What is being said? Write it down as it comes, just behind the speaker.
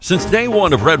Since day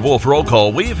one of Red Wolf Roll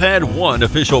Call, we've had one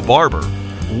official barber.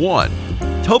 One.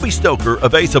 Toby Stoker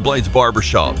of Ace of Blades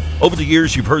Barbershop. Over the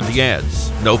years, you've heard the ads.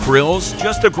 No frills,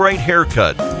 just a great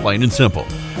haircut, plain and simple.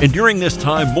 And during this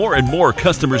time, more and more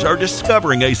customers are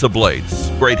discovering Ace of Blades.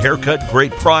 Great haircut,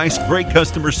 great price, great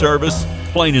customer service,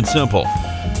 plain and simple.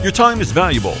 Your time is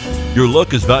valuable. Your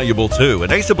look is valuable too,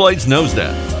 and Ace of Blades knows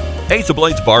that. Ace of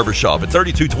Blades Barbershop at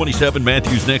 3227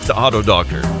 Matthews next to Auto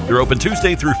Doctor. They're open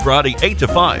Tuesday through Friday, 8 to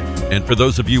 5. And for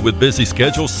those of you with busy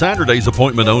schedules, Saturday's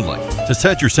appointment only. To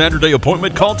set your Saturday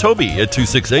appointment, call Toby at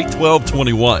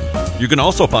 268-1221. You can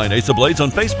also find Ace of Blades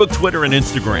on Facebook, Twitter, and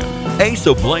Instagram. Ace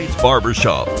of Blades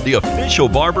Barbershop, the official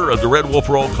barber of the Red Wolf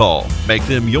Roll Call. Make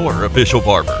them your official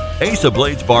barber. Ace of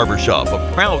Blades Barbershop, a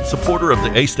proud supporter of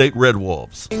the A-State Red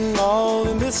Wolves. All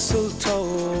the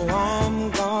mistletoe,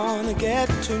 I'm gonna get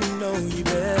to know you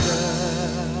better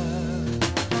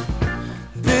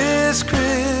this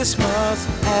Christmas.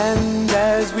 And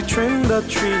as we trim the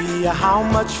tree, how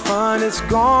much fun it's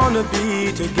gonna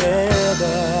be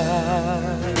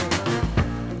together.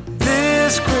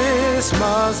 This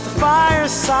Christmas, the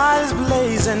fireside is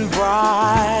blazing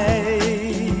bright.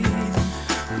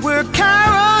 We're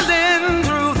caroling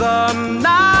through the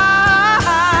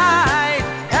night,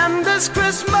 and this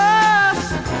Christmas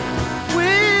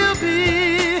will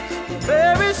be a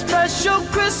very special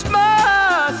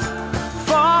Christmas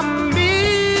for me.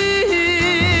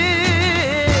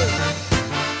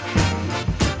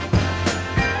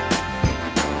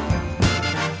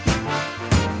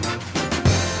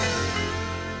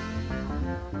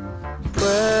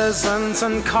 Presents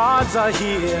and cards are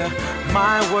here.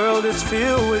 My world is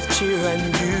filled with cheer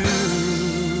and you.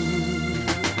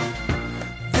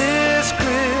 This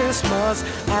Christmas,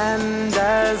 and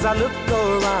as I look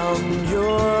around,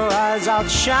 your eyes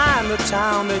outshine the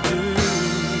town they do.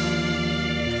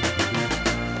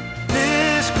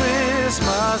 This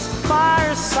Christmas, the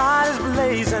fireside is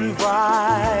blazing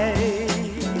bright.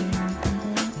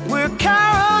 We're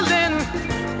caroling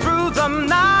through the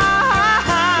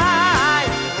night,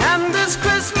 and this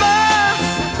Christmas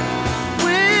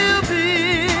will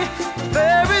be a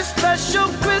very special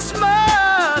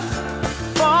Christmas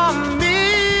for me,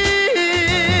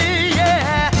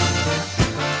 yeah.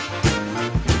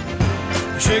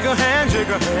 Shake a hand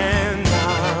now.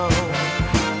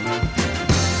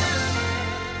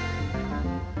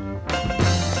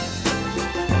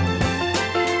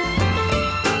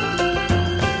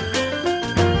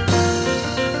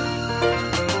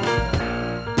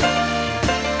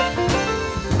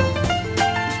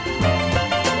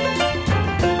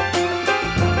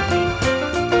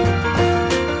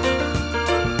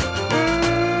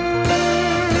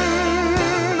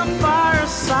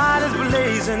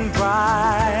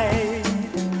 Bright.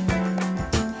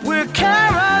 We're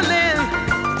caroling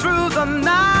through the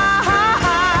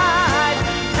night,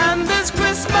 and this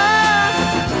Christmas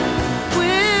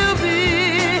will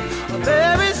be a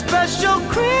very special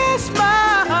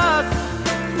Christmas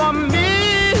for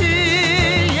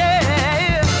me,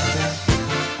 yeah.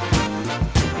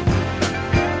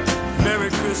 Merry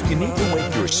Christmas. You need to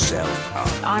wake yourself up.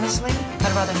 Honestly,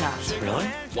 I'd rather not. Really?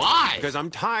 Why? Because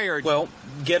I'm tired. Well,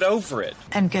 get over it.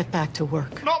 And get back to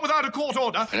work. Not without a court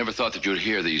order. I never thought that you'd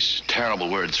hear these terrible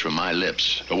words from my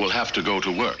lips, but we'll have to go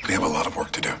to work. We have a lot of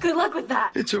work to do. Good luck with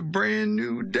that. It's a brand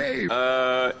new day.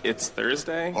 It's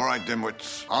Thursday? All right,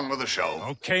 dimwits, on with the show.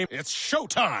 Okay, it's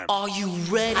showtime. Are you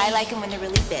ready? I like them when they're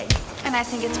really big. And I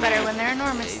think it's better when they're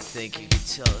enormous. They think you can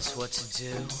tell us what to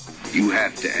do. You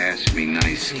have to ask me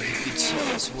nicely. You can tell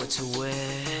us what to wear.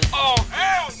 Oh,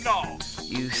 hell no!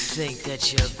 You think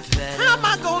that you're better. How am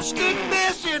I gonna stick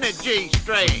this in a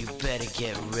G-string? You better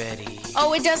get ready.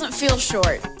 Oh, it doesn't feel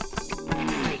short.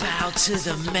 Bow to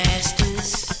the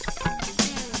masters.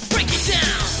 Break it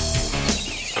down!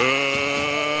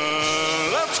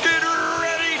 Let's get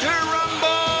ready to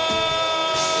rumble!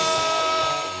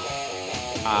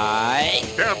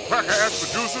 Damn cracker-ass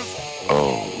producers.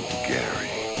 Oh, Gary.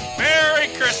 Merry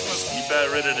Christmas. You about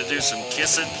ready to do some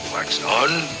kissing? Wax on,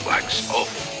 wax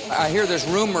off. I hear there's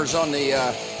rumors on the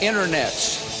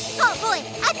internets. Oh boy,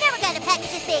 I've never gotten a package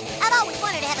this big. I've always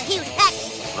wanted to have a huge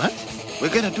package. What? We're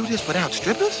gonna do this without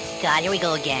strippers? God, here we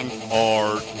go again.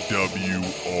 RWRC.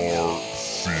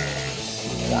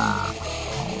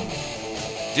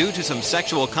 Due to some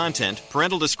sexual content,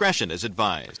 parental discretion is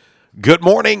advised. Good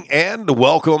morning and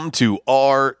welcome to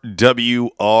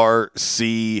RWRC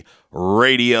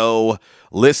Radio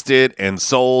listed and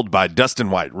sold by Dustin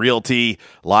White Realty,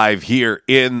 live here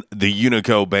in the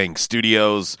Unico Bank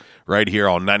Studios, right here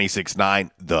on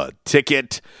 96.9 The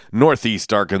Ticket,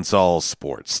 Northeast Arkansas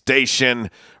Sports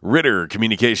Station, Ritter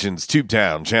Communications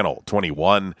Tubetown Channel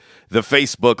 21, the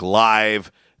Facebook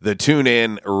Live, the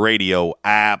TuneIn Radio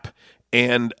app,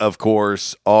 and, of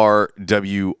course,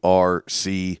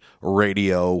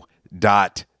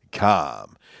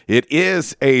 RWRCradio.com. It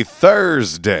is a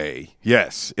Thursday.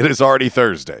 Yes, it is already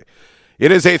Thursday.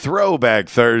 It is a throwback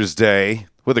Thursday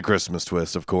with a Christmas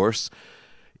twist, of course.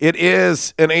 It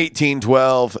is an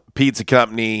 1812 Pizza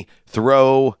Company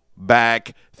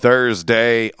throwback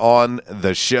Thursday on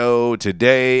the show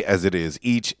today, as it is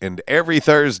each and every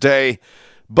Thursday.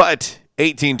 But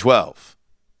 1812,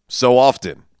 so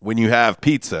often when you have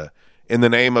pizza in the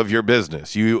name of your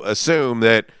business, you assume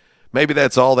that maybe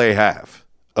that's all they have.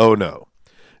 Oh, no.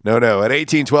 No. At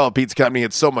 1812 Pizza Company,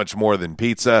 it's so much more than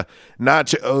pizza.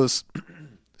 Nachos,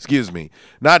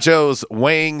 nachos,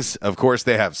 wings. Of course,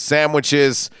 they have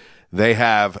sandwiches. They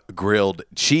have grilled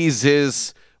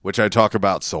cheeses, which I talk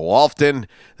about so often.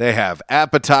 They have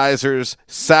appetizers,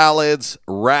 salads,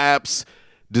 wraps,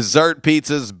 dessert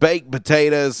pizzas, baked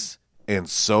potatoes, and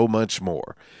so much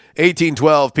more.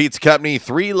 1812 Pizza Company,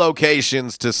 3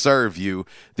 locations to serve you.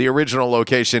 The original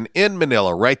location in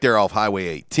Manila, right there off Highway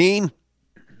 18.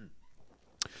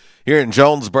 Here in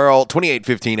Jonesboro,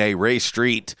 2815A Ray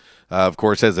Street, of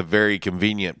course, has a very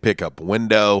convenient pickup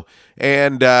window.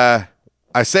 And I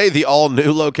say the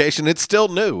all-new location. It's still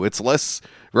new. It's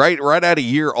right at a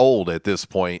year old at this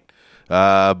point.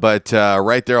 But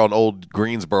right there on Old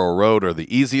Greensboro Road, or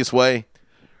the easiest way,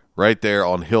 right there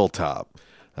on Hilltop.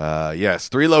 Yes,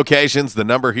 3 locations. The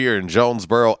number here in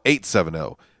Jonesboro,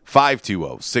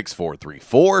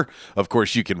 870-520-6434. Of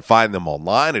course, you can find them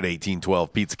online at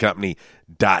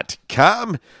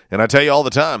 1812pizzacompany.com. And I tell you all the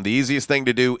time, the easiest thing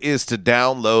to do is to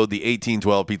download the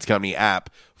 1812 Pizza Company app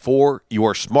for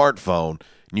your smartphone.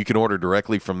 You can order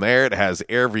directly from there. It has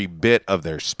every bit of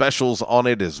their specials on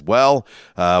it as well.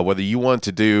 Whether you want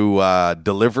to do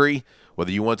delivery,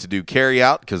 whether you want to do carry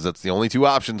out, because that's the only 2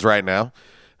 options right now,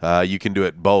 you can do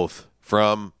it both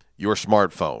from your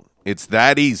smartphone. It's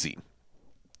that easy.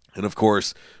 And, of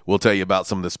course, we'll tell you about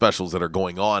some of the specials that are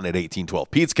going on at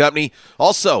 1812 Pizza Company.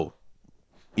 Also,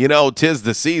 you know, 'tis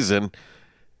the season.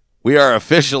 We are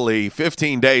officially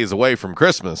 15 days away from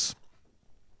Christmas.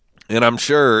 And I'm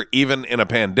sure even in a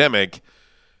pandemic,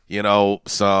 you know,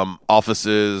 some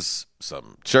offices,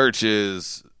 some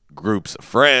churches, groups of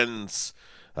friends,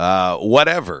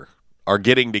 whatever, are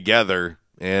getting together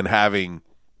and having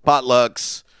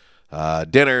potlucks,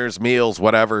 dinners, meals,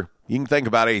 whatever. You can think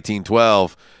about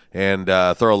 1812 and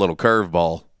throw a little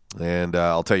curveball, and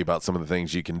I'll tell you about some of the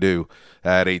things you can do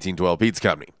at 1812 Pizza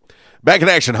Company. Back in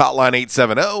action, hotline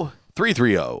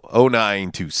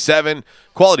 870-330-0927.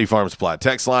 Quality Farm Supply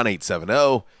text line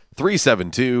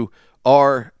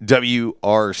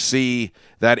 870-372-RWRC.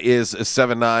 That is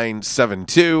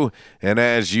 7972. And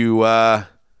as you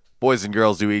boys and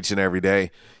girls do each and every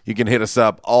day, you can hit us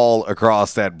up all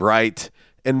across that bright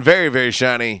and very, very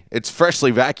shiny. It's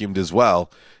freshly vacuumed as well.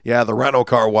 Yeah, the rental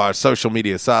car wash, social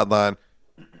media sideline,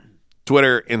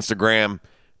 Twitter, Instagram,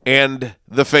 and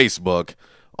the Facebook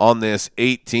on this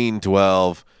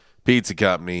 1812 Pizza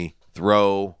Company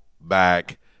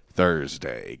Throwback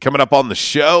Thursday. Coming up on the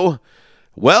show,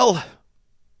 well,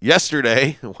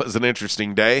 yesterday was an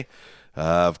interesting day.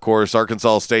 Of course,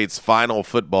 Arkansas State's final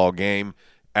football game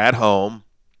at home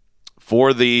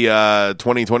for the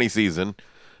 2020 season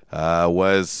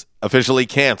was officially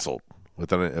canceled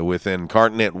with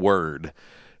incarnate word.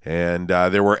 And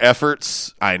there were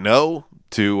efforts, I know,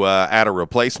 to add a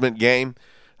replacement game,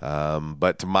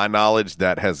 but to my knowledge,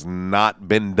 that has not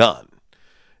been done.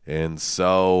 And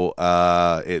so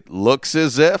it looks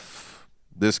as if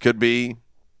this could be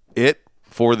it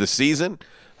for the season.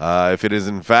 If it is,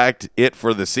 in fact, it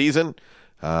for the season,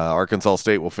 Arkansas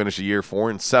State will finish a year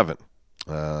 4-7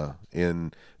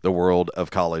 in the world of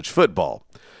college football.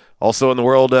 Also in the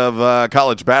world of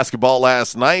college basketball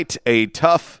last night, a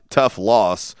tough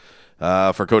loss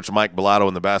for Coach Mike Bellato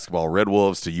and the basketball Red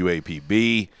Wolves to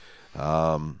UAPB.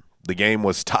 The game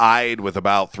was tied with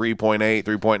about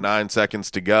 3.9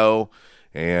 seconds to go.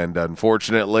 And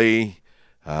unfortunately,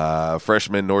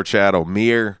 freshman Norchad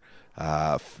O'Meara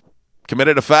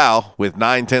committed a foul with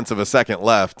 0.9 of a second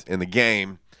left in the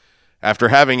game. After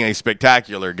having a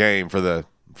spectacular game for the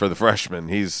freshman,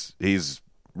 he's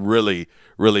really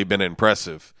been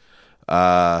impressive.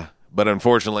 But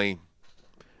unfortunately,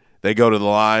 they go to the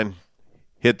line,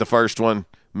 hit the first one,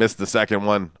 missed the second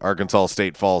one. Arkansas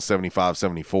State falls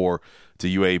 75-74 to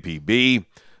UAPB.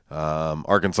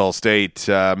 Arkansas State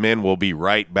men will be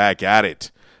right back at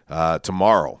it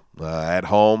tomorrow at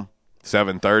home,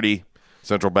 7:30,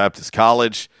 Central Baptist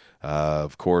College.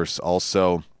 Of course,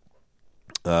 also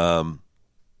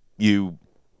you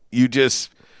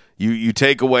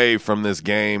take away from this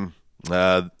game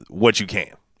what you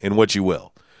can and what you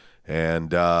will.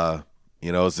 And,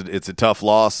 it's a tough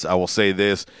loss. I will say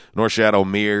this. Norshad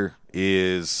Omier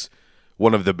is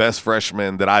one of the best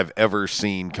freshmen that I've ever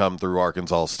seen come through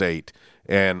Arkansas State.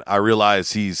 And I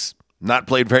realize he's not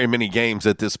played very many games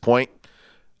at this point,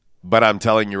 but I'm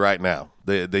telling you right now,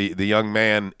 the young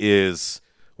man is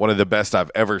one of the best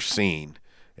I've ever seen.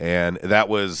 And that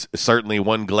was certainly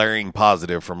one glaring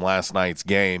positive from last night's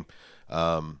game.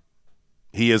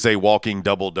 He is a walking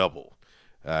double-double.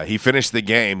 He finished the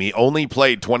game. He only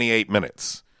played 28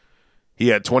 minutes. He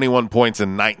had 21 points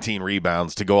and 19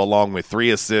 rebounds to go along with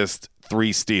 3 assists,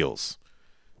 3 steals.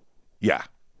 Yeah,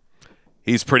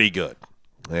 he's pretty good.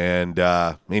 And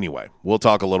anyway, we'll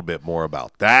talk a little bit more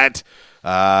about that.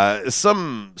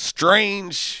 Some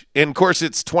strange, and of course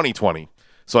it's 2020,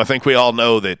 so I think we all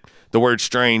know that the word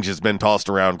strange has been tossed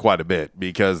around quite a bit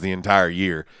because the entire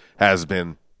year has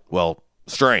been,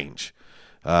 strange.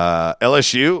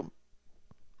 LSU,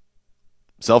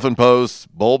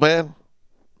 self-imposed bowl ban.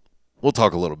 We'll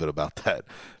talk a little bit about that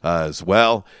as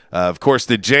well. Of course,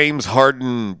 the James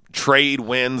Harden trade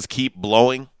winds keep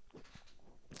blowing.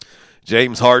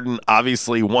 James Harden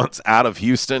obviously wants out of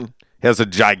Houston. He has a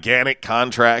gigantic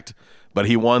contract, but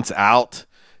he wants out.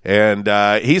 And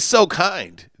he's so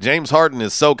kind. James Harden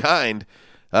is so kind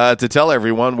to tell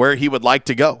everyone where he would like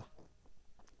to go.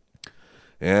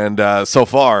 And so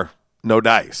far, no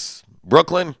dice.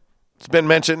 Brooklyn has been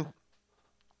mentioned.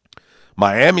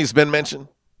 Miami's been mentioned.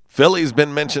 Philly's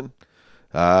been mentioned.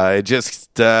 It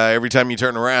just every time you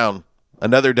turn around,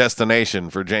 another destination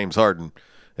for James Harden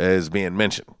is being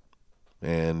mentioned.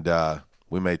 And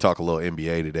we may talk a little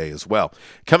NBA today as well.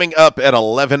 Coming up at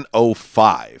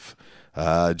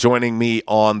 11:05, joining me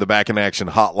on the Back in Action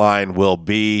hotline will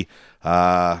be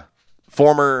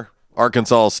former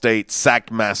Arkansas State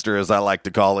sack master, as I like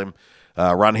to call him,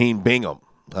 Raheem Bingham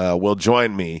will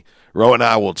join me. Ro and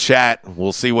I will chat.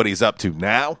 We'll see what he's up to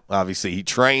now. Obviously, he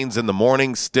trains in the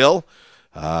morning still.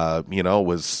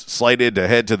 Was slated to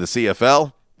head to the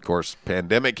CFL. Of course,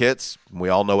 pandemic hits. We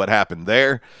all know what happened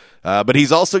there. But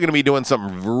he's also going to be doing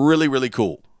something really, really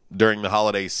cool during the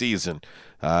holiday season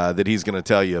that he's going to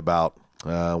tell you about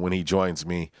when he joins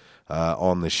me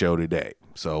on the show today.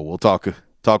 So we'll talk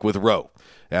with Ro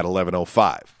at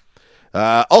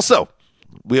 11:05. Also,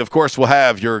 we, of course, will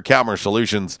have your Calmer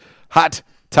Solutions hot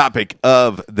topic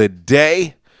of the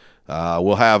day.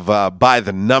 We'll have By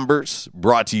the Numbers,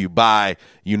 brought to you by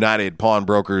United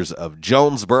Pawnbrokers of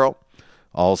Jonesboro.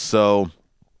 Also,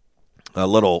 a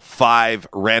little 5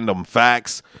 random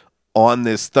facts on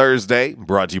this Thursday,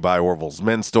 brought to you by Orville's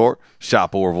Men's Store.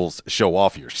 Shop Orville's, show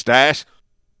off your stash.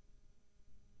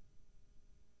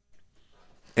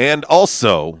 And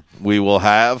also, we will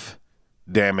have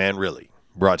Damn Man Really,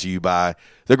 brought to you by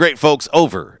the great folks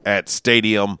over at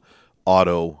Stadium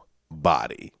Auto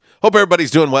Body. Hope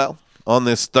everybody's doing well on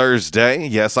this Thursday.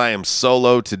 Yes, I am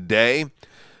solo today.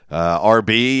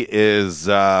 RB is,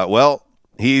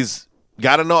 he's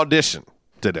got an audition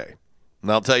today.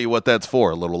 And I'll tell you what that's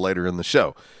for a little later in the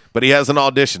show. But he has an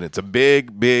audition. It's a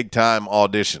big, big time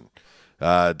audition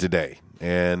today.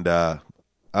 And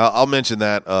I'll mention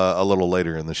that a little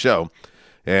later in the show.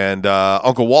 And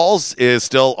Uncle Walls is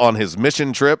still on his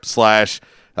mission trip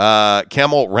 /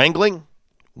 camel wrangling.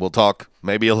 We'll talk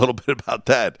maybe a little bit about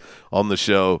that on the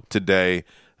show today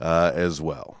as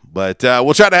well. But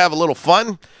we'll try to have a little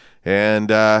fun, and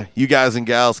you guys and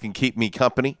gals can keep me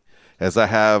company as I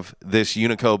have this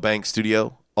Unico Bank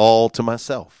studio all to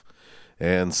myself.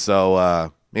 And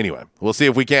so, anyway, we'll see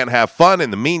if we can't have fun. In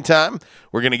the meantime,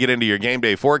 we're going to get into your game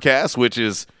day forecast, which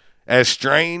is as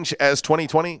strange as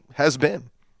 2020 has been.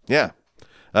 Yeah.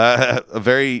 A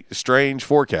very strange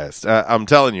forecast. I'm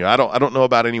telling you, I don't know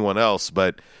about anyone else,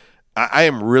 but I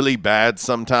am really bad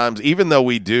sometimes, even though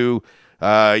we do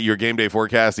your game day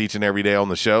forecast each and every day on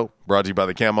the show, brought to you by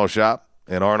the Camo Shop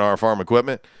and R&R Farm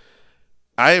Equipment.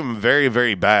 I am very,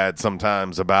 very bad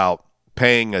sometimes about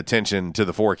paying attention to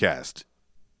the forecast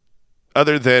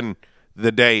other than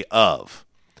the day of.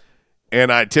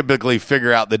 And I typically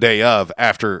figure out the day of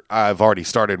after I've already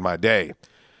started my day.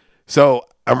 So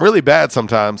I'm really bad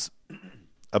sometimes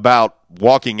about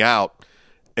walking out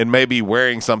and maybe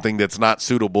wearing something that's not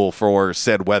suitable for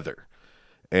said weather.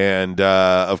 And,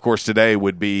 of course, today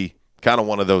would be kind of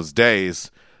one of those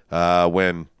days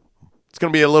when it's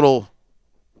going to be a little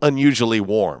unusually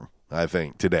warm, I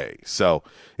think, today. So,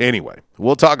 anyway,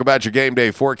 we'll talk about your game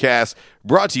day forecast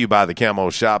brought to you by the Camo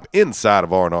Shop inside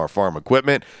of R&R Farm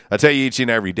Equipment. I tell you each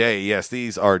and every day, yes,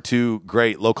 these are two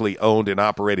great locally owned and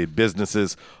operated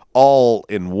businesses all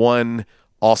in one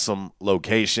awesome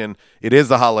location. It is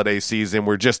the holiday season.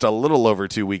 We're just a little over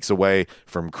 2 weeks away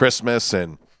from Christmas,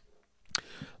 and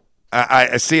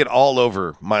I see it all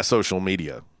over my social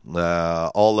media.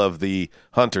 All of the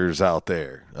hunters out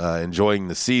there enjoying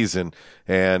the season,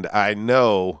 and I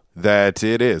know that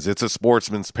it's a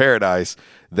sportsman's paradise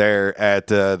there at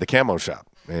the Camo Shop,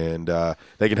 and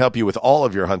they can help you with all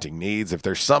of your hunting needs. If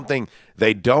there's something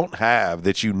they don't have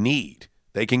that you need,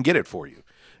 they can get it for you,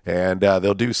 and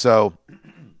they'll do so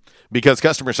because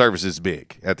customer service is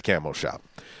big at the Camo Shop.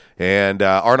 And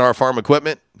R&R Farm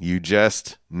Equipment, you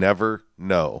just never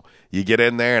know. You get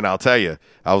in there, and I'll tell you,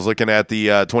 I was looking at the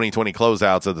 2020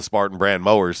 closeouts of the Spartan brand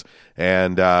mowers,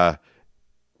 and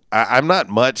I'm not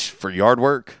much for yard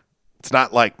work. It's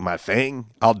not like my thing.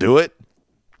 I'll do it.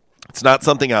 It's not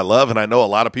something I love, and I know a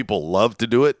lot of people love to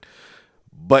do it.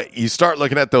 But you start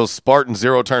looking at those Spartan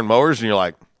zero-turn mowers, and you're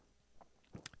like,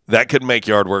 that could make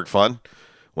yard work fun.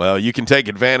 Well, you can take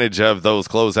advantage of those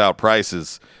closeout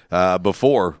prices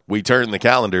before we turn the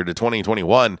calendar to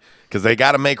 2021, because they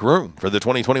got to make room for the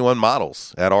 2021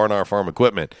 models at R&R Farm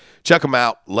Equipment. Check them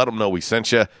out. Let them know we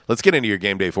sent you. Let's get into your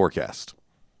game day forecast.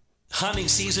 Hunting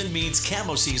season means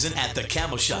camo season at the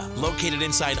Camo Shop, located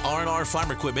inside R&R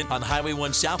Farm Equipment on Highway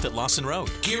 1 South at Lawson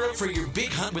Road. Gear up for your big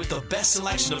hunt with the best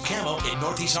selection of camo in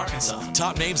Northeast Arkansas.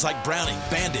 Top names like Browning,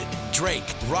 Bandit, Drake,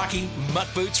 Rocky, Muck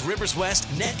Boots, Rivers West,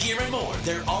 Netgear, and more.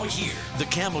 They're all here. The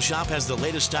Camo Shop has the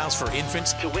latest styles for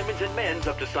infants to women's and men's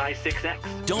up to size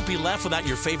 6X. Don't be left without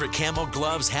your favorite camo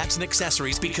gloves, hats, and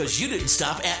accessories because you didn't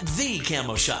stop at the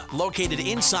Camo Shop, located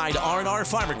inside R&R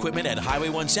Farm Equipment at Highway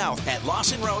 1 South at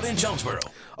Lawson Road in Jonesboro.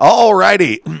 All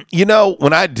righty. You know,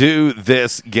 when I do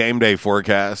this game day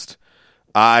forecast,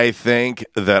 I think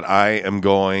that I am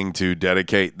going to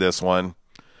dedicate this one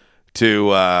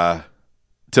to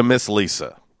Miss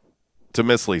Lisa. To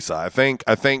Miss Lisa. I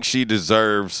think she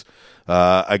deserves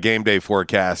a game day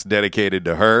forecast dedicated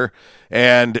to her.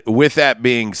 And with that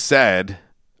being said,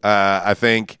 I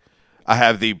think I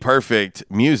have the perfect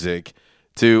music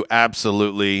to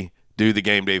absolutely do the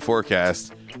game day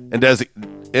forecast and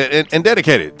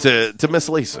dedicate it to Miss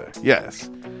Lisa. Yes.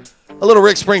 A little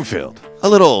Rick Springfield, a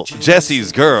little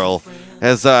Jesse's Girl,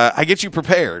 as I get you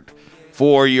prepared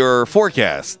for your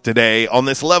forecast today on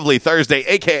this lovely Thursday,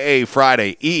 a.k.a.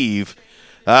 Friday Eve.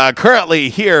 Currently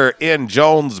here in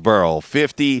Jonesboro,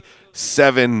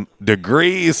 57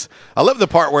 degrees. I love the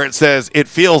part where it says it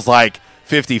feels like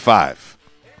 55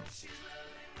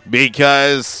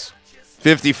 because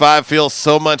 55 feels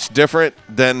so much different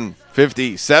than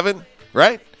 57,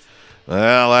 right?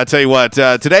 Well, I tell you what,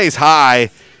 today's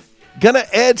high gonna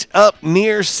edge up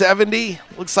near 70.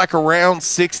 Looks like around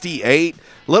 68.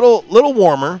 Little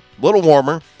warmer.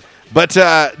 But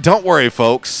don't worry,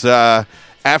 folks.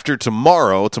 After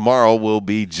tomorrow will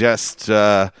be just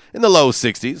in the low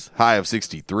 60s, high of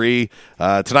 63.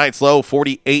 Tonight's low,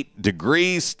 48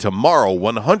 degrees. Tomorrow,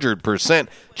 100%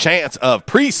 chance of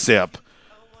precip.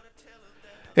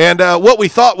 And what we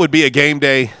thought would be a game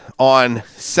day on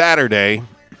Saturday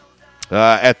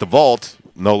at the Vault,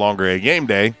 no longer a game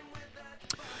day.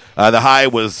 The high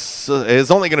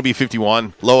is only going to be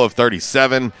 51, low of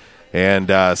 37,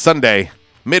 and Sunday,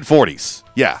 mid-40s.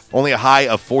 Yeah, only a high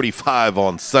of 45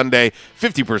 on Sunday,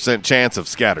 50% chance of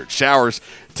scattered showers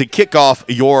to kick off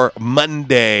your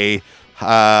Monday.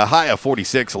 High of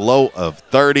 46, low of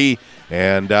 30.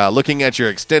 And looking at your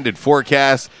extended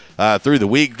forecast through the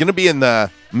week, going to be in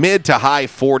the mid to high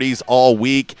 40s all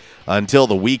week until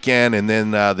the weekend, and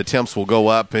then the temps will go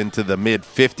up into the mid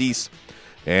 50s.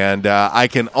 And I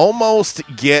can almost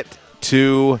get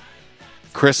to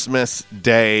Christmas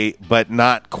Day, but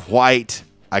not quite.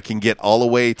 I can get all the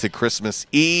way to Christmas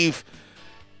Eve,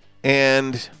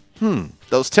 and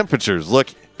those temperatures look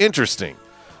interesting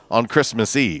on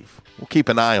Christmas Eve. We'll keep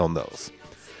an eye on those.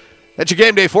 That's your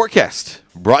game day forecast,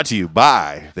 brought to you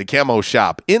by the Camo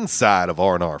Shop inside of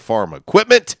R&R Farm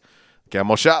Equipment.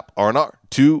 Camo Shop, R&R,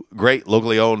 two great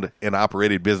locally owned and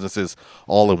operated businesses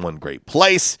all in one great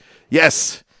place.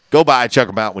 Yes, go by, check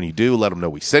them out when you do. Let them know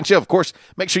we sent you. Of course,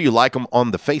 make sure you like them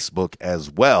on the Facebook as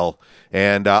well,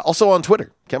 and also on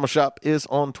Twitter. Camo Shop is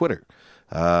on Twitter.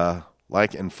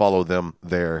 Like and follow them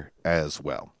there as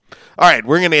well. All right,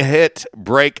 we're going to hit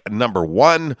break number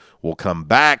 1. We'll come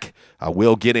back.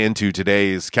 We'll get into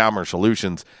today's Calmer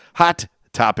Solutions hot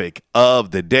topic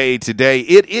of the day. Today,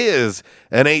 it is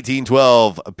an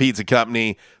 1812 Pizza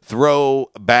Company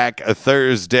Throwback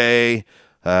Thursday.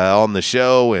 on the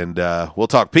show, and we'll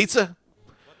talk pizza.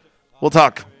 We'll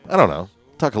talk, I don't know,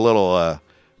 talk a little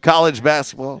college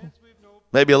basketball,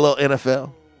 maybe a little NFL,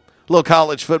 a little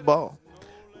college football,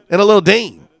 and a little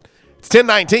Dean. It's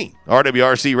 1019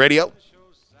 RWRC Radio.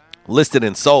 Listed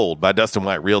and sold by Dustin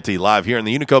White Realty, live here in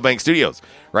the Unico Bank Studios,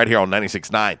 right here on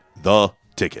 96.9 The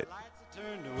Ticket.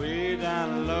 Turned way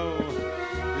down low.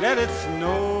 Let it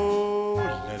snow,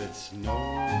 let it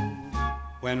snow.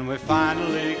 When we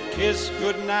finally kiss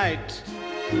goodnight,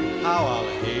 how I'll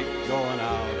hate going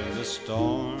out in the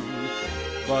storm.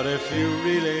 But if you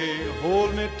really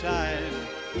hold me tight.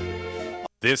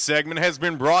 This segment has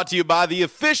been brought to you by the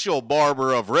official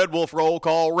barber of Red Wolf Roll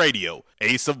Call Radio,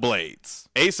 Ace of Blades.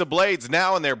 Ace of Blades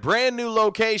now in their brand new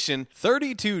location,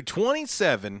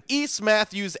 3227 East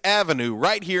Matthews Avenue,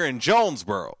 right here in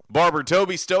Jonesboro. Barber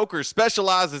Toby Stoker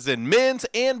specializes in men's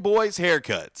and boys'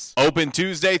 haircuts. Open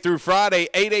Tuesday through Friday,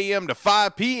 8 a.m. to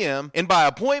 5 p.m., and by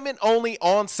appointment only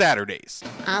on Saturdays.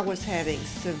 I was having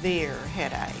severe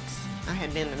headaches. I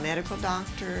had been to medical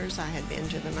doctors. I had been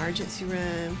to the emergency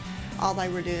room. All they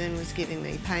were doing was giving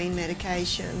me pain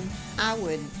medication. I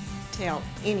would tell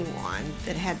anyone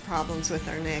that had problems with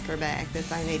their neck or back that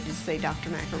they needed to see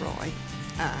Dr. McElroy.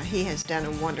 He has done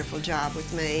a wonderful job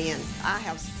with me, and I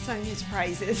have sung his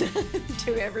praises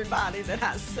to everybody that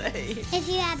I see. If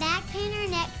you have back pain or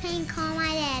neck pain, call my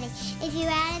daddy. If you're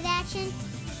out of action,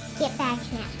 get back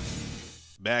now.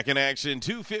 Back in action,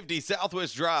 250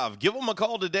 Southwest Drive. Give them a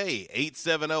call today,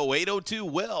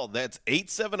 870-802-WELL. That's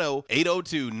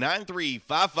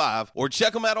 870-802-9355. Or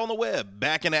check them out on the web,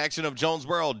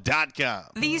 backinactionofjonesboro.com.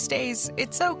 These days,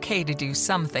 it's okay to do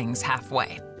some things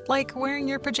halfway, like wearing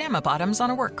your pajama bottoms on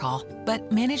a work call.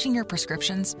 But managing your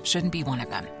prescriptions shouldn't be one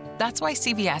of them. That's why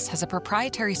CVS has a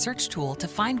proprietary search tool to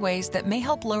find ways that may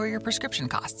help lower your prescription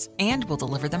costs, and will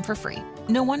deliver them for free.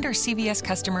 No wonder CVS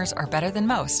customers are better than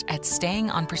most at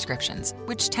staying on prescriptions,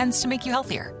 which tends to make you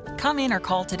healthier. Come in or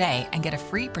call today and get a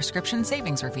free prescription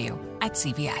savings review at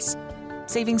CVS.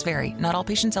 Savings vary. Not all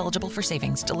patients eligible for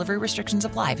savings. Delivery restrictions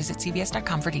apply. Visit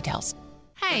cvs.com for details.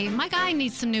 Hey, my guy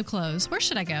needs some new clothes. Where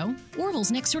should I go?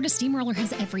 Orville's next door to Steamroller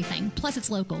has everything. Plus, it's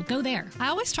local. Go there. I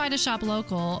always try to shop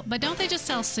local, but don't they just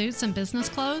sell suits and business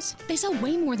clothes? They sell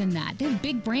way more than that. They have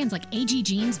big brands like AG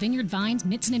Jeans, Vineyard Vines,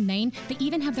 Mitson and Maine. They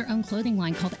even have their own clothing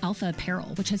line called Alpha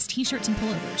Apparel, which has t-shirts and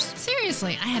pullovers.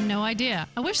 Seriously, I had no idea.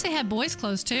 I wish they had boys'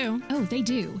 clothes, too. Oh, they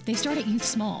do. They start at youth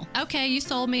small. Okay, you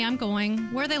sold me. I'm going.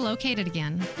 Where are they located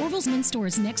again? Orville's men's store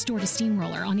is next door to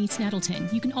Steamroller on East Nettleton.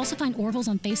 You can also find Orville's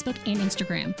on Facebook and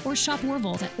Instagram, or shop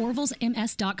Orville's at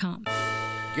orvillesms.com.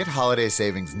 Get holiday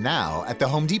savings now at the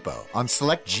Home Depot on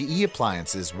select GE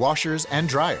appliances, washers, and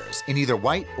dryers in either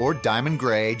white or diamond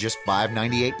gray, just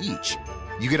 $5.98 each.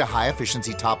 You get a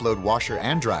high-efficiency top-load washer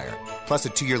and dryer, plus a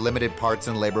 2-year limited parts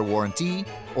and labor warranty.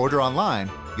 Order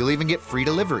online, you'll even get free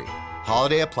delivery.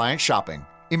 Holiday appliance shopping.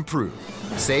 Improve.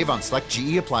 Save on select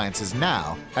GE appliances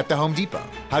now at the Home Depot.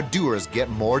 How doers get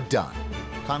more done.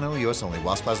 Continental U.S. only.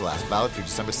 While supplies last. Valid through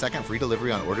December 2nd. Free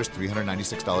delivery on orders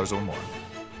 $396 or more.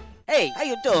 Hey, how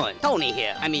you doing? Tony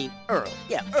here. Earl.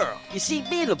 Yeah, Earl. You see,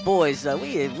 me and the boys,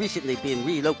 we have recently been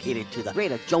relocated to the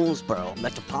greater Jonesboro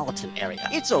metropolitan area.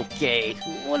 It's okay.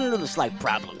 One little slight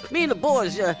problem. Me and the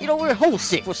boys, we're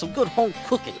homesick for some good home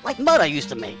cooking, like mud I used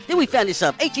to make. Then we found this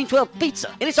 1812 pizza,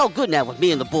 and it's all good now with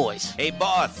me and the boys. Hey,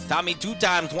 boss, Tommy 2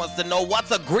 Times wants to know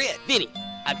what's a grit. Vinny,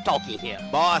 I'm talking here.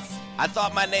 Boss, I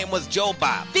thought my name was Joe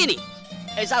Bob. Vinny!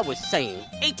 As I was saying,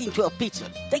 1812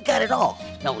 Pizza, they got it all.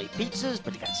 Not only pizzas,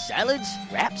 but they got salads,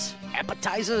 wraps,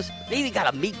 appetizers. They even got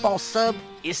a meatball sub.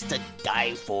 It's to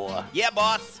die for. Yeah,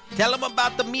 boss. Tell them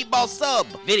about the meatball sub.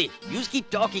 Vinny, you just keep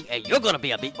talking and you're gonna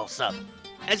be a meatball sub.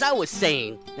 As I was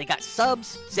saying, they got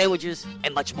subs, sandwiches,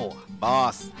 and much more.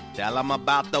 Boss, tell them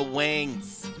about the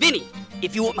wings. Vinny,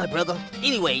 if you want my brother,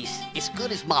 anyways, it's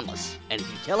good as mama's. And if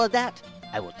you tell her that,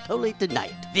 I will totally deny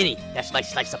it. Vinny, that's my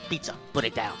slice of pizza. Put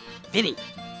it down. Vinny,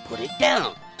 put it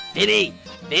down. Vinny!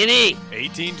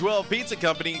 1812 Pizza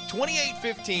Company,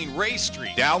 2815 Ray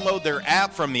Street. Download their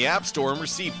app from the App Store and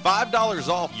receive $5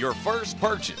 off your first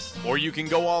purchase. Or you can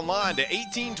go online to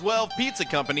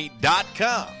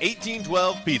 1812pizzacompany.com.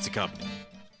 1812 Pizza Company.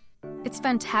 It's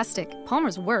fantastic.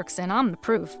 Palmer's works, and I'm the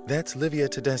proof. That's Livia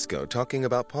Tedesco talking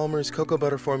about Palmer's Cocoa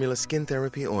Butter Formula Skin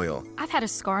Therapy Oil. I've had a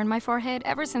scar on my forehead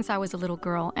ever since I was a little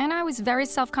girl, and I was very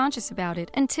self-conscious about it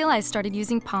until I started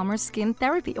using Palmer's Skin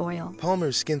Therapy Oil.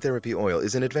 Palmer's Skin Therapy Oil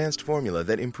is an advanced formula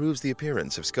that improves the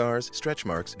appearance of scars, stretch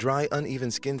marks, dry, uneven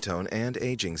skin tone, and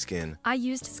aging skin. I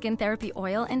used Skin Therapy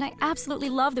Oil, and I absolutely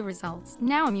love the results.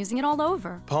 Now I'm using it all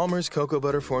over. Palmer's Cocoa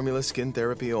Butter Formula Skin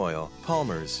Therapy Oil.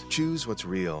 Palmer's. Choose what's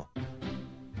real.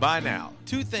 By now,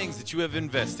 two things that you have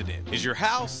invested in is your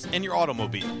house and your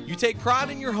automobile. You take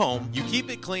pride in your home, you keep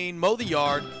it clean, mow the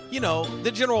yard,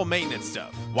 the general maintenance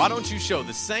stuff. Why don't you show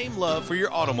the same love for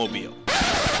your automobile?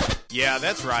 Yeah,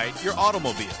 that's right, your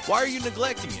automobile. Why are you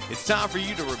neglecting it? It's time for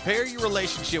you to repair your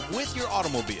relationship with your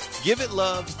automobile. Give it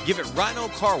love, give it Rhino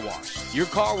Car Wash. Your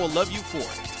car will love you for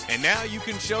it. And now you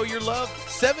can show your love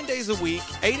 7 days a week,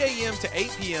 8 a.m. to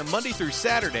 8 p.m. Monday through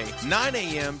Saturday, 9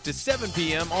 a.m. to 7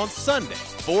 p.m. on Sunday.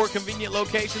 4 convenient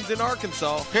locations in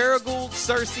Arkansas: Paragould,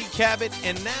 Searcy, Cabot,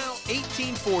 and now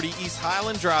 1840 East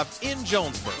Highland Drive in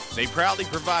Jonesboro. They proudly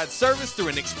provide service through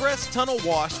an express tunnel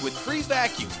wash with free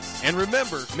vacuums. And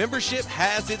remember, membership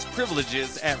has its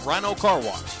privileges at Rhino Car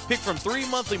Wash. Pick from 3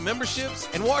 monthly memberships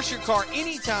and wash your car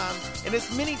anytime and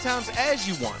as many times as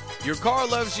you want. Your car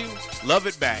loves you, love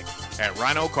it back at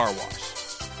Rhino Car Wash.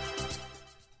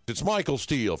 It's Michael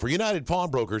Steele for United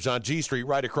Pawnbrokers on G Street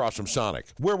right across from Sonic,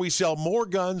 where we sell more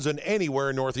guns than anywhere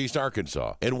in Northeast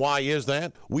Arkansas. And why is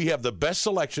that? We have the best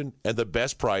selection and the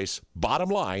best price, bottom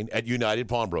line, at United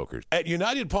Pawnbrokers. At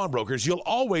United Pawnbrokers, you'll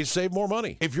always save more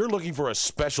money. If you're looking for a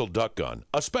special duck gun,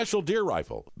 a special deer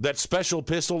rifle, that special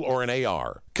pistol, or an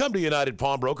AR, come to United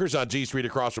Pawnbrokers on G Street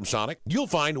across from Sonic. You'll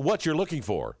find what you're looking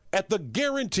for at the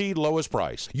guaranteed lowest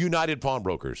price. United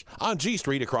Pawnbrokers on G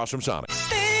Street across from Sonic.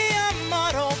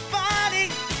 Auto Body,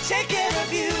 take care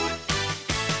of you.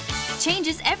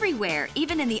 Changes everywhere,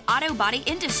 even in the auto body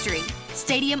industry.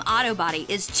 Stadium Auto Body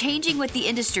is changing with the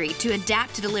industry to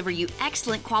adapt to deliver you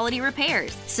excellent quality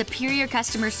repairs, superior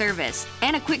customer service,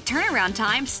 and a quick turnaround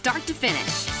time start to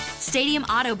finish. Stadium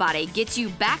Auto Body gets you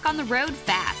back on the road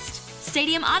fast.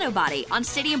 Stadium Auto Body on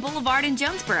Stadium Boulevard in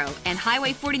Jonesboro and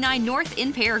Highway 49 North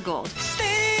in Paragould.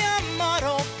 Stadium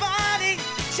Auto Body,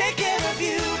 take care of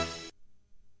you.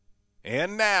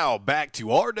 And now, back to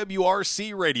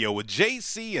RWRC Radio with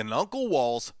JC and Uncle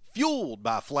Walls, fueled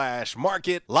by Flash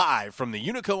Market, live from the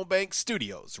Unico Bank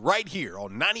Studios, right here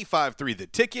on 95.3 The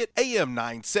Ticket, AM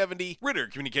 970, Ritter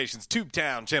Communications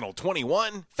Tubetown Channel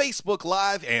 21, Facebook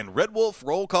Live, and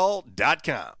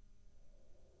RedWolfRollCall.com.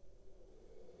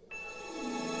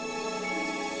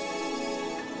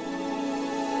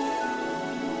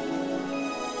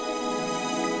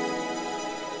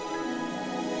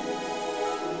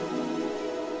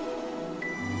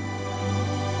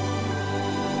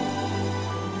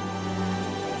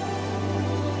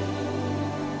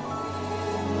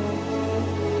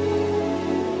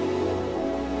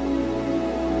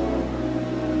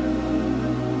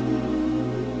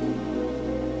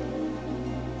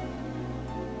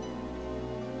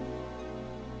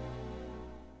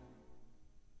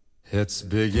 It's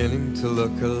beginning to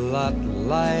look a lot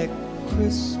like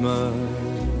Christmas.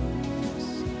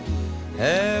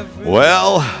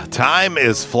 Well, time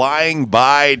is flying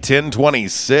by.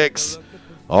 10:26.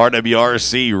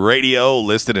 RWRC Radio,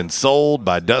 listed and sold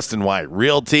by Dustin White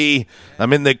Realty.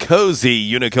 I'm in the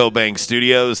cozy Unico Bank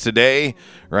Studios today,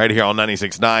 right here on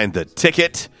 96.9 The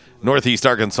Ticket, Northeast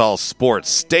Arkansas Sports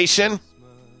Station.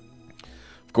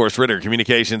 Of course, Ritter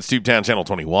Communications, Tubetown Channel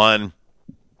 21.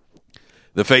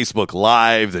 The Facebook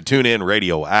Live, the TuneIn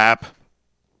Radio app,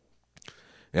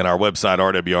 and our website,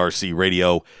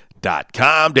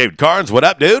 rwrcradio.com. David Carnes, what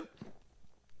up, dude?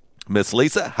 Miss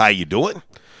Lisa, how you doing?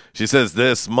 She says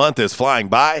this month is flying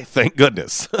by. Thank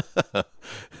goodness.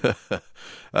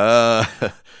 I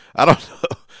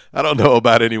don't know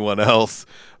about anyone else,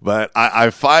 but I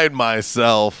find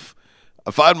myself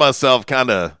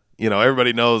kind of,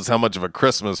 everybody knows how much of a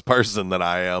Christmas person that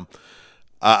I am.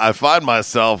 I find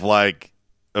myself like,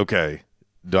 okay,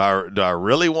 do I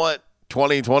really want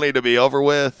 2020 to be over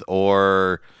with,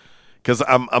 or because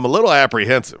I'm a little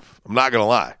apprehensive. I'm not gonna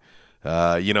lie.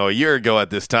 A year ago at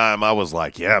this time, I was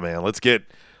like, yeah, man, let's get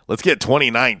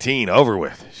 2019 over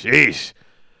with. Sheesh.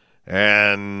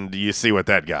 And you see what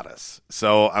that got us.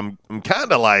 So I'm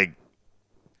kind of like,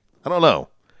 I don't know.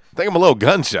 I think I'm a little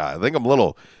gun shy. I think I'm a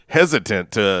little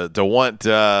hesitant to want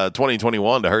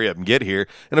 2021 to hurry up and get here.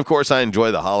 And of course, I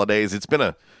enjoy the holidays. It's been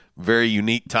a very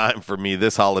unique time for me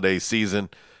this holiday season.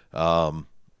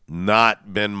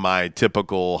 Not been my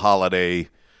typical holiday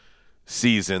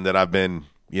season that I've been,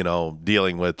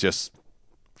 dealing with just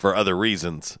for other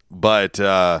reasons. But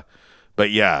yeah,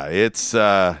 it's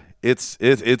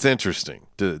interesting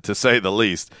to say the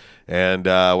least. And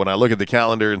when I look at the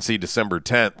calendar and see December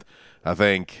 10th, I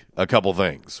think a couple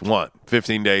things. One,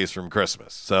 15 days from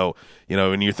Christmas. So,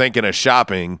 when you're thinking of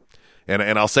shopping,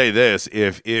 and I'll say this,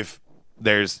 if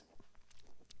there's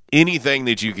anything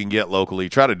that you can get locally,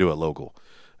 try to do it local,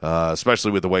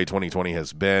 especially with the way 2020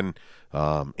 has been.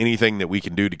 Anything that we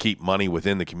can do to keep money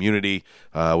within the community,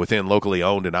 within locally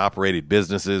owned and operated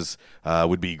businesses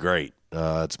would be great.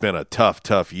 It's been a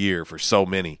tough year for so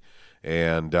many.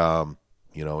 And,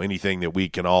 anything that we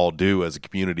can all do as a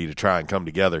community to try and come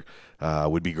together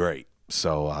would be great.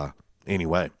 So,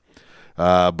 anyway.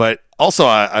 But also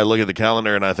I look at the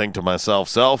calendar and I think to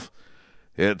myself,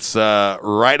 it's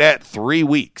right at 3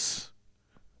 weeks.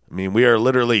 I mean, we are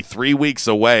literally 3 weeks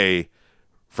away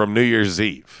from New Year's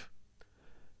Eve.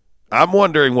 I'm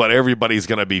wondering what everybody's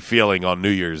going to be feeling on New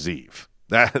Year's Eve.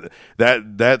 That's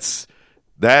what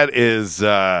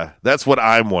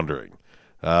I'm wondering.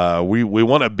 We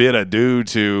want to bid adieu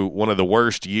to one of the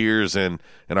worst years in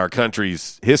our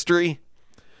country's history,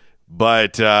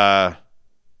 but I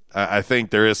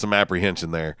think there is some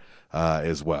apprehension there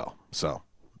as well. So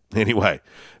anyway,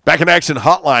 back in action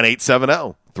hotline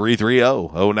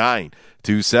 870-330-0927.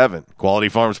 Quality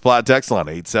Farm Supply text line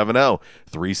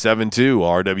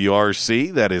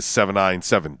 870-372-RWRC. That is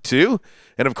 7972.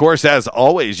 And, of course, as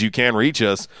always, you can reach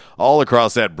us all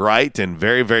across that bright and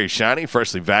very, very shiny,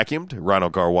 freshly vacuumed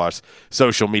Rhino Car Wash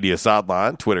social media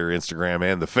sideline, Twitter, Instagram,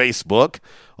 and the Facebook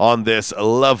on this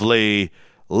lovely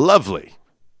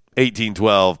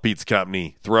 1812 Pizza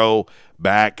Company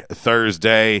Throwback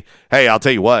Thursday. Hey, I'll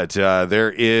tell you what,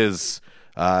 there is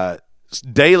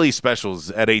daily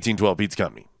specials at 1812 Pizza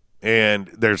Company. And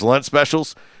there's lunch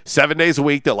specials 7 days a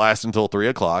week that last until 3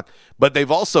 o'clock. But they've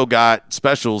also got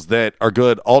specials that are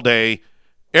good all day,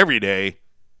 every day,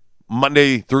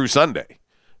 Monday through Sunday.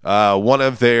 One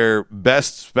of their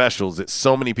best specials that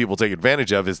so many people take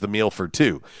advantage of is the meal for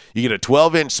two. You get a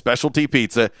 12-inch specialty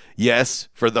pizza. Yes,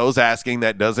 for those asking,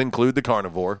 that does include the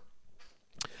carnivore.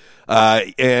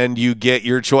 And you get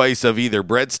your choice of either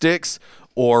breadsticks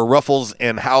or Ruffles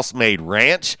and house-made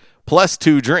ranch, plus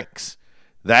 2 drinks.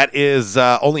 That is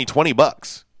only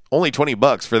 $20. Only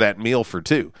 $20 for that meal for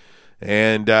two.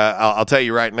 And I'll tell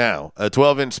you right now, a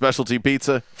 12-inch specialty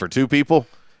pizza for 2 people,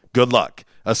 good luck,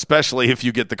 especially if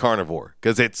you get the carnivore,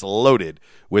 because it's loaded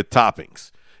with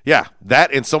toppings. Yeah,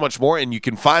 that and so much more, and you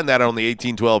can find that on the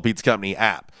 1812 Pizza Company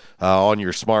app on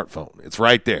your smartphone. It's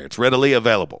right there. It's readily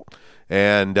available.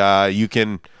 And you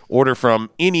can order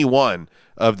from any one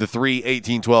of the 3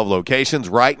 1812 locations.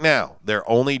 Right now, they're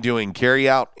only doing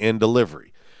carryout and delivery.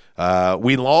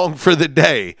 We long for the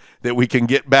day that we can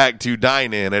get back to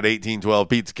dine-in at 1812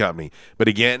 Pizza Company. But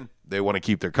again, they want to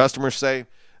keep their customers safe.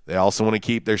 They also want to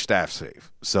keep their staff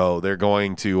safe. So they're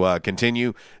going to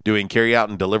continue doing carryout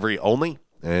and delivery only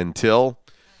until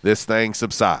this thing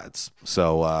subsides.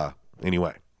 So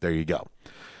anyway, there you go.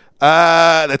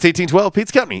 That's 1812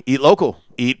 Pizza Company. Eat local.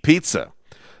 Eat pizza.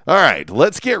 All right,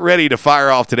 let's get ready to fire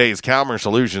off today's Calmer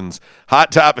Solutions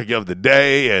hot topic of the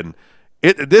day. And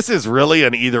this is really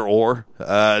an either or,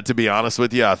 to be honest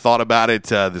with you. I thought about it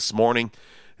this morning,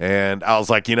 and I was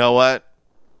like, you know what?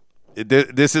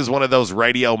 This is one of those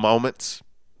radio moments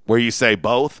where you say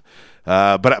both,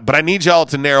 but I need y'all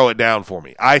to narrow it down for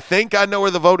me. I think I know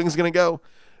where the voting's going to go,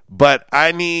 but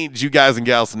I need you guys and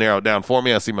gals to narrow it down for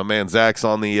me. I see my man Zach's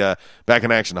on the Back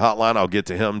in Action hotline. I'll get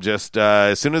to him just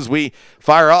as soon as we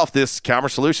fire off this Calmer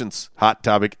Solutions hot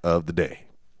topic of the day.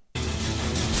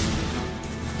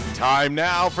 Time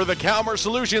now for the Calmer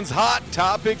Solutions hot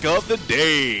topic of the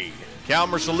day.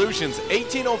 Calmer Solutions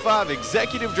 1805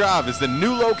 Executive Drive is the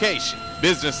new location.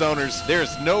 Business owners,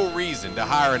 there's no reason to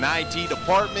hire an IT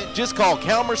department. Just call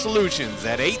Calmer Solutions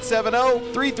at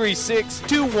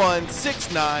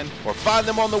 870-336-2169 or find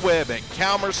them on the web at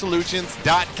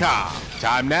calmersolutions.com.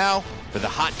 Time now for the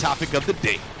hot topic of the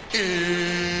day.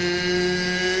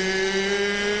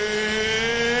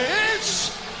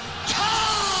 It's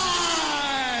time!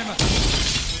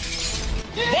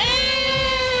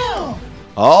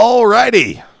 All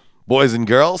righty, boys and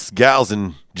girls, gals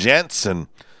and gents, and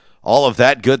all of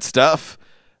that good stuff.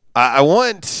 I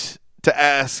want to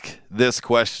ask this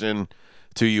question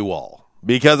to you all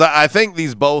because I think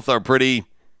these both are pretty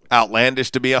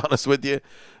outlandish, to be honest with you.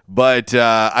 But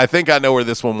I think I know where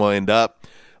this one will end up.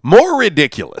 More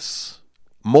ridiculous.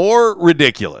 LSU's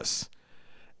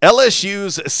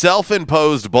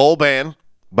self-imposed bowl ban,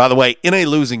 by the way, in a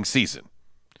losing season.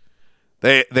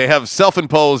 They have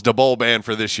self-imposed a bowl ban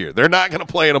for this year. They're not going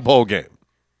to play in a bowl game.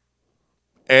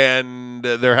 And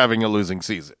they're having a losing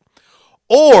season.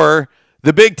 Or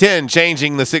the Big Ten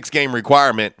changing the 6-game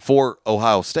requirement for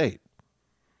Ohio State.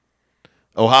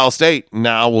 Ohio State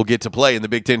now will get to play in the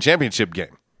Big Ten championship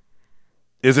game.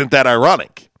 Isn't that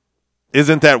ironic?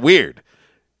 Isn't that weird?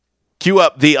 Cue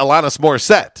up the Alanis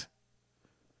Morissette.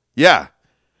 Yeah.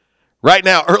 Right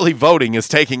now, early voting is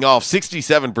taking off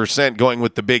 67% going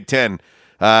with the Big Ten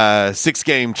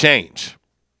 6-game change.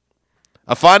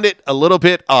 I find it a little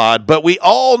bit odd, but we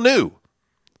all knew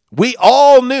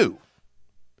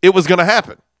it was going to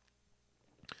happen.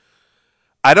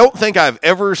 I don't think I've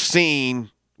ever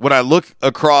seen, when I look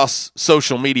across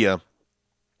social media,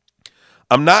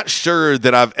 I'm not sure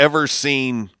that I've ever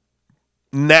seen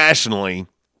nationally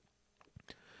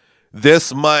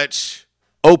this much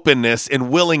openness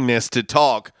and willingness to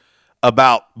talk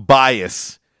about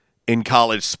bias in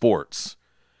college sports.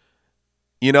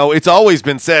 You know, it's always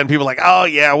been said, and people are like, oh,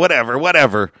 yeah,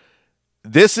 whatever.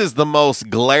 This is the most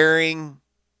glaringly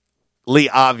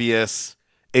obvious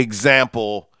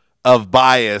example of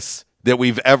bias that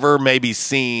we've ever maybe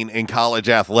seen in college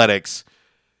athletics.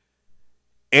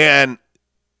 And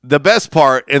the best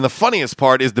part and the funniest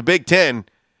part is the Big Ten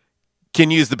can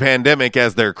use the pandemic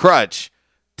as their crutch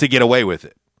to get away with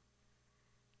it.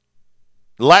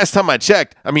 Last time I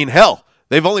checked, I mean, hell,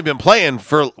 they've only been playing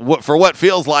for what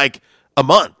feels like a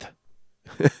month.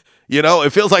 You know,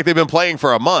 it feels like they've been playing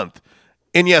for a month.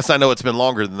 And yes, I know it's been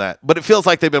longer than that, but it feels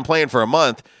like they've been playing for a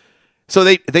month. So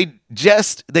they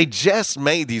just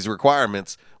made these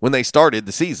requirements when they started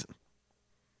the season.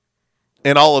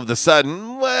 And all of a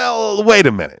sudden, well, wait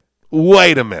a minute.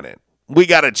 We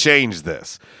got to change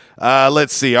this.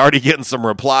 Let's see. Already getting some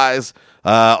replies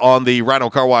on the Rhino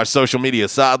Car Wash social media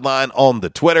sideline on the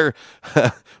Twitter.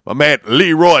 My man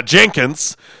Leroy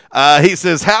Jenkins, he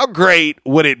says, how great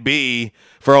would it be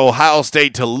for Ohio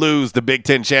State to lose the Big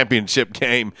Ten championship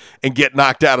game and get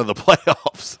knocked out of the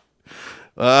playoffs?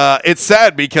 It's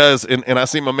sad because, and I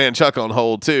see my man Chuck on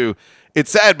hold too,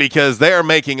 it's sad because they are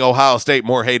making Ohio State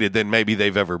more hated than maybe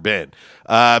they've ever been.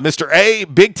 Mr. A,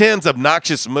 Big Ten's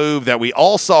obnoxious move that we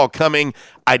all saw coming.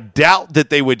 I doubt that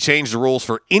they would change the rules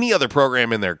for any other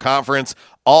program in their conference.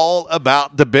 All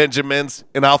about the Benjamins,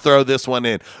 and I'll throw this one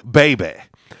in. Baby.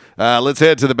 Let's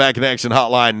head to the Back in Action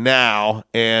hotline now,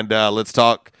 and let's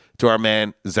talk to our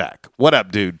man, Zach. What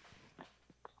up, dude?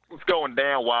 What's going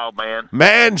down, wild man?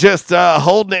 Man, just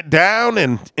holding it down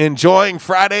and enjoying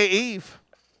Friday Eve.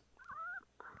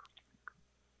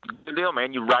 Good deal,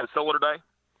 man. You ride solo today?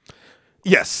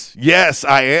 Yes,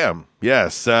 I am.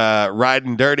 Yes,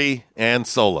 riding dirty and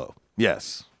solo.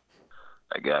 Yes.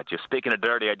 I got you. Speaking of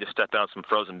dirty, I just stepped on some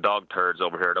frozen dog turds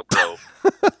over here at Oak Grove.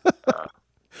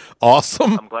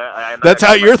 Awesome. I'm glad. That's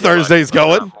how your Thursday's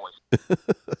going.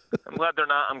 I'm glad they're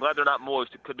not. I'm glad they're not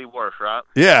moist. It could be worse, right?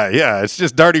 Yeah. It's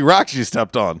just dirty rocks you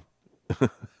stepped on.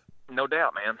 No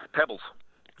doubt, man. Pebbles.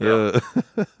 Yeah.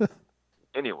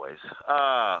 Anyways,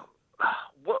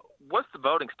 what's the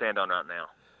voting stand on right now?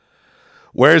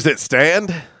 Where does it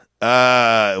stand?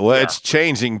 It's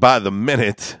changing by the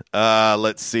minute.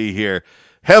 Let's see here.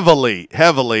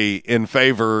 Heavily in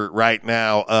favor right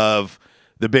now of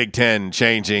the Big Ten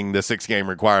changing the 6-game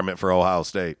requirement for Ohio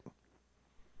State.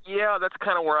 Yeah, that's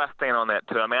kind of where I stand on that,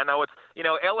 too. I mean, I know it's,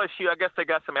 LSU, I guess they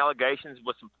got some allegations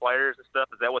with some players and stuff.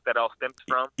 Is that what that all stems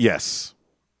from? Yes.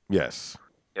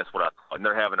 That's what I thought. And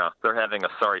they're having a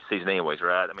sorry season anyways,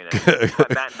 right? I mean, it's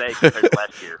night and day compared to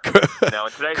last year. And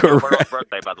today's Joe Burrow's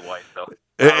birthday, by the way. So,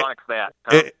 ironic that.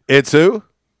 Huh? It's who?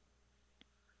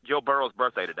 Joe Burrow's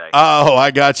birthday today. Oh,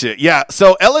 I got you. Yeah,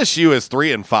 so LSU is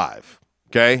 3-5,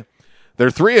 okay? They're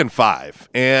 3-5.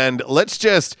 And let's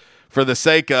just, for the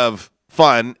sake of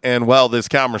fun and, this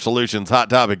Calmer Solutions hot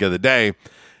topic of the day,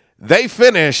 they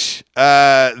finish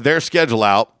their schedule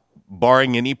out,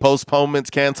 barring any postponements,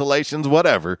 cancellations,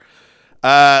 whatever.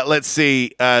 Let's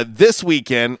see. This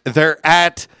weekend, they're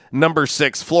at number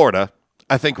 6, Florida.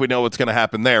 I think we know what's going to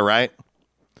happen there, right?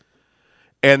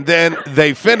 And then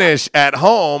they finish at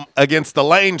home against the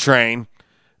Lane Train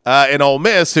in Ole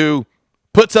Miss, who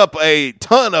puts up a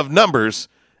ton of numbers,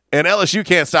 and LSU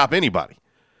can't stop anybody.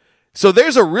 So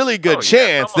there's a really good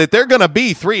chance that they're going to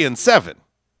be 3-7.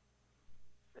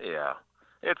 Yeah.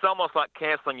 It's almost like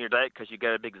canceling your date because you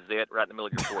got a big zit right in the middle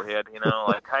of your forehead,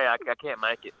 like, hey, I can't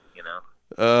make it,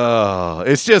 Oh,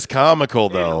 it's just comical,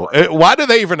 though. Why do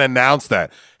they even announce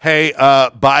that? Hey,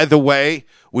 by the way,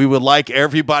 we would like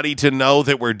everybody to know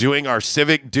that we're doing our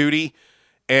civic duty.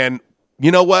 And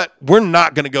you know what? We're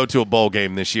not going to go to a bowl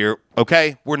game this year,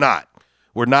 okay? We're not.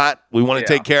 We want to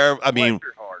take care of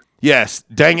yes,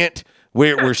 dang it.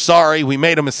 We're sorry. We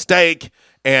made a mistake,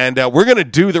 and we're going to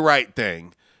do the right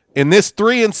thing. In this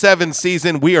 3-7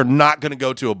 season, we are not going to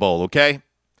go to a bowl, okay?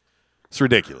 It's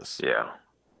ridiculous. Yeah.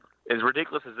 As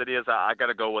ridiculous as it is, I got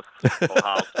to go with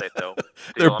Ohio State, though.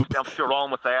 I'm still wrong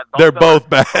with that. They're both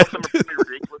bad. Both of them are pretty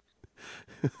ridiculous.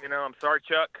 I'm sorry,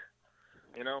 Chuck.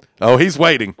 Oh, he's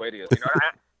waiting.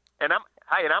 And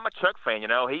I'm a Chuck fan.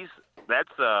 He's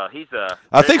a.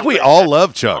 I think we all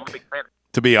love Chuck.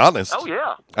 To be honest. Oh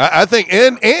yeah. I think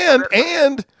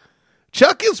and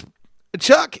Chuck.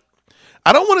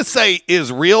 I don't want to say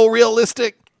is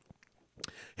realistic.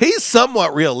 He's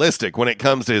somewhat realistic when it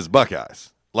comes to his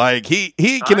Buckeyes. Like, he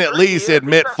can at least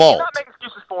admit fault. He's not making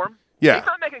excuses for him. Yeah. He's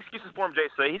not making excuses for him,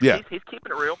 JC. He's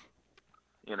keeping it real.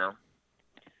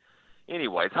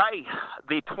 Anyways, hey,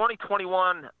 the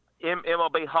 2021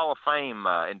 MLB Hall of Fame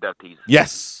inductees.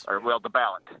 Yes. Or, the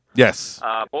ballot. Yes.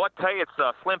 Boy, I tell you, it's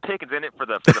slim pickings in it for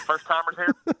the first-timers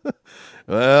here.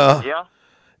 Well, yeah.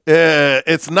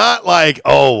 It's not like,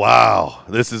 oh, wow,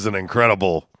 this is an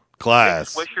incredible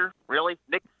class. Nick Swisher? Really?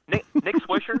 Nick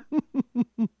Swisher?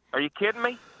 Are you kidding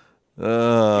me?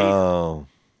 Oh.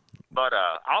 But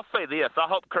I'll say this. I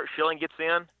hope Kurt Schilling gets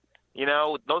in.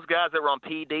 Those guys that were on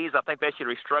PEDs, I think they should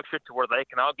restructure it to where they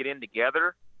can all get in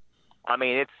together. I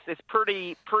mean, it's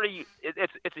pretty.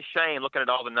 It's a shame looking at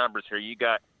all the numbers here. You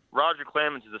got Roger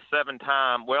Clemens is a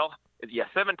 7-time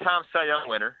Cy Young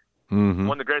winner, one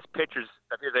of the greatest pitchers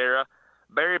of his era.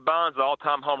 Barry Bonds, the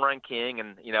all-time home run king,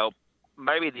 and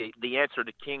maybe the answer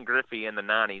to King Griffey in the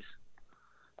 90s.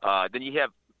 Then you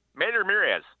have Manny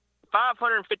Ramirez,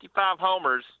 555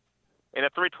 homers and a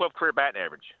 .312 career batting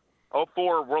average.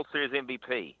 04 World Series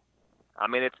MVP. I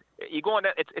mean, it's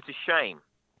a shame.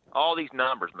 All these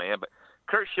numbers, man. But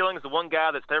Kurt Schilling is the one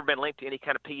guy that's never been linked to any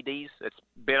kind of PEDs. It's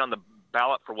been on the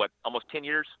ballot for, almost 10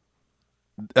 years?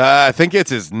 I think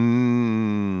it's his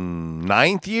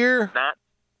 9th year.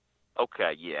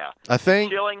 Okay, yeah. I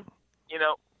think. Schilling,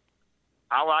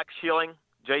 I like Schilling.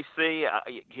 JC,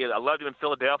 I loved him in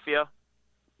Philadelphia.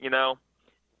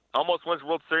 Almost wins the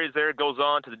World Series there, goes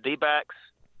on to the D-backs.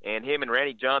 And him and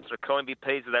Randy Johnson are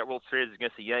co-MVPs of that World Series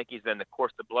against the Yankees. And, of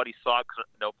course, the Bloody Sox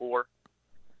in 04.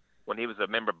 When he was a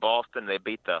member of Boston, they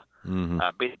beat the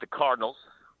Cardinals,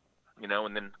 and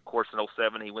then of course in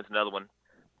 07 he wins another one.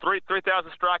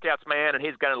 3,000 strikeouts, man, and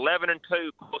he's got 11-2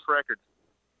 close records.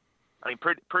 I mean,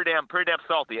 pretty damn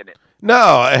salty, isn't it?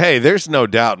 No, hey, there's no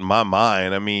doubt in my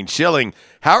mind. I mean, Schilling,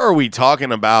 how are we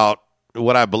talking about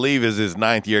what I believe is his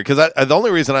 9th year? Because the only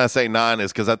reason I say 9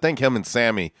 is because I think him and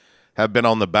Sammy have been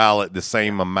on the ballot the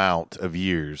same amount of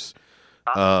years.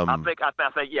 I think,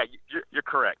 yeah, you're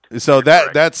correct. So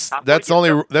that's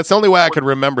the only way I could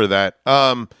remember that.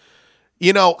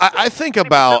 I think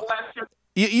about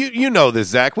you know this,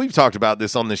 Zach. We've talked about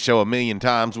this on this show a million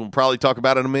times. We'll probably talk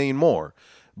about it a million more.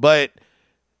 But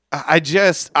I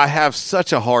have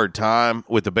such a hard time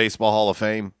with the Baseball Hall of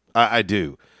Fame. I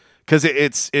do, because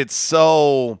it's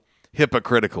so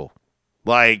hypocritical.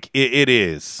 Like it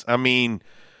is. I mean,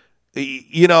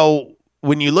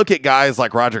 when you look at guys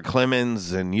like Roger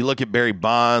Clemens and you look at Barry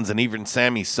Bonds and even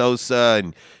Sammy Sosa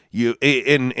and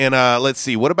let's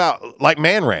see, what about like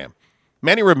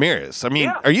Manny Ramirez? I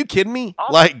mean, Are you kidding me?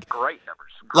 Great numbers.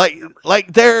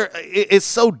 It's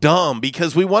so dumb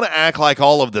because we want to act like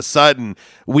all of the sudden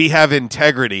we have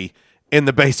integrity in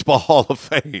the Baseball Hall of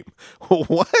Fame.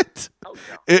 What? Oh,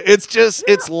 no.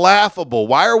 It's laughable.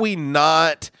 Why are we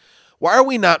not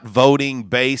voting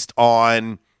based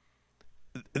on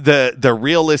the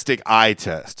realistic eye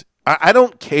test? I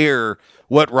don't care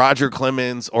what Roger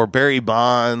Clemens or Barry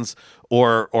Bonds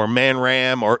or Man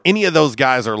Ram or any of those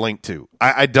guys are linked to.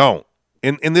 I don't.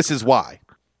 And this is why.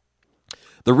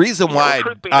 The reason why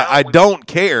I don't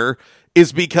care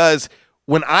is because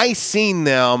when I seen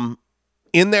them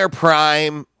in their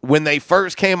prime, when they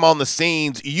first came on the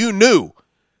scenes, you knew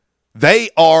they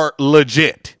are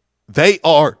legit. They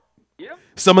are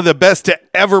some of the best to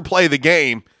ever play the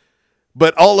game.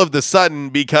 But all of the sudden,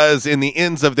 because in the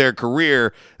ends of their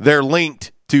career, they're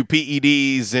linked to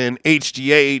PEDs and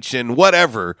HGH and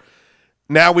whatever,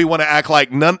 now we want to act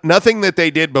like nothing that they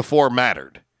did before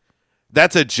mattered.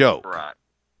 That's a joke. Right.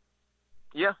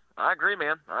 Yeah, I agree,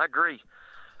 man. I agree.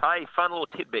 Hey, fun little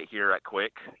tidbit here right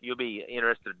quick. You'll be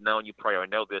interested in knowing, you probably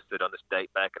already know this, that on this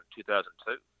date back in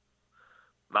 2002,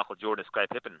 Michael Jordan and Scottie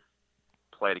Pippen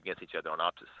played against each other on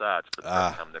opposite sides for the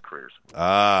first time in their careers.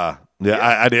 I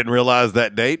didn't realize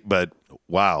that date, but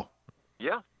wow.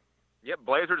 Yeah. Yep,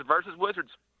 Blazers versus Wizards.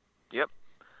 Yep.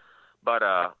 But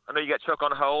I know you got Chuck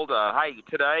on hold. Hey,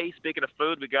 today, speaking of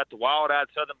food, we got the Wild-Eyed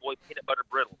Southern Boy Peanut Butter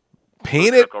Brittle.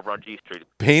 Over on G Street.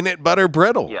 Peanut Butter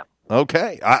Brittle. Yeah.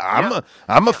 Okay.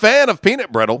 I'm a fan of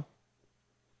peanut brittle.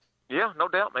 Yeah, no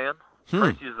doubt, man.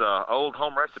 Tracy's old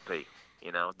home recipe.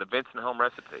 The Vincent home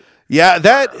recipe. Yeah,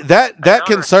 that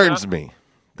concerns me.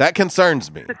 That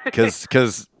concerns me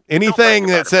because anything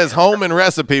that says home and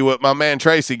recipe with my man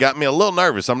Tracy got me a little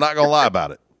nervous. I'm not gonna lie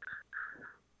about it.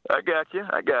 I got you.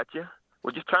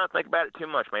 Well, just try to think about it too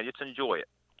much, man. Just enjoy it.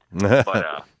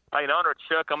 But in honor of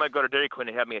Chuck, I'm gonna go to Dairy Queen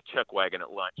and have me a Chuck wagon at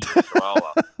lunch.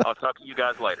 So I'll talk to you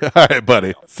guys later. All right,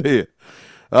 buddy. See you.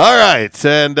 All right,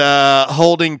 and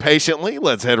holding patiently,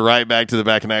 let's head right back to the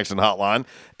Back in Action hotline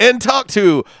and talk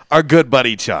to our good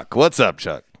buddy Chuck. What's up,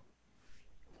 Chuck?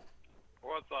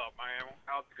 What's up, man?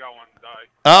 How's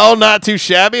Oh, not too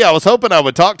shabby. I was hoping I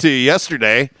would talk to you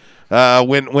yesterday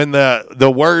when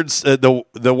the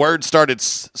words started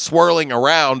swirling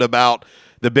around about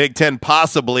the Big Ten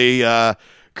possibly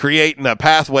creating a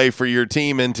pathway for your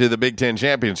team into the Big Ten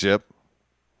championship.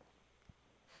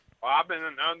 Well, I've been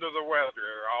under the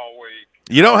weather all week.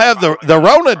 You don't have the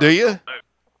Rona, do you?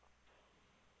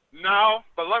 No,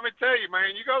 but let me tell you,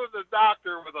 man, you go to the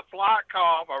doctor with a slight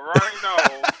cough, a runny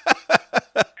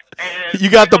nose, and you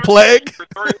got the plague? For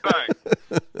 3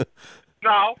 things.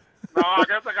 No, I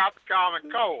guess I got the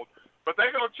common cold. But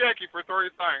they're going to check you for 3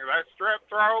 things. That's strep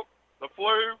throat, the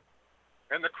flu,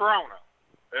 and the corona.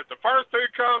 If the first 2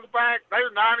 comes back,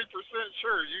 they're 90%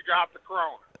 sure you got the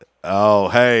corona. Oh,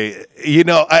 hey,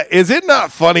 is it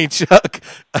not funny, Chuck?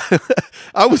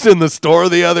 I was in the store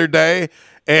the other day,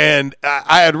 and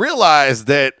I had realized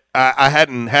that I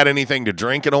hadn't had anything to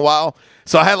drink in a while.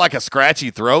 So I had like a scratchy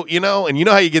throat, and you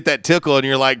know how you get that tickle and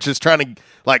you're like just trying to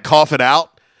like cough it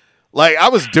out. Like I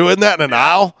was doing that in an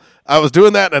aisle.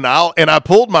 And I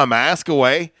pulled my mask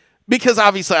away because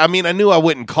obviously, I knew I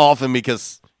wouldn't cough in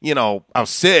because, I was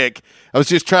sick. I was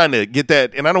just trying to get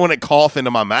that, and I don't want to cough into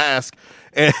my mask.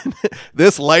 And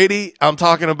this lady I'm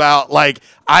talking about, like,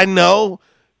 I know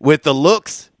with the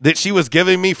looks that she was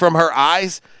giving me from her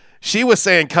eyes, she was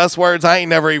saying cuss words I ain't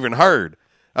never even heard.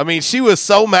 She was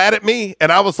so mad at me,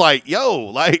 and I was like, yo,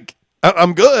 like,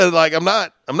 I'm good. Like, I'm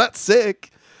not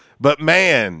sick. But,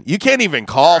 man, you can't even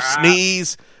cough,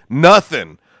 sneeze,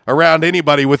 nothing around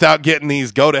anybody without getting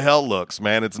these go-to-hell looks,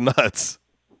 man. It's nuts.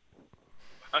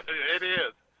 It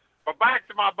is. But back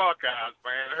to my Buckeyes,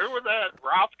 man. Who was that?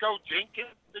 Roscoe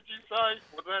Jenkins, did you say?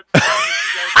 Was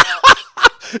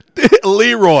that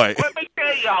Leroy. Let me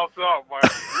tell y'all something, man.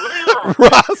 Leroy.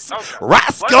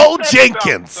 Roscoe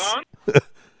Jenkins.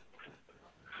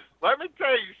 Let me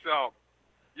tell you something.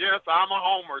 Yes, I'm a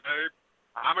homer, dude.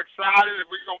 I'm excited if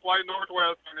we're going to play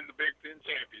Northwestern in the Big Ten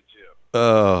Championship.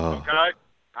 Oh. Okay?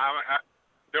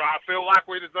 Do I feel like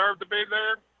we deserve to be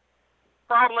there?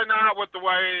 Probably not with the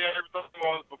way everything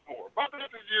was before. But this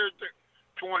is year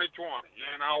 2020.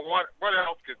 What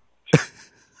else could change?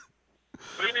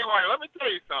 But anyway, let me tell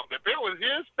you something. If it was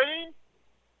his team,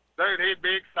 dude, he'd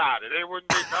be excited. There wouldn't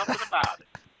be nothing about it.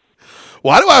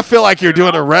 Why do I feel like you're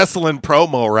doing a wrestling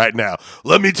promo right now?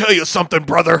 Let me tell you something,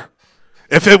 brother.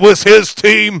 If it was his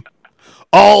team,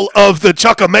 all of the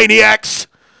Chuckamaniacs.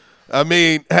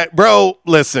 Hey, bro,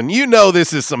 listen,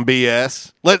 this is some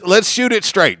BS. Let's shoot it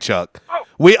straight, Chuck.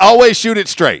 We always shoot it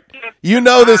straight.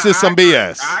 This is some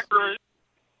BS. I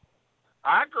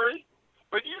agree.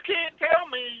 But you can't tell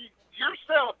me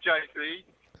yourself, JC.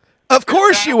 Of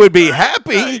course you would be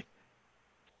happy.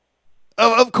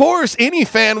 Of course, any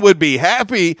fan would be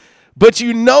happy, but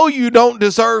you don't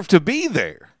deserve to be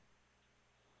there.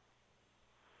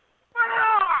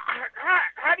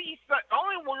 How do you say? The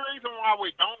only reason why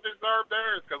we don't deserve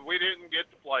there is because we didn't get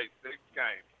to play 6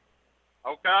 games.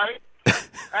 Okay?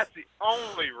 That's the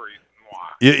only reason why.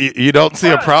 You don't see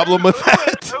a problem with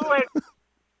that?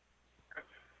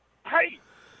 Hey,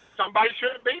 somebody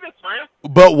should beat us, man.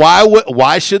 But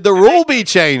why should the rule be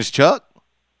changed, Chuck?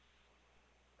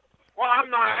 Well, I'm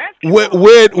not asking.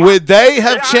 Would they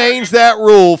have changed that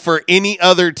rule for any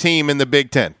other team in the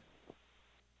Big Ten?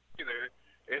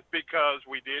 It's because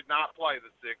we did not play the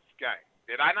 6th game.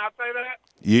 Did I not say that?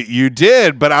 You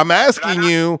did, but I'm asking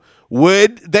you,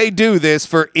 would they do this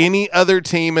for any other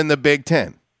team in the Big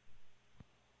Ten?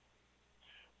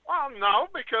 Well, no,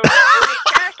 because we're the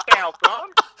cash cow, son.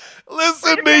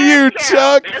 Listen to you,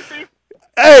 Chuck.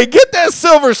 Hey, get that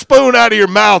silver spoon out of your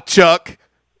mouth, Chuck.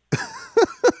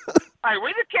 Hey,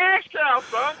 we the cash cow,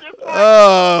 son.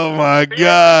 Oh, my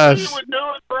gosh. SEC would do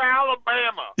it for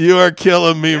Alabama. You are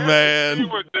killing me, man.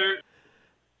 Would do,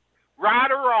 right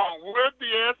or wrong, would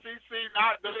the SEC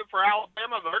not do it for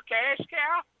Alabama? Their cash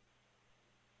cow?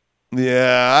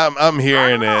 Yeah, I'm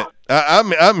hearing it.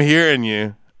 I'm hearing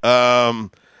you.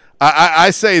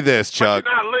 I say this, Chuck. But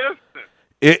you're not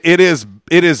listening.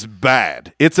 It is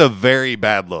bad. It's a very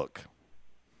bad look.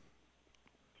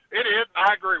 It is.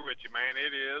 I agree with you, man.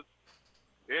 It is.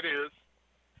 It is.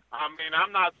 I'm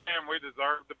not saying we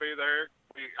deserve to be there.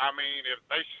 If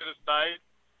they should have stayed,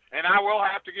 and I will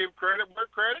have to give credit where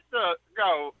credit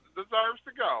deserves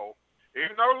to go.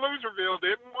 Even though Loserville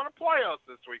didn't want to play us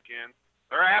this weekend,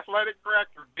 their athletic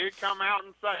director did come out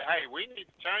and say, hey, we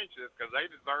need to change this because they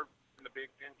deserve the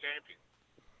Big Ten champions.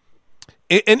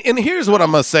 And here's what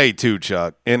I'm going to say too,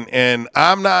 Chuck, and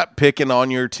I'm not picking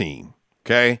on your team,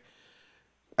 okay?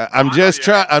 I'm just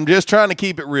trying to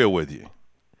keep it real with you.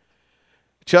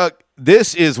 Chuck,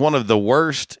 this is one of the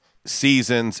worst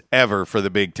seasons ever for the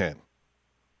Big Ten.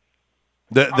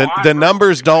 The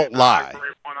numbers don't lie.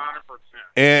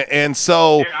 100%. And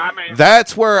so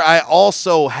that's where I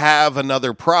also have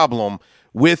another problem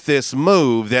with this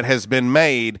move that has been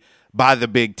made by the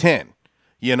Big Ten.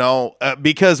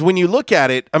 Because when you look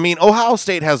at it, I mean, Ohio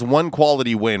State has one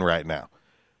quality win right now.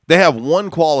 They have one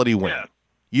quality win.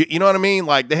 Yeah. You know what I mean?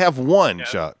 Like they have one,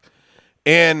 Chuck.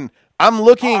 And I'm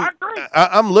looking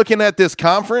at this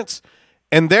conference,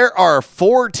 and there are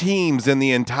 4 teams in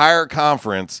the entire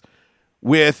conference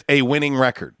with a winning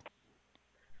record.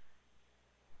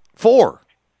 4.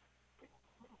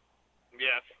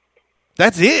 Yes.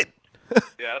 That's it.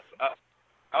 Yes.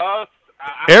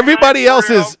 Everybody else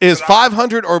is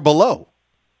 500 or below.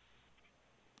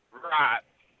 Right.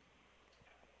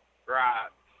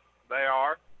 They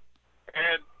are.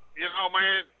 And,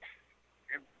 man,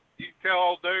 you tell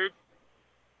old dude,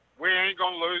 we ain't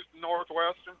going to lose to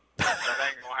Northwestern. That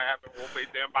ain't going to happen. We'll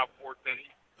beat them by 14.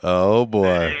 Oh,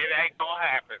 boy. It ain't going to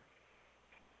happen.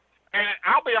 And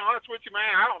I'll be honest with you,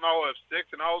 man, I don't know if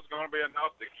 6-0 is going to be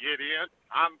enough to get in.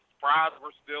 I'm surprised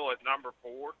we're still at number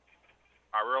 4.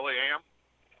 I really am.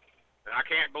 And I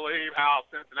can't believe how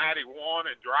Cincinnati won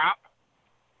and dropped.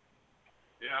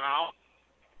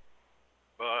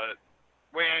 But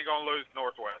we ain't going to lose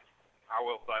Northwest. I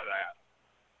will say that.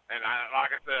 And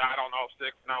like I said, I don't know if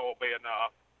 6-0 will be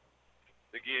enough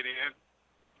to get in.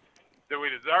 Do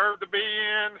we deserve to be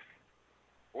in?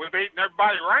 We've beaten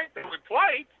everybody ranked that we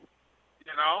played.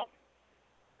 And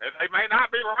they may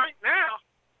not be ranked now,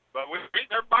 but we've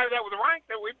beaten everybody that was ranked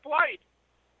that we played.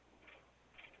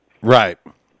 Right.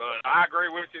 But I agree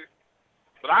with you.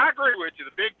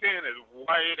 The Big Ten is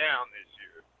way down this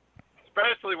year,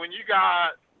 especially when you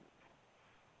got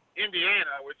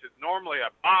Indiana, which is normally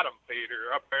a bottom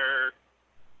feeder, up there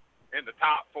in the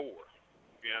top 4.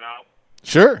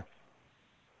 Sure.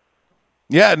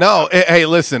 Yeah, no. Hey,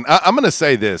 listen, I'm going to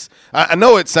say this. I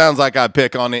know it sounds like I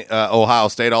pick on Ohio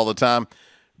State all the time,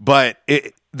 but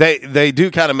they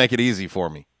do kind of make it easy for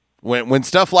me. When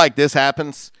stuff like this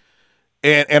happens,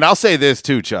 and I'll say this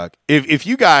too, Chuck, if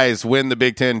you guys win the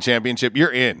Big Ten championship,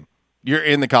 you're in. You're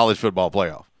in the college football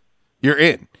playoff. You're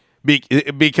in.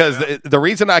 Because the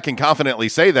reason I can confidently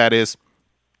say that is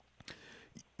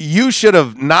you should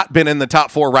have not been in the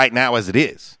top 4 right now as it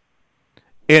is.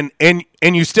 And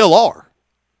you still are.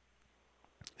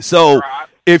 So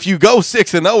if you go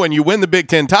 6-0 and you win the Big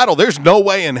Ten title, there's no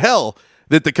way in hell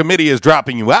that the committee is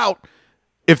dropping you out.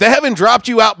 If they haven't dropped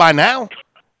you out by now,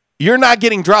 you're not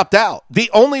getting dropped out.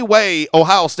 The only way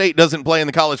Ohio State doesn't play in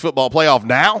the college football playoff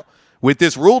now with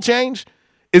this rule change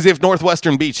is if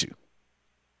Northwestern beats you.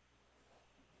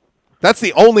 That's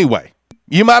the only way.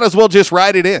 You might as well just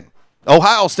write it in.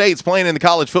 Ohio State's playing in the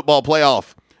college football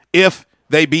playoff if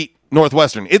they beat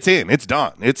Northwestern. It's in. It's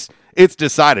done. It's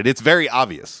decided. It's very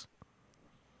obvious.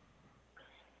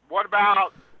 What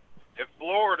about if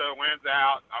Florida wins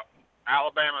out,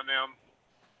 Alabama and them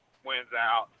wins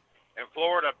out, and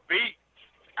Florida beats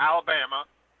Alabama,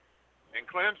 and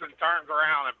Clemson turns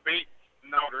around and beats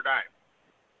Notre Dame?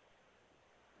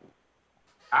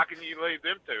 How can you leave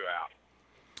them 2 out?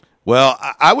 Well,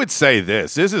 I would say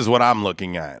this. This is what I'm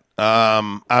looking at.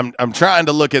 I'm trying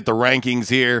to look at the rankings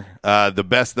here, the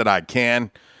best that I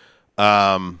can.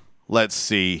 Let's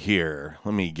see here.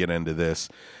 Let me get into this.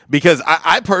 Because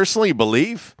I personally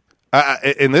believe,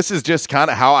 and this is just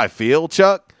kind of how I feel,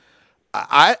 Chuck,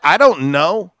 I don't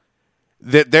know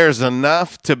that there's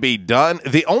enough to be done.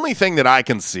 The only thing that I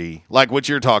can see, like what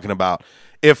you're talking about,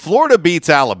 if Florida beats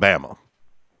Alabama,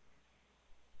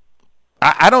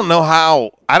 I don't know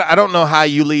how. I don't know how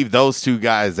you leave those 2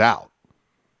 guys out.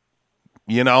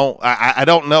 I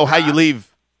don't know how you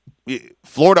leave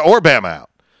Florida or Bama out.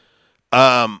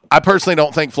 I personally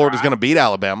don't think Florida's going to beat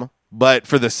Alabama, but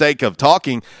for the sake of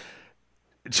talking,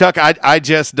 Chuck, I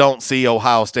just don't see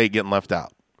Ohio State getting left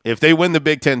out. If they win the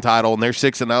Big Ten title and they're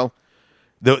 6-0,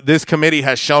 this committee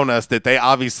has shown us that they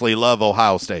obviously love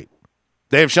Ohio State.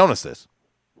 They have shown us this.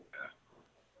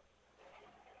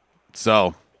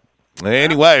 So,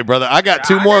 anyway, brother, I got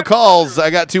 2 more calls. I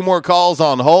got 2 more calls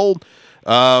on hold.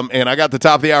 And I got the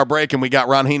top of the hour break, and we got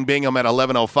Ronheen Bingham at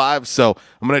 11:05. So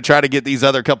I'm going to try to get these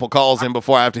other couple calls in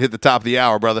before I have to hit the top of the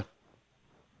hour, brother.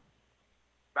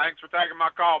 Thanks for taking my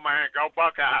call, man. Go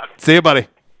Buckeyes. See you, buddy.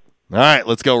 All right,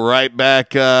 let's go right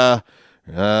back. I'm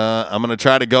going to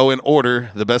try to go in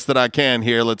order the best that I can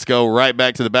here. Let's go right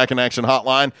back to the Back in Action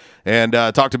hotline and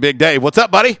talk to Big Dave. What's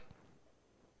up, buddy?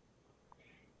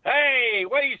 Hey,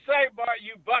 what do you say,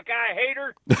 you Buckeye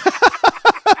hater?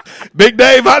 Big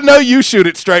Dave, I know you shoot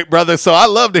it straight, brother, so I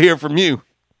love to hear from you.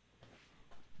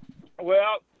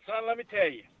 Well, son, let me tell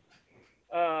you.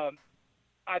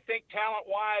 I think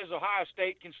talent-wise, Ohio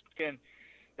State can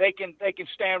they can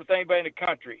stand with anybody in the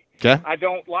country. Okay. I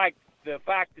don't like the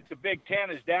fact that the Big Ten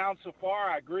is down so far.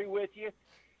 I agree with you,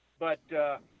 but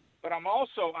I'm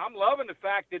loving the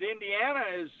fact that Indiana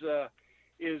is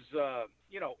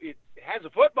it has a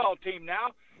football team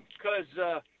now because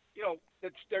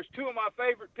there's two of my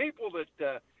favorite people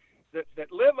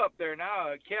that live up there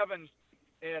now, Kevin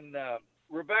and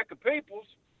Rebecca Peoples,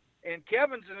 and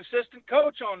Kevin's an assistant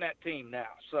coach on that team now.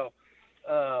 So,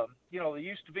 they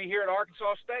used to be here at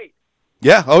Arkansas State.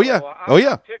 Yeah. Oh yeah. So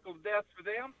I'm tickled to death for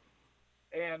them.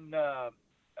 And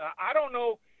I don't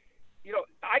know.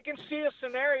 I can see a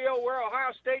scenario where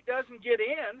Ohio State doesn't get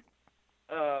in,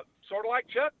 sort of like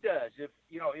Chuck does.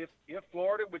 If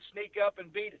Florida would sneak up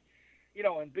and beat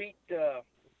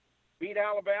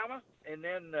Alabama, and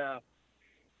then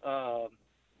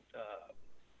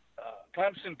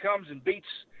Clemson comes and beats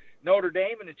Notre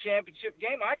Dame in the championship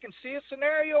game, I can see a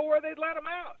scenario where they'd let them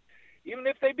out, even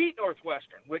if they beat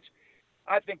Northwestern, which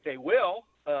I think they will.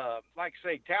 Like I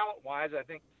say, talent-wise, I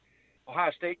think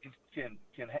Ohio State can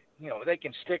they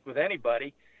can stick with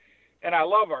anybody. And I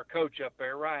love our coach up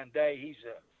there, Ryan Day. He's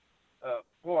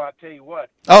boy, I tell you what.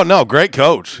 Oh no, great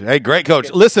coach. Hey, great coach.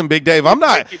 Listen, Big Dave,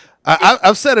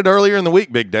 I've said it earlier in the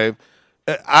week, Big Dave.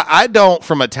 I don't,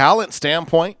 from a talent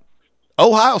standpoint,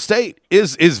 Ohio State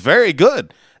is very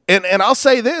good. And I'll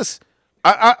say this,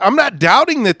 I'm not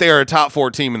doubting that they're a top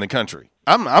 4 team in the country.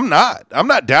 I'm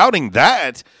not doubting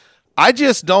that. I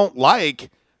just don't like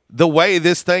the way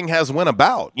this thing has went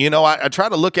about. I try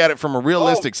to look at it from a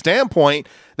realistic standpoint.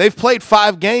 They've played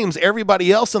 5 games.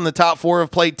 Everybody else in the top 4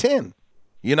 have played 10.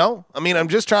 I'm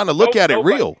just trying to look at it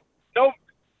real. No,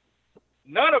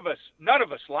 none of us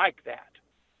like that.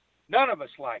 None of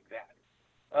us like that.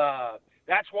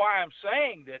 That's why I'm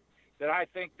saying that I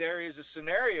think there is a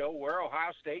scenario where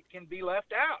Ohio State can be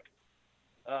left out.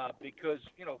 Because,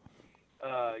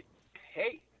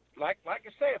 hey, like I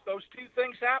say, if those two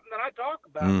things happen that I talk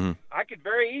about, I could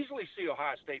very easily see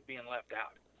Ohio State being left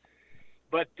out.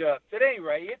 But at any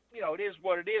rate, it is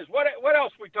what it is. What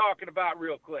else are we talking about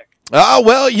real quick?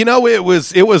 Well, it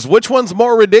was which one's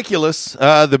more ridiculous,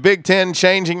 the Big Ten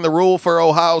changing the rule for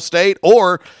Ohio State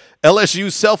or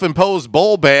LSU's self-imposed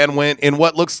bowl ban when in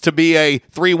what looks to be a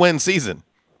 3-win season.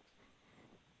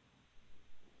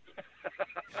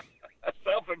 A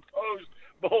self-imposed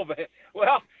bowl ban.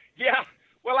 Well, yeah.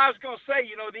 Well, I was going to say,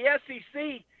 the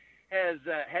SEC has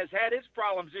had its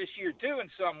problems this year too in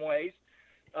some ways.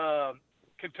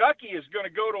 Kentucky is going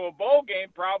to go to a bowl game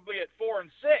probably at 4-6.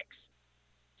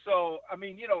 So, I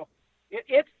mean,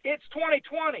 it's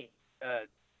 2020.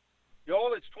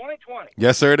 Joel, it's 2020.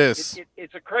 Yes, sir, it is.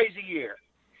 It's a crazy year.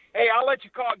 Hey, I'll let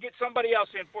you get somebody else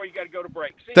in before you got to go to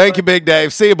break. Thank you, Big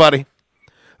Dave. See you, buddy.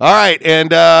 All right,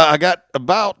 and I got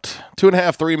about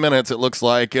 2.5, 3 minutes, it looks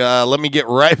like. Let me get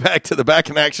right back to the Back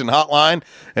in Action hotline,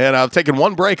 and I've taken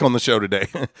one break on the show today.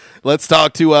 Let's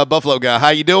talk to Buffalo Guy. How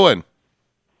you doing?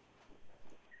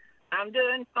 I'm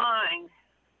doing fine.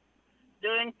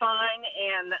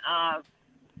 And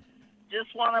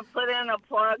just want to put in a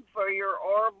plug for your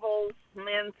Orville's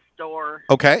men's store.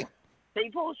 Okay.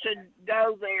 People should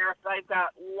go there. They've got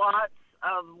lots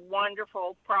of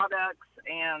wonderful products,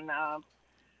 and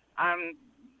I'm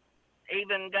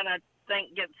even going to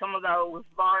get some of those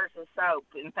bars of soap.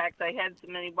 In fact, they had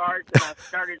so many bars, and I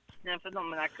started sniffing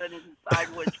them, and I couldn't decide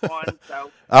which one.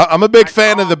 So I'm a big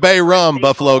fan of the Bay Rum,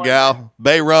 Buffalo Gal.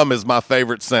 Bay Rum is my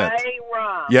favorite scent. Bay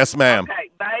Rum. Yes, ma'am. Okay,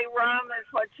 Bay Rum is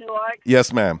what you like?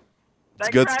 Yes, ma'am. It's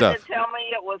good stuff. They tried to tell me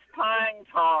it was pine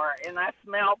tar, and I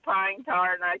smelled pine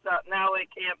tar, and I thought, no, it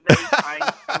can't be pine.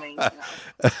 I mean,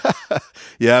 no.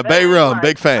 Yeah, Bay Rum,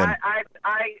 big fan. I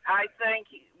think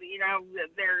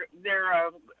they're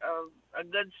a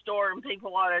good store, and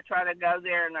people ought to try to go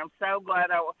there. And I'm so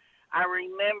glad I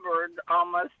remembered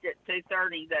almost at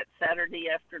 2:30 that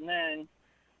Saturday afternoon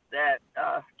that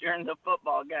during the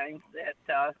football game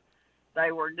that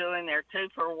they were doing their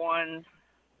 2-for-1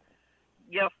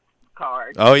 gift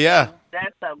card. Oh, yeah.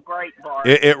 That's a great bar.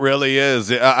 It really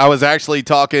is. I was actually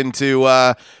talking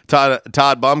to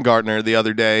Todd Baumgartner the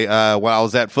other day while I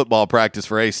was at football practice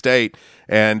for A-State,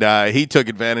 and he took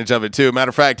advantage of it too. Matter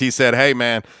of fact, he said, "Hey,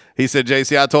 man," he said,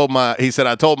 "JC, I told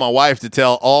my wife to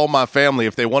tell all my family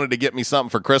if they wanted to get me something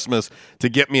for Christmas to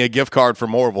get me a gift card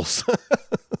from Orville's."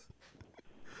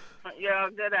 Yeah,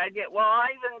 good idea. Well, I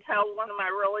even tell one of my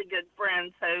really good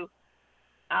friends who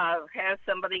has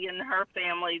somebody in her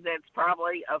family that's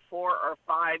probably a 4 or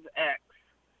 5X.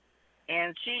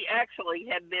 And she actually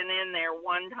had been in there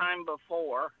one time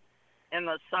before in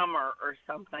the summer or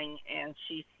something. And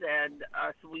she said,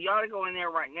 so we ought to go in there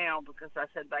right now because I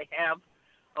said they have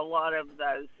a lot of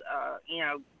those,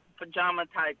 pajama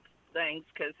type things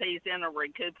because he's in a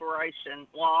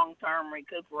long-term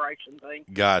recuperation thing.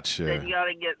 Gotcha. Said you got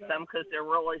to get some because they're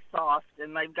really soft,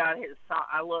 and they've got his size.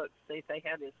 I looked, see if they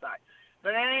had his size.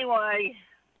 But anyway,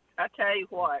 I tell you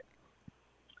what,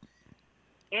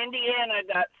 Indiana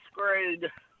got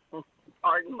screwed.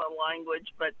 Pardon my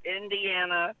language, but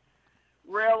Indiana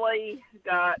really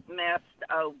got messed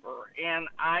over. And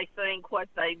I think what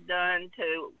they've done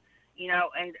to,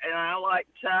 and I like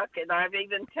Chuck, and I've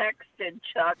even texted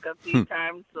Chuck a few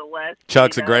times the last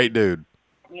Chuck's few a great days, dude.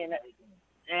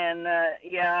 And I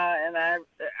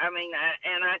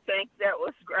think that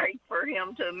was great for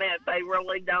him to admit they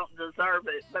really don't deserve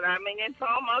it. But I mean, it's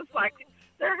almost like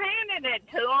they're handing it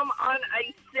to them on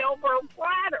a silver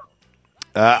platter.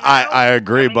 I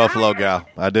agree, Buffalo Gal.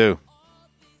 I do.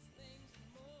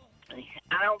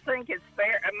 I don't think it's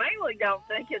fair. I mainly don't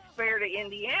think it's fair to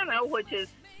Indiana, which has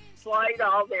played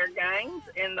all their games,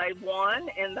 and they've won,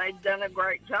 and they've done a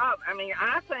great job. I mean,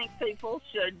 I think people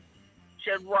should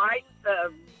write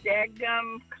the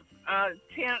daggum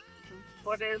 10th,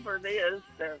 whatever it is,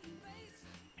 the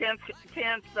 10th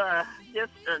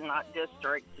not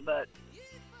districts, but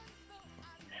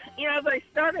they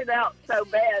started out so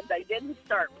bad they didn't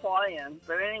start playing.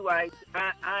 But anyway,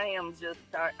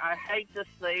 I hate to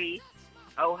see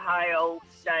Ohio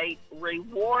State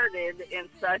rewarded in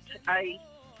such a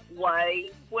way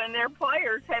when their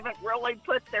players haven't really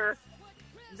put their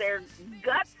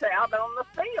guts out on the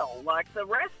field like the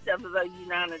rest of the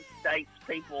United States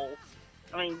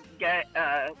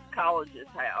colleges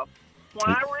have.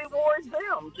 Why reward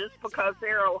them just because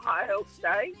they're Ohio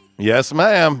State? Yes,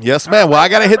 ma'am. Yes, ma'am. Well, I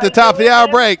got to hit the top of the hour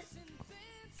break.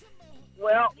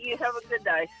 Well, you have a good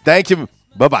day. Thank you.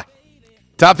 Bye-bye.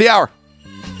 Top of the hour.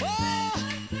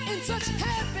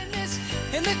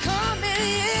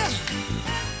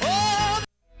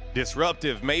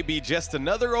 Disruptive may be just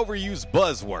another overused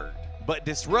buzzword, but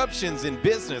disruptions in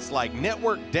business like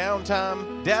network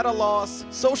downtime, data loss,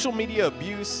 social media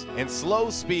abuse, and slow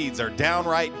speeds are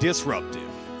downright disruptive.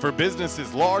 For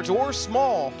businesses large or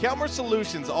small, Calmer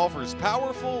Solutions offers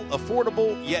powerful,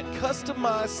 affordable, yet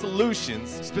customized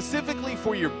solutions specifically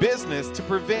for your business to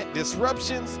prevent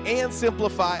disruptions and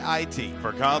simplify IT.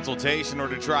 For consultation or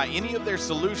to try any of their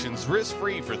solutions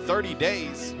risk-free for 30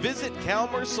 days, visit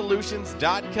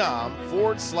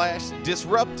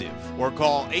calmersolutions.com/disruptive or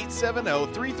call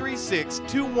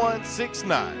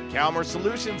 870-336-2169. Calmer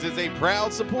Solutions is a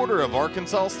proud supporter of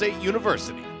Arkansas State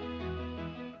University.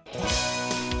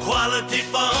 Quality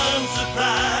Farm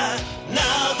Supply,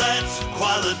 now that's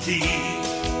quality.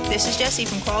 This is Jessie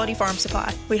from Quality Farm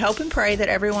Supply. We hope and pray that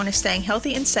everyone is staying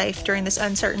healthy and safe during this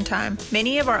uncertain time.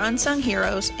 Many of our unsung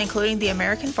heroes, including the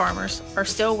American farmers, are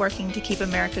still working to keep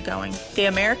America going. The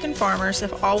American farmers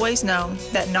have always known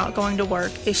that not going to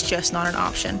work is just not an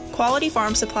option. Quality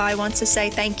Farm Supply wants to say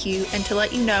thank you and to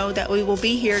let you know that we will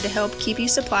be here to help keep you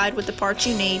supplied with the parts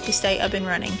you need to stay up and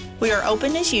running. We are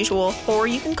open as usual, or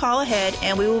you can call ahead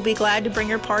and we will be glad to bring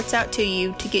your parts out to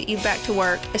you to get you back to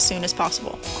work as soon as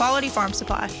possible. Quality Farm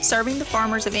Supply, serving the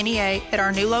farmers of NEA at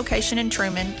our new location in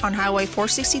Truman on Highway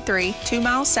 463, 2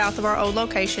 miles south of our old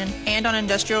location, and on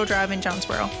Industrial Drive in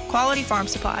Jonesboro. Quality Farm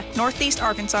Supply, Northeast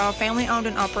Arkansas, family owned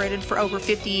and operated for over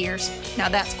 50 years. Now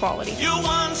that's quality. Your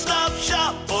one-stop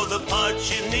shop for the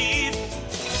parts you need.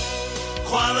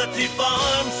 Quality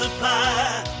Farm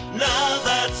Supply, now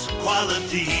that's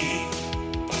quality.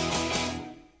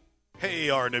 Hey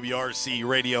RWRC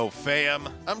Radio fam,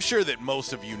 I'm sure that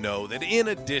most of you know that in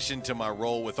addition to my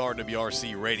role with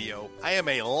RWRC Radio, I am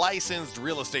a licensed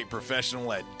real estate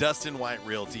professional at Dustin White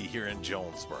Realty here in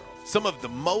Jonesboro. Some of the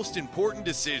most important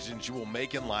decisions you will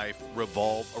make in life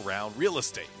revolve around real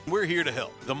estate. We're here to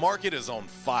help. The market is on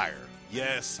fire.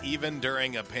 Yes, even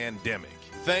during a pandemic,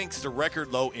 thanks to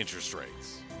record low interest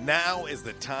rates. Now is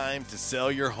the time to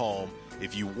sell your home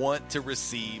if you want to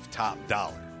receive top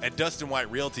dollar. At Dustin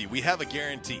White Realty, we have a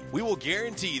guarantee. We will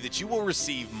guarantee that you will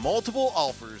receive multiple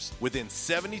offers within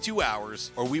 72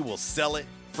 hours or we will sell it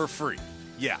for free.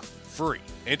 Yeah, free.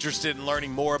 Interested in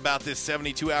learning more about this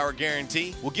 72-hour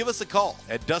guarantee? Well, give us a call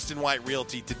at Dustin White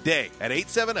Realty today at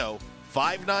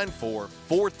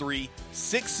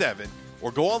 870-594-4367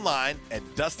 or go online at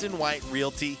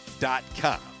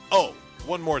DustinWhiteRealty.com. Oh,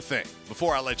 one more thing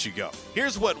before I let you go.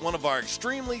 Here's what one of our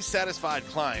extremely satisfied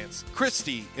clients,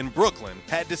 Christy in Brooklyn,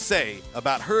 had to say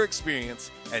about her experience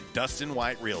at Dustin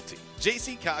White Realty.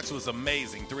 J.C. Cox was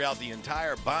amazing throughout the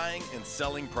entire buying and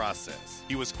selling process.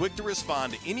 He was quick to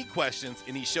respond to any questions,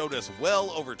 and he showed us well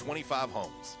over 25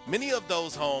 homes. Many of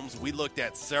those homes we looked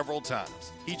at several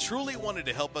times. He truly wanted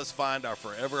to help us find our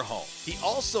forever home. He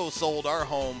also sold our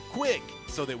home quick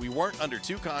so that we weren't under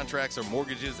 2 contracts or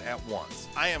mortgages at once.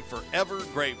 I am forever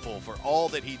grateful for all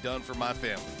that he done for my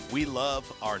family. We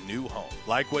love our new home.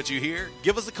 Like what you hear?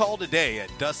 Give us a call today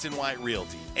at Dustin White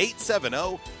Realty,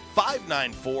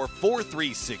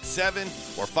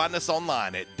 870-594-4367, or find us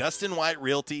online at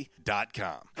DustinWhiteRealty.com.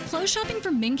 Clothes shopping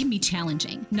for men can be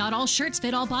challenging. Not all shirts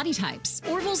fit all body types.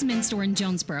 Orville's Men's Store in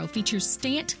Jonesboro features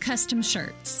Stant custom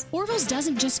shirts. Orville's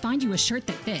doesn't just find you a shirt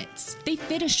that fits. They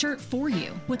fit a shirt for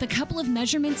you. With a couple of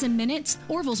measurements and minutes,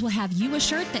 Orville's will have you a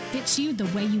shirt that fits you the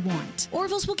way you want.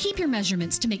 Orville's will keep your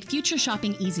measurements to make future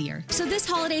shopping easier. So this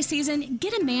holiday season,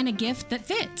 get a man a gift that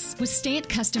fits with Stant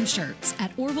custom shirts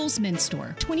at Orville's Men's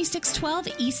Store,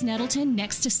 2612 East Nettleton,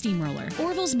 next to Steamroller.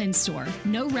 Orville's Men's Store.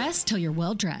 No rest till you're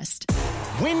well dressed.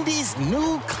 Wendy's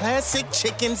new classic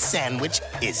chicken sandwich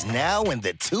is now in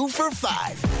the 2 for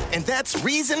 $5, and that's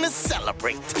reason to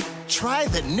celebrate. Try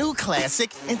the new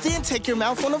classic and then take your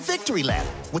mouth on a victory lap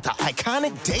with the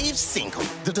iconic Dave's Single,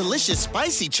 the delicious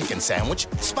spicy chicken sandwich,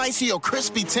 spicy or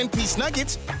crispy 10-piece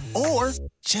nuggets, or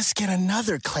just get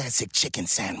another classic chicken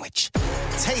sandwich.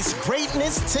 Taste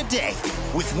greatness today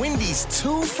with Wendy's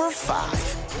 2 for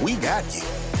 $5. We got you.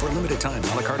 For a limited time,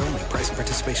 a la carte only. Price and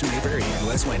participation may vary.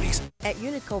 U.S. Wendy's. At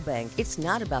Unico Bank, it's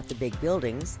not about the big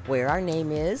buildings, where our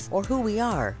name is, or who we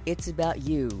are. It's about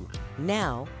you,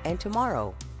 now and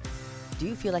tomorrow. Do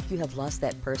you feel like you have lost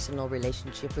that personal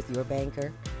relationship with your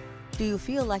banker? Do you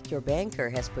feel like your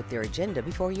banker has put their agenda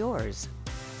before yours?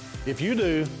 If you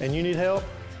do and you need help,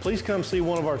 please come see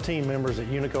one of our team members at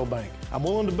Unico Bank. I'm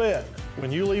willing to bet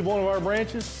when you leave one of our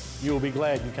branches, you will be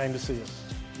glad you came to see us.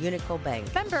 Unico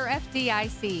Bank. Member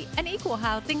FDIC, an equal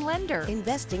housing lender.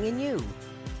 Investing in you.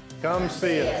 Come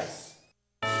see us.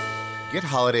 Get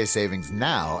holiday savings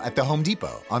now at the Home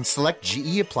Depot on select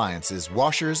GE appliances,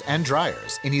 washers, and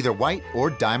dryers in either white or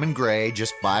diamond gray,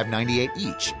 just $5.98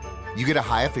 each. You get a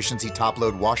high-efficiency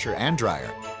top-load washer and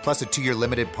dryer, plus a 2-year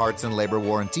limited parts and labor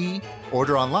warranty.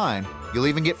 Order online, you'll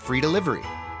even get free delivery.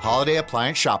 Holiday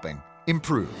appliance shopping.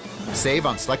 Improve. Save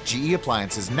on select GE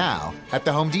appliances now at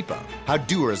the Home Depot. How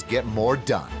doers get more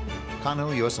done.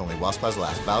 Continental U.S. only while supplies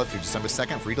last. Valid through December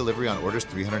 2nd. Free delivery on orders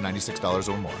 $396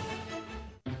 or more.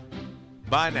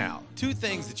 By now, 2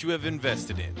 things that you have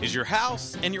invested in is your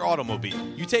house and your automobile.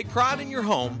 You take pride in your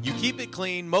home, you keep it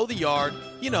clean, mow the yard,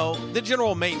 the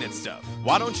general maintenance stuff.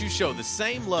 Why don't you show the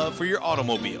same love for your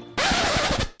automobile?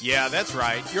 Yeah, that's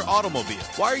right, your automobile.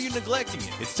 Why are you neglecting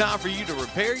it? It's time for you to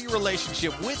repair your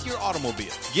relationship with your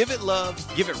automobile. Give it love,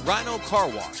 give it Rhino Car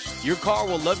Wash. Your car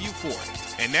will love you for it.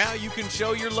 And now you can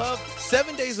show your love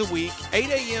 7 days a week, 8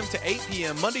 a.m. to 8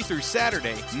 p.m. Monday through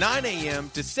Saturday, 9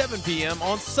 a.m. to 7 p.m.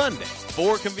 on Sunday.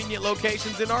 4 convenient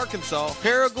locations in Arkansas: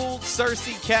 Paragould,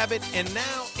 Searcy, Cabot, and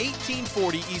now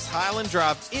 1840 East Highland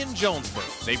Drive in Jonesboro.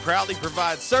 They proudly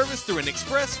provide service through an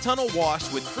express tunnel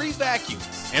wash with free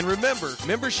vacuums. And remember,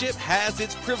 membership has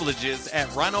its privileges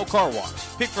at Rhino Car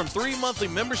Wash. Pick from 3 monthly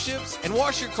memberships and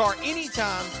wash your car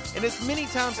anytime and as many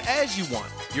times as you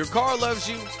want. Your car loves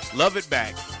you, love it back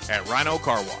at Rhino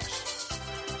Car Wash.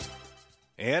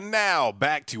 And now,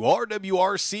 back to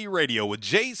RWRC Radio with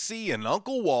JC and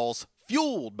Uncle Walls,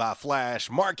 fueled by Flash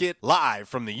Market, live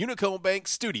from the Unico Bank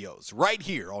Studios, right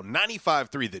here on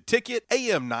 95.3 The Ticket,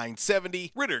 AM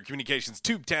 970, Ritter Communications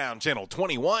Tubetown Channel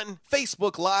 21,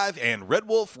 Facebook Live, and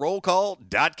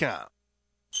RedWolfRollCall.com.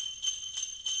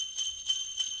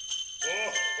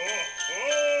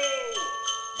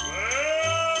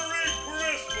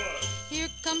 Here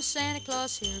comes Santa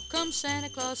Claus, right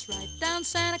down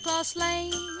Santa Claus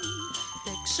Lane.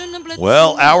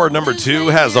 Well, hour number 2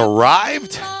 has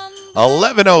arrived.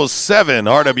 11:07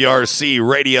 RWRC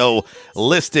Radio,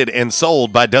 listed and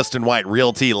sold by Dustin White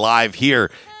Realty, live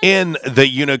here in the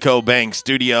Unico Bank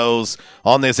Studios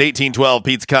on this 1812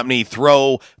 Pizza Company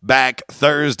Throwback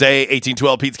Thursday.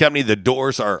 1812 Pizza Company, the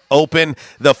doors are open.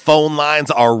 The phone lines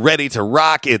are ready to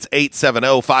rock. It's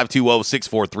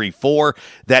 870-520-6434.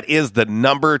 That is the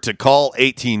number to call,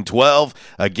 1812.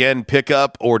 Again,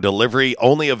 pickup or delivery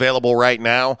only available right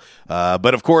now.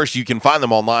 But of course, you can find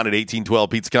them online at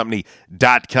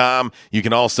 1812pizzacompany.com. You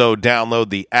can also download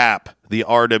the app, the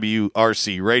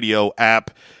RWRC Radio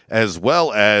app, as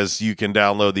well as you can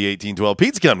download the 1812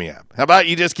 Pizza Company app. How about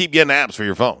you just keep getting apps for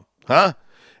your phone, huh?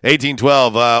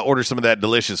 1812, order some of that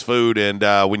delicious food, and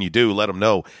when you do, let them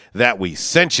know that we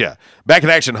sent you. Back in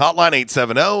action hotline,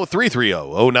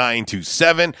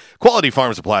 870-330-0927. Quality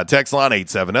Farm Supply text line,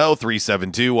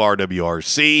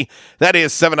 870-372-RWRC. That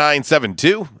is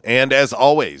 7972. And as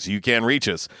always, you can reach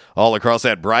us all across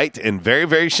that bright and very,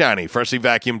 very shiny, freshly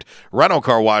vacuumed rental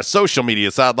car wash social media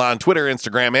sideline, Twitter,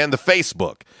 Instagram, and the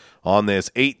Facebook on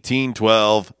this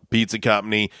 1812 Pizza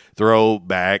Company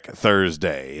Throwback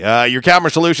Thursday. Your Calmer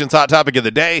Solutions hot topic of the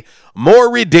day,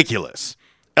 more ridiculous.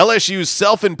 LSU's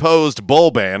self-imposed bowl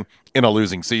ban in a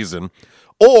losing season,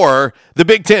 or the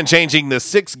Big Ten changing the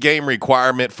 6-game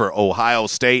requirement for Ohio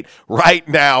State. Right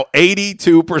now,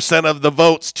 82% of the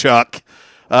votes, Chuck,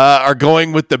 are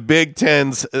going with the Big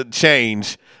Ten's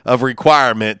change of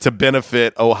requirement to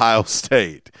benefit Ohio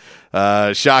State.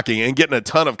 Shocking, and getting a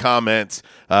ton of comments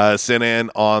sent in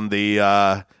on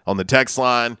the text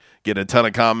line, getting a ton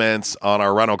of comments on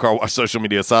our rental car wash social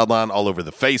media sideline, all over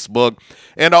the Facebook,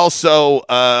 and also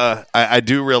I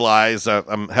do realize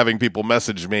I'm having people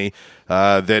message me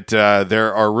that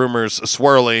there are rumors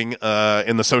swirling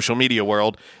in the social media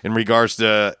world in regards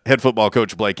to head football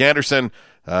coach Blake Anderson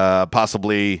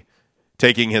possibly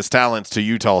taking his talents to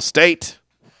Utah State.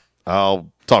 I'll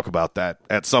talk about that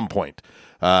at some point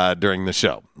during the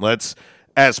show.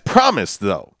 As promised,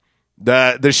 though,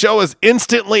 the show is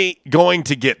instantly going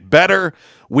to get better.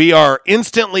 We are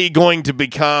instantly going to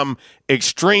become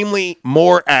extremely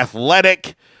more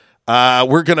athletic.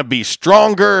 We're going to be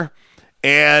stronger.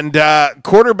 And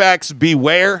quarterbacks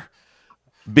beware,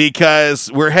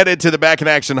 because we're headed to the Back in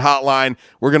Action hotline.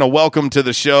 We're going to welcome to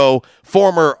the show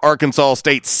former Arkansas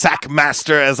State sack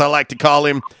master, as I like to call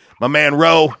him, my man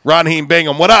Raheem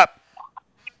Bingham. What up?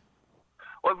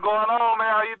 What's going on, man?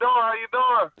 How you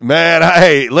doing? Man,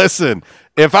 hey, listen,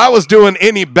 if I was doing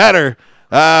any better,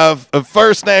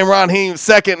 first name Raheem,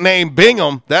 second name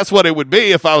Bingham, that's what it would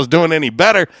be if I was doing any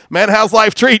better. Man, how's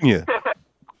life treating you?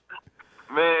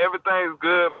 Man, everything's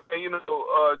good. And,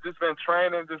 just been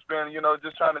training, just trying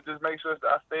to just make sure that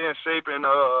I stay in shape. And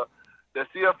the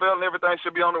CFL and everything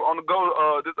should be on the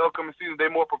go this upcoming season.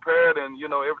 They're more prepared, and,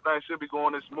 everything should be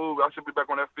going this smooth. I should be back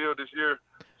on that field this year.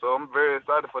 So I'm very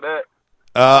excited for that.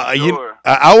 Sure.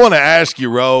 I want to ask you,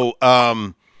 Ro,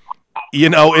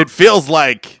 it feels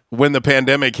like when the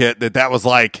pandemic hit that was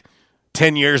like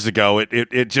 10 years ago.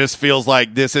 It just feels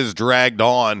like this has dragged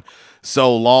on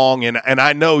so long. And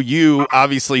I know you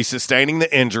obviously sustaining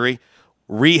the injury,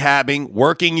 rehabbing,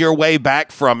 working your way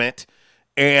back from it.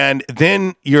 And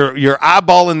then you're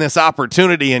eyeballing this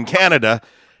opportunity in Canada,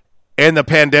 and the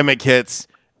pandemic hits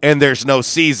and there's no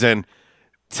season.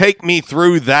 Take me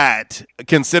through that,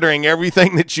 considering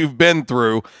everything that you've been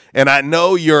through. And I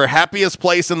know your happiest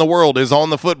place in the world is on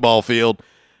the football field.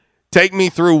 Take me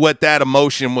through what that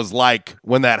emotion was like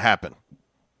when that happened.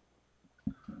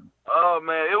 Oh,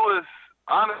 man, it was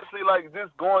honestly like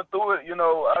just going through it.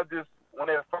 When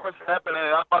it first happened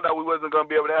and I found out we wasn't going to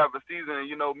be able to have a season, and,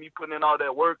 me putting in all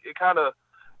that work, it kind of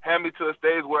had me to a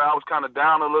stage where I was kind of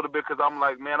down a little bit, because I'm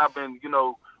like, man, I've been,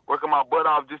 working my butt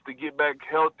off just to get back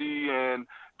healthy and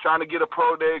trying to get a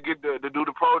pro day, to do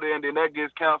the pro day, and then that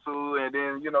gets canceled, and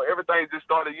then, everything just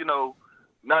started,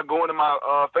 not going in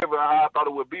my favor how I thought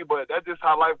it would be. But that's just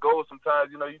how life goes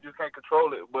sometimes. You just can't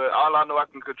control it. But all I know I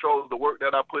can control is the work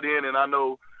that I put in, and I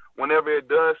know whenever it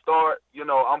does start,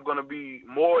 I'm going to be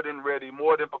more than ready,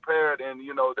 more than prepared, and,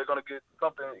 they're going to get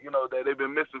something, that they've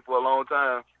been missing for a long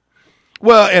time.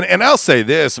 Well, and I'll say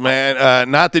this, man,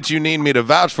 not that you need me to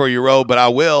vouch for you, Ro, but I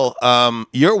will.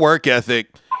 Your work ethic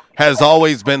has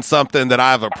always been something that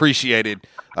I've appreciated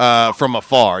from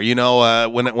afar.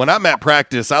 When I'm at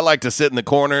practice, I like to sit in the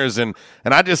corners, and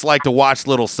I just like to watch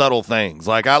little subtle things.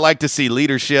 Like, I like to see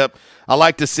leadership. I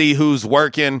like to see who's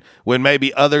working when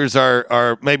maybe others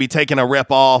are maybe taking a rep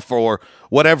off or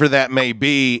whatever that may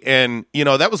be. And,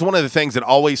 that was one of the things that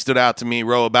always stood out to me,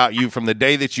 Ro, about you from the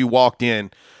day that you walked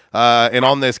in and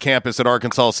on this campus at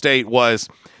Arkansas State was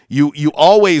you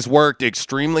always worked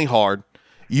extremely hard.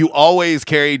 You always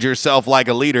carried yourself like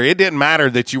a leader. It didn't matter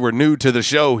that you were new to the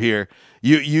show here.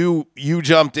 You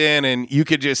jumped in, and you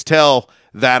could just tell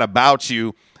that about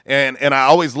you. And I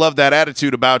always loved that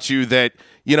attitude about you, that,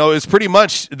 it's pretty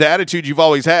much the attitude you've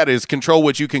always had is control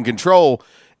what you can control.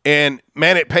 And,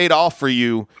 man, it paid off for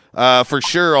you for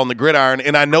sure on the gridiron,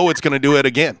 and I know it's going to do it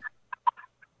again.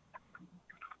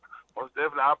 Most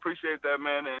definitely. I appreciate that,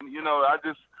 man. And,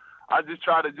 I just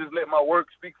try to just let my work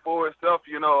speak for itself,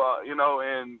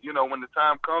 and when the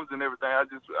time comes and everything, I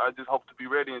just hope to be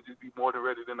ready and just be more than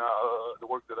ready than the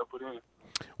work that I put in.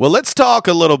 Well, let's talk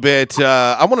a little bit.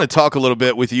 I want to talk a little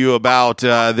bit with you about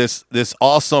this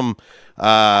awesome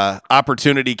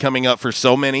opportunity coming up for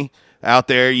so many out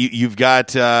there. You've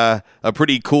got a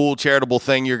pretty cool charitable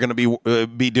thing you're going to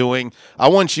be doing. I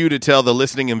want you to tell the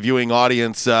listening and viewing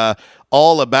audience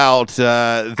all about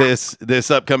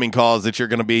this upcoming cause that you're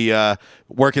going to be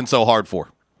working so hard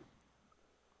for.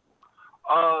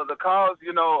 The cause,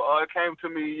 it came to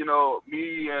me,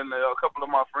 me and a couple of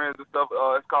my friends and stuff.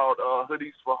 It's called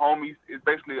Hoodies for Homies. It's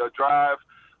basically a drive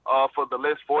for the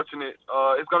less fortunate.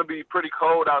 It's going to be pretty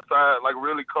cold outside, like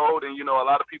really cold, and, a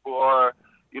lot of people are,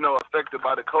 affected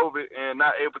by the COVID and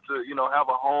not able to, have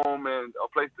a home and a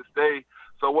place to stay.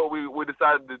 So what we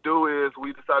decided to do is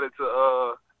we decided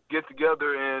to get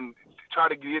together and try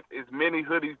to get as many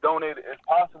hoodies donated as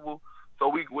possible. So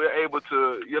we're able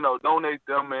to, donate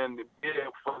them and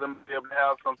for them to be able to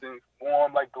have something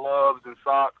warm like gloves and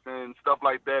socks and stuff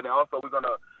like that. And also we're going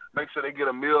to make sure they get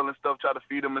a meal and stuff, try to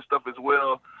feed them and stuff as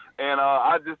well. And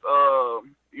I just,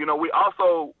 we're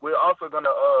also going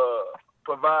to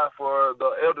provide for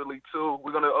the elderly too.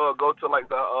 We're going to go to like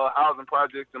the housing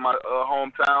projects in my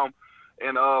hometown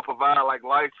and provide like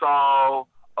Lysol,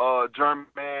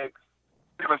 Germ-X,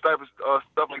 different types of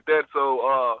stuff like that.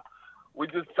 So, we're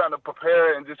just trying to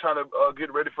prepare and just trying to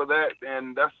get ready for that,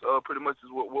 and that's pretty much is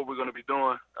what we're going to be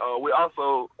doing. We're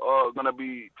also going to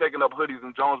be taking up hoodies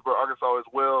in Jonesboro, Arkansas as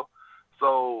well.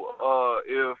 So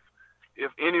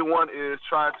if anyone is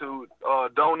trying to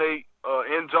donate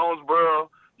in Jonesboro,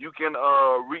 you can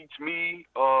reach me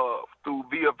through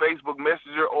via Facebook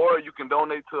Messenger, or you can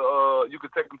donate to. You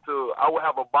can take them to. I will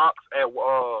have a box at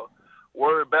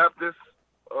Word Baptist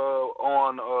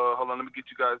on. Hold on, let me get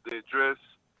you guys the address,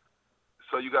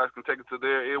 so you guys can take it to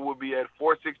there. It will be at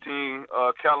 416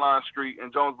 Caroline Street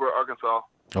in Jonesboro, Arkansas.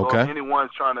 Okay. So if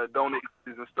anyone's trying to donate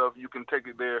and stuff, you can take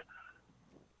it there.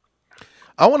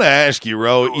 I want to ask you,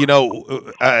 Ro,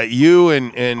 you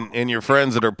and your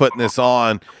friends that are putting this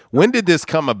on, when did this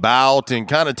come about? And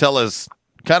kind of tell us,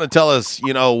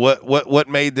 what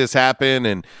made this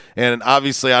happen. And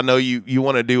obviously I know you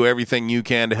want to do everything you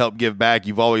can to help give back.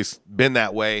 You've always been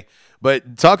that way.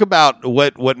 But talk about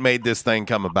what made this thing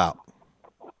come about.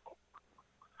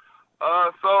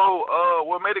 So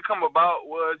what made it come about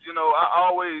was, I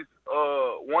always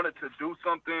wanted to do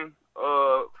something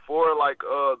for like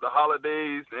the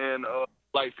holidays and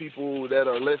like people that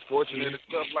are less fortunate and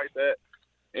stuff like that.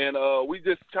 And we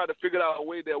just try to figure out a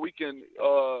way that we can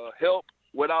help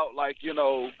without like,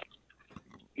 doing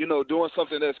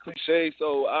something that's cliche.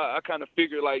 So I kind of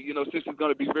figured like, since it's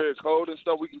going to be very cold and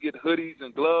stuff, we can get hoodies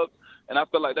and gloves. And I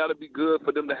feel like that would be good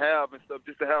for them to have and stuff,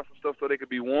 just to have some stuff so they could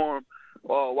be warm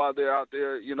while they're out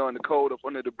there, in the cold up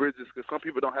under the bridges, because some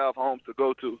people don't have homes to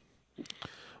go to.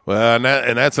 Well,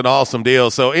 and that's an awesome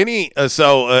deal. So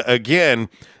again,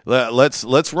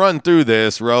 let's run through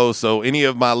this, Rose. So any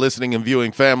of my listening and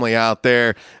viewing family out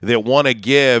there that want to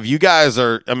give, you guys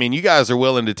are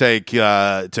willing to take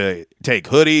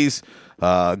hoodies,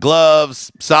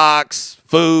 gloves, socks,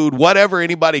 food, whatever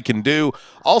anybody can do.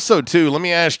 Also, too, let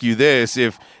me ask you this: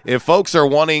 if folks are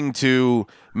wanting to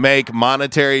make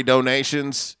monetary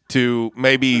donations to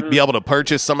maybe be able to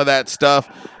purchase some of that stuff,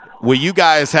 will you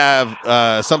guys have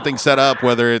something set up,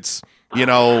 whether it's, a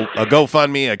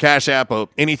GoFundMe, a Cash App, or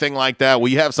anything like that? Will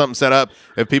you have something set up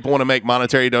if people want to make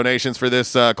monetary donations for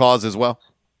this cause as well?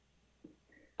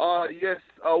 Yes,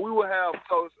 we will have.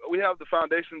 So we have the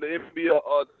foundation, the NBA,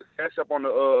 the Cash App on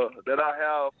the that I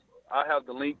have. I have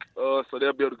the link, so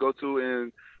they'll be able to go to,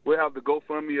 and we'll have the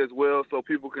GoFundMe as well, so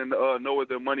people can know where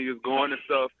their money is going and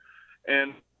stuff.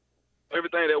 And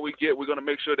everything that we get, we're going to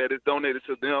make sure that it's donated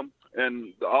to them,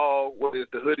 and whether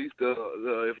it's the hoodies,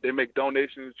 if they make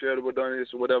donations, charitable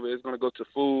donations or whatever, it's going to go to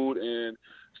food and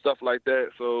stuff like that.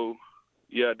 So,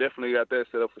 yeah, definitely got that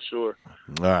set up for sure.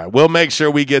 All right. We'll make sure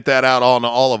we get that out on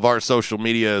all of our social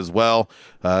media as well.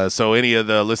 So any of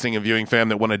the listening and viewing fam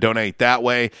that want to donate that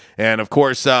way. And, of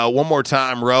course, one more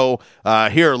time, Ro,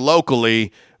 here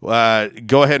locally,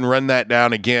 go ahead and run that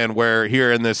down again, where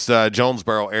here in this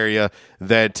Jonesboro area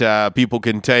that people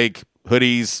can take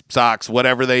hoodies, socks,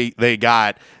 whatever they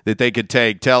got that they could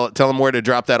take. Tell them where to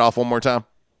drop that off one more time.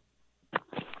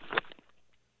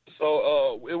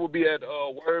 So it will be at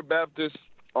Word Baptist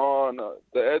on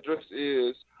the address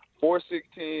is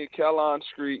 416 Caroline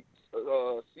Street,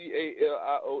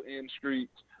 Cailion Street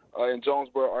in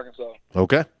Jonesboro, Arkansas.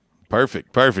 Okay.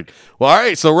 Perfect. Well, all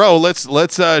right. So, Ro,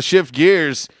 let's shift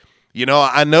gears.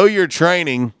 I know you're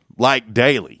training like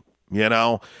daily,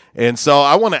 and so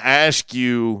I want to ask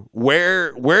you,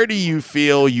 where do you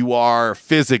feel you are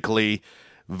physically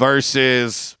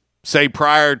versus, say,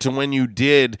 prior to when you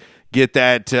did get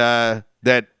that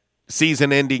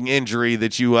season-ending injury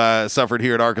that you suffered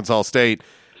here at Arkansas State?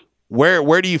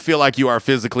 Where do you feel like you are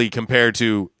physically compared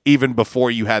to even before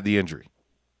you had the injury?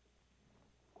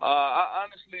 I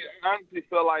honestly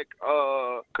feel like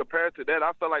compared to that,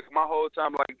 I feel like my whole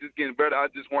time, like just getting better. I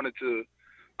just wanted to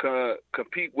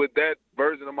compete with that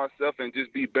version of myself and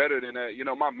just be better than that. You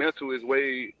know, my mental is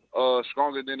way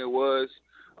stronger than it was.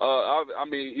 I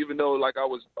mean, even though like I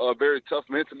was very tough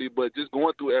mentally, but just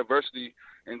going through adversity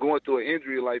and going through an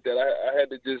injury like that, I had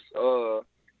to just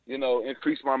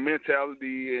increase my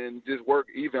mentality and just work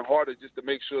even harder just to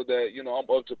make sure that, you know, I'm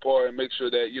up to par and make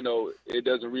sure that, you know, it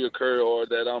doesn't reoccur or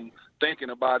that I'm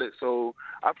thinking about it. So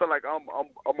I feel like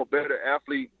I'm a better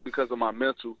athlete because of my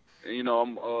mental. And, you know,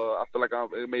 I feel like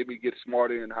it made me get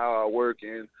smarter in how I work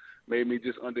and made me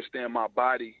just understand my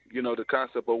body, you know, the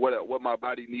concept of what my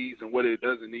body needs and what it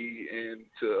doesn't need, and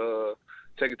to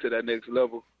take it to that next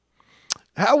level.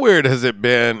 How weird has it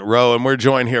been, Ro? And we're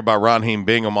joined here by Raheem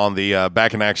Bingham on the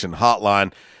Back in Action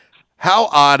hotline. How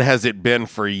odd has it been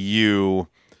for you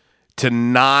to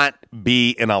not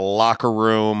be in a locker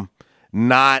room,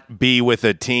 not be with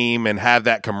a team and have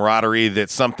that camaraderie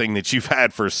that's something that you've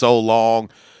had for so long?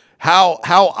 How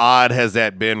odd has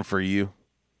that been for you?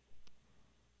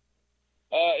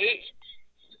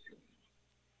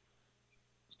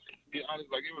 Be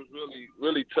honest, like it was really,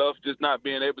 really tough just not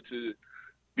being able to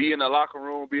be in the locker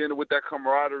room, being with that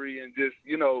camaraderie, and just,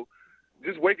 you know,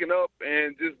 just waking up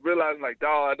and just realizing like,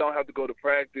 dawg, I don't have to go to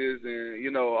practice, and, you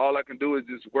know, all I can do is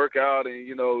just work out, and,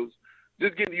 you know,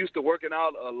 just getting used to working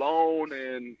out alone.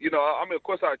 And, you know, I mean, of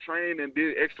course I trained and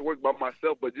did extra work by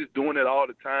myself, but just doing it all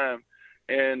the time.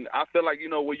 And I feel like, you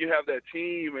know, when you have that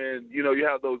team and, you know, you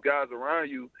have those guys around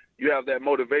you, you have that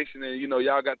motivation, and, you know,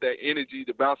 y'all got that energy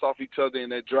to bounce off each other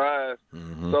and that drive.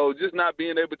 Mm-hmm. So just not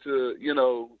being able to, you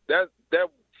know, that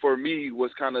for me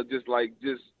was kind of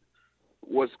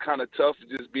was kind of tough,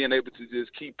 just being able to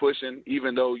just keep pushing,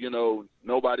 even though, you know,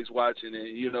 nobody's watching. And,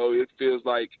 you know, it feels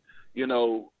like, you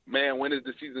know, man, when is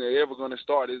the season ever going to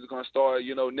start? Is it going to start,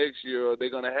 you know, next year, or are they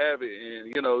going to have it?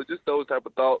 And, you know, just those type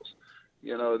of thoughts.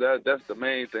 You know, that's the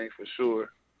main thing for sure.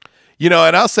 You know,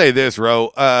 and I'll say this,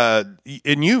 Ro, and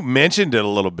you mentioned it a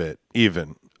little bit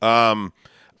even. I've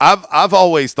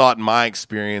always thought in my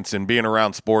experience and being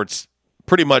around sports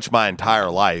pretty much my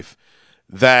entire life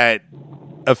that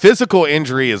a physical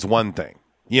injury is one thing.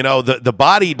 You know, the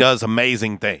body does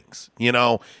amazing things. You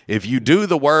know, if you do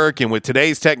the work, and with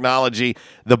today's technology,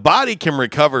 the body can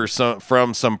recover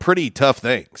from some pretty tough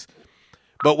things.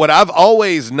 But what I've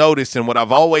always noticed and what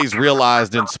I've always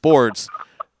realized in sports,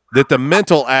 that the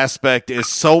mental aspect is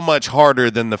so much harder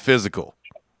than the physical.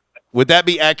 Would that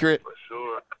be accurate? For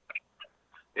sure.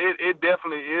 It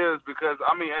definitely is, because,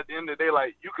 I mean, at the end of the day,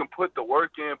 like, you can put the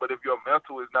work in, but if your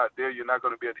mental is not there, you're not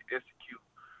going to be able to execute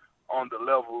on the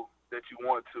level that you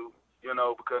want to, you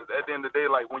know, because at the end of the day,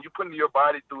 like, when you're putting your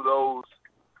body through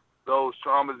those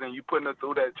traumas and you putting it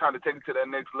through that, trying to take it to that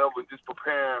next level, and just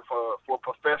preparing for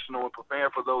professional and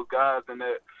preparing for those guys, and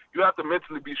that you have to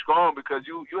mentally be strong, because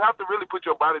you have to really put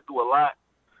your body through a lot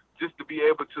just to be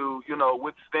able to, you know,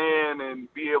 withstand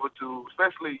and be able to,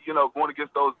 especially, you know, going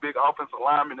against those big offensive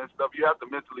linemen and stuff, you have to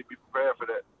mentally be prepared for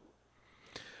that.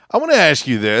 I want to ask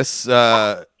you this.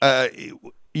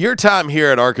 Your time here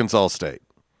at Arkansas State,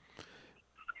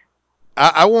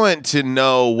 I want to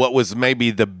know what was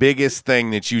maybe the biggest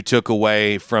thing that you took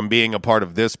away from being a part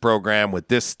of this program, with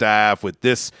this staff,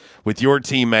 with your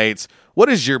teammates. What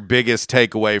is your biggest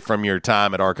takeaway from your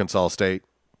time at Arkansas State?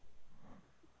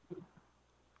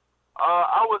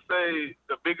 I would say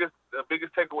the biggest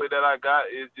takeaway that I got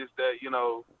is just that, you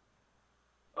know,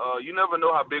 you never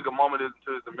know how big a moment is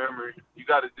until it's a memory. You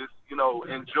got to just, you know,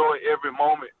 enjoy every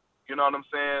moment. You know what I'm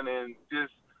saying? And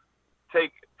just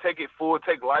take it full,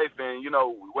 take life, and, you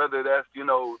know, whether that's, you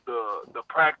know, the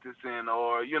practicing,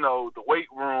 or, you know, the weight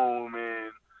room,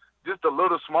 and just the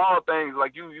little small things.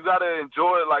 Like, you got to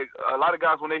enjoy it. Like, a lot of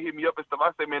guys, when they hit me up and stuff, I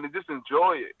say, man, just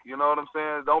enjoy it. You know what I'm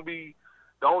saying?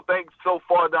 Don't think so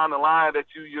far down the line that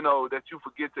you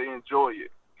forget to enjoy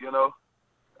it. You know,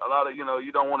 a lot of, you know,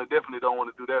 you definitely don't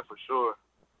want to do that for sure.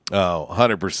 Oh,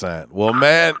 100%. Well,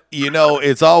 man, you know,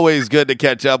 it's always good to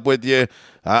catch up with you.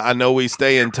 I know we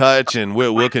stay in touch, and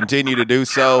we'll continue to do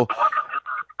so.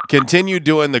 Continue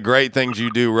doing the great things you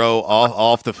do, Ro,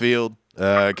 off the field,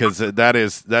 because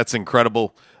that's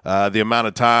incredible. The amount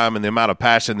of time and the amount of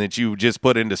passion that you just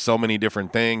put into so many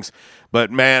different things.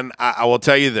 But, man, I will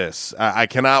tell you this. I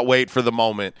cannot wait for the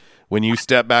moment when you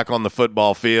step back on the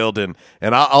football field. And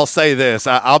I'll say this.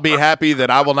 I'll be happy that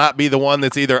I will not be the one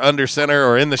that's either under center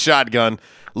or in the shotgun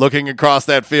looking across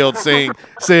that field, seeing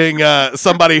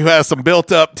somebody who has some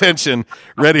built-up tension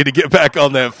ready to get back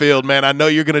on that field. Man, I know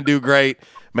you're going to do great.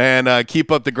 man,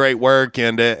 keep up the great work,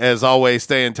 and as always,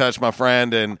 stay in touch, my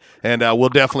friend, and we'll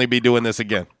definitely be doing this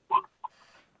again.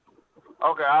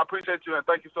 Okay, I appreciate you, and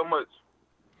thank you so much.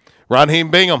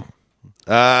 Raheem Bingham,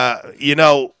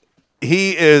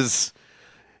 he is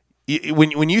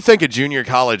when you think of junior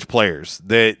college players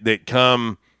that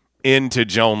come into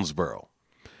Jonesboro,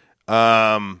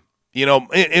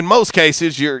 in most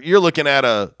cases you're looking at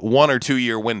a 1 or 2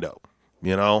 year window,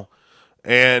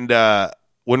 and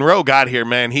when Rowe got here,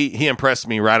 man, he impressed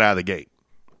me right out of the gate.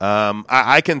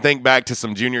 I can think back to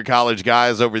some junior college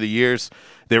guys over the years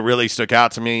that really stuck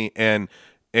out to me, and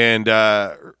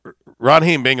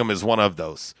Raheem Bingham is one of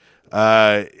those.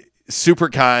 Super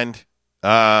kind,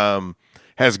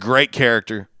 has great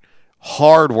character,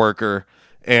 hard worker,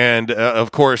 and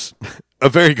of course, a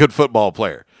very good football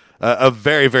player. A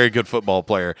very, very good football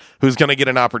player who's going to get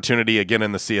an opportunity again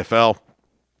in the CFL.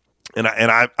 And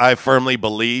I firmly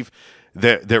believe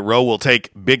that Rowe will take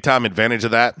big-time advantage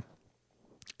of that.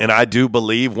 And I do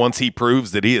believe once he proves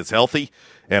that he is healthy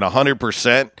and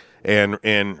 100%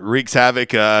 and wreaks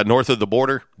havoc north of the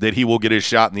border, that he will get his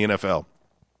shot in the NFL.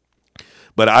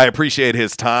 But I appreciate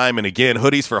his time. And, again,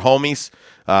 Hoodies for Homies,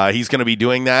 he's going to be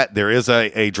doing that. There is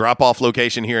a drop-off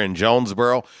location here in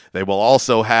Jonesboro. They will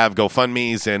also have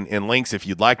GoFundMes and links if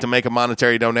you'd like to make a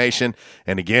monetary donation.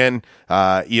 And, again,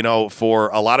 for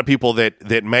a lot of people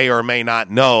that may or may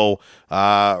not know,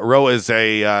 Roe is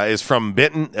from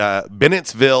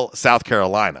Bennettsville, South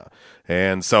Carolina.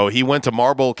 And so he went to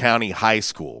Marlboro County High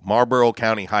School.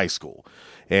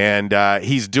 And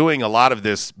he's doing a lot of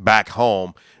this back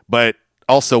home, but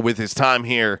also with his time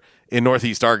here in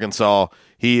Northeast Arkansas,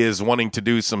 he is wanting to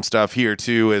do some stuff here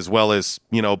too, as well as,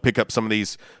 pick up some of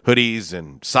these hoodies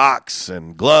and socks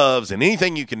and gloves and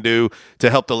anything you can do to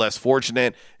help the less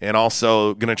fortunate, and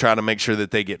also going to try to make sure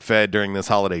that they get fed during this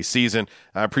holiday season.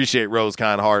 I appreciate Rose's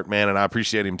kind heart, man, and I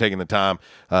appreciate him taking the time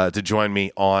to join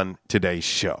me on today's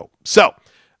show. So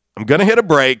I'm going to hit a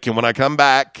break, and when I come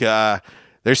back,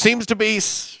 there seems to be,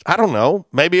 I don't know,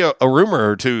 maybe a rumor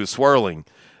or two swirling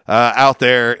out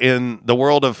there in the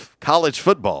world of college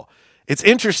football. It's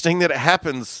interesting that it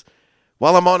happens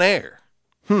while I'm on air.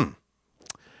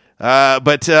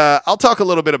 But I'll talk a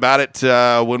little bit about it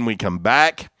when we come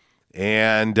back.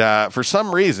 And for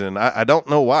some reason, I don't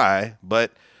know why,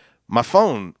 but my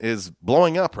phone is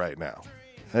blowing up right now.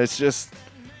 It's just,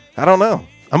 I don't know.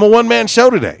 I'm a one-man show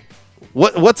today.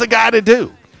 What's a guy to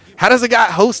do? How does a guy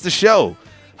host a show?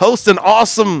 Host an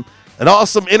awesome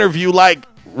interview like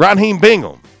Raheem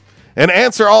Bingham, and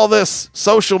answer all this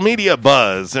social media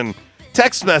buzz and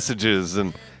text messages,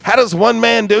 and how does one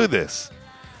man do this?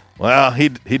 Well, he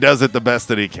does it the best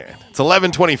that he can. It's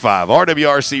 11:25,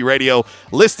 RWRC Radio,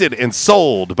 listed and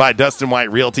sold by Dustin White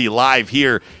Realty, live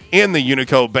here in the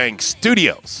Unico Bank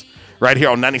studios, right here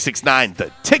on 96.9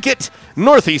 The Ticket,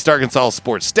 Northeast Arkansas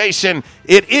Sports Station.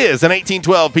 It is an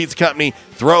 1812 Pizza Company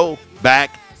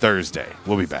Throwback Thursday.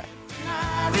 We'll be back.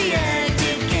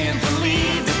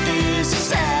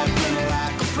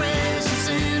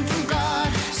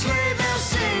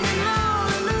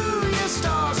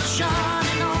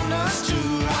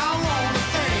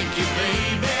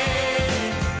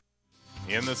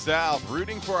 In the South,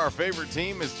 rooting for our favorite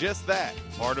team is just that,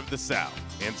 part of the South.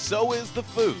 And so is the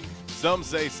food. Some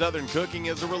say Southern cooking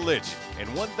is a religion.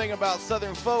 And one thing about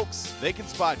Southern folks, they can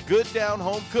spot good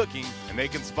down-home cooking, and they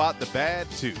can spot the bad,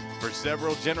 too. For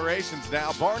several generations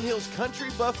now, Barnhill's Country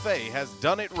Buffet has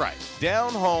done it right.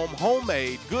 Down-home,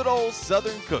 homemade, good old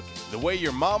Southern cooking. The way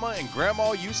your mama and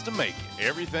grandma used to make it.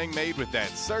 Everything made with that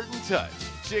certain touch.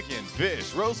 Chicken,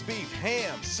 fish, roast beef,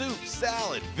 ham, soup,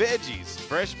 salad, veggies,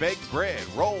 fresh baked bread,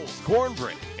 rolls,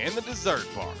 cornbread, and the dessert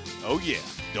bar. Oh yeah,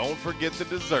 don't forget the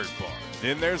dessert bar.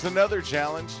 Then there's another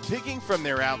challenge, picking from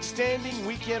their outstanding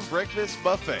weekend breakfast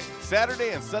buffet. Saturday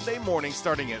and Sunday morning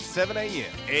starting at 7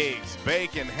 a.m. Eggs,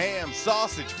 bacon, ham,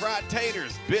 sausage, fried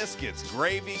taters, biscuits,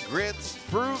 gravy, grits,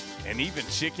 fruit, and even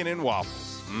chicken and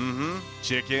waffles.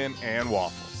 Chicken and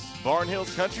waffles.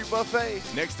 Barnhill's Country Buffet,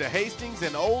 next to Hastings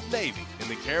and Old Navy in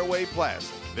the Caraway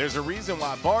Plaza. There's a reason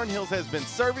why Barnhill's has been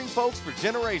serving folks for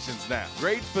generations now.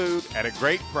 Great food at a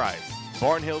great price.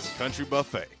 Barnhill's Country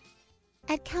Buffet.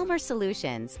 At Calmer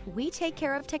Solutions, we take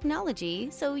care of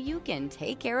technology so you can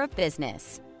take care of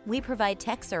business. We provide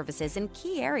tech services in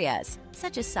key areas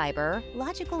such as cyber,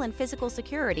 logical and physical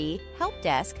security, help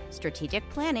desk, strategic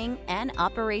planning, and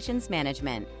operations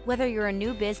management. Whether you're a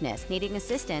new business needing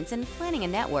assistance in planning a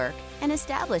network, an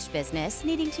established business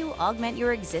needing to augment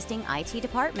your existing IT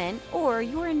department, or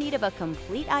you're in need of a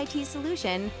complete IT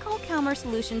solution, call Calmer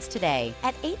Solutions today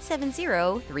at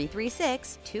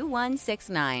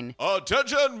 870-336-2169.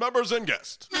 Attention, members and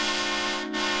guests.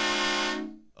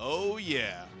 Oh,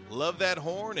 yeah. Love that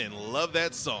horn and love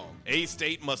that song.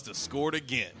 A-State must have scored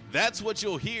again. That's what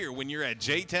you'll hear when you're at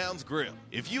J-Town's Grill.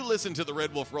 If you listen to the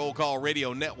Red Wolf Roll Call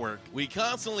Radio Network, we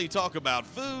constantly talk about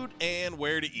food and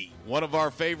where to eat. One of our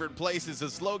favorite places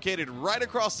is located right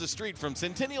across the street from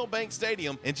Centennial Bank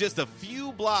Stadium and just a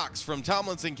few blocks from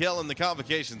Tomlinson Kell and the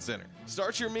Convocation Center.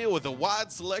 Start your meal with a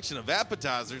wide selection of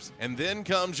appetizers, and then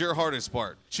comes your hardest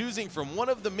part, choosing from one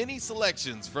of the many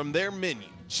selections from their menu.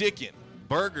 Chicken,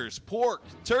 burgers, pork,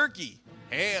 turkey,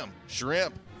 ham,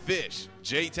 shrimp, fish.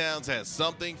 J-Town's has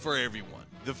something for everyone.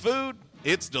 The food,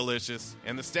 it's delicious,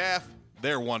 and the staff,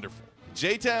 they're wonderful.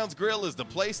 J-Town's Grill is the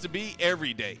place to be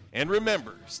every day. And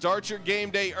remember, start your game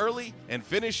day early and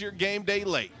finish your game day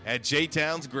late at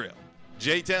J-Town's Grill.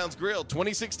 J-Town's Grill,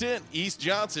 2610 East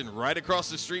Johnson, right across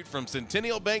the street from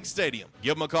Centennial Bank Stadium.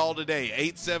 Give them a call today,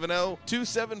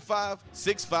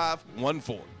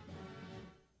 870-275-6514.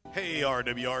 Hey,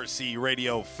 RWRC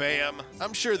Radio fam.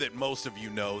 I'm sure that most of you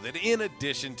know that in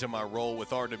addition to my role with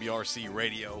RWRC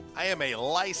Radio, I am a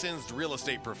licensed real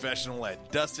estate professional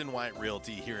at Dustin White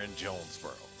Realty here in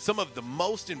Jonesboro. Some of the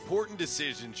most important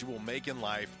decisions you will make in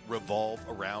life revolve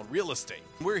around real estate.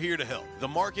 We're here to help. The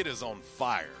market is on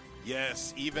fire.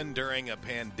 Yes, even during a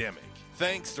pandemic,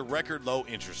 thanks to record low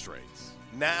interest rates.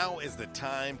 Now is the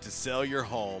time to sell your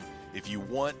home if you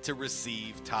want to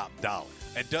receive top dollar.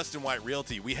 At Dustin White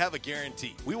Realty, we have a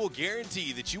guarantee. We will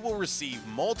guarantee that you will receive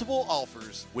multiple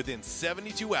offers within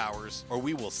 72 hours, or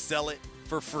we will sell it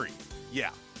for free.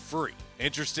 Yeah, free.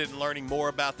 Interested in learning more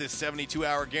about this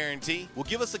 72-hour guarantee? Well,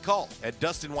 give us a call at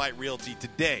Dustin White Realty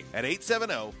today at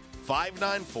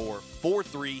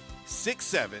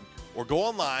 870-594-4367, or go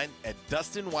online at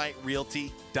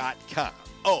DustinWhiteRealty.com.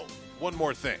 Oh, one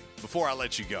more thing before I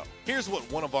let you go. Here's what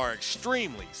one of our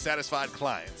extremely satisfied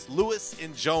clients, Lewis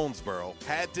in Jonesboro,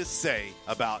 had to say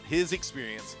about his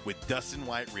experience with Dustin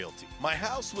White Realty. My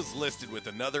house was listed with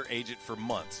another agent for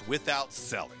months without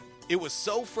selling. It was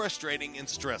so frustrating and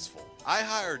stressful. I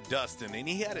hired Dustin and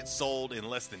he had it sold in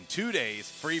less than 2 days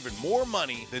for even more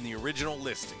money than the original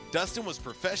listing. Dustin was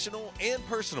professional and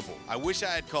personable. I wish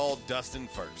I had called Dustin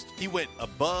first. He went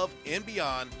above and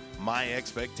beyond my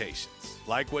expectations.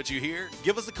 Like what you hear?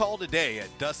 Give us a call today at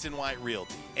Dustin White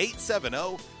Realty,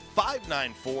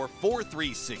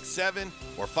 870-594-4367,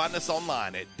 or find us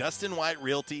online at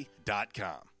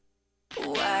DustinWhiteRealty.com.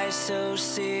 Why so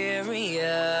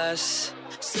serious?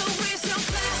 So raise your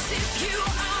glass if you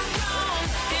are wrong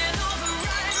and all the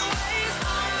right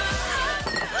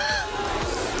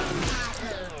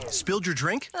ways. Spilled your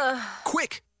drink?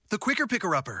 Quick! The Quicker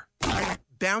Picker-Upper.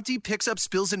 Bounty picks up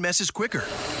spills and messes quicker.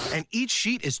 And each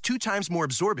sheet is 2 times more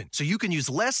absorbent, so you can use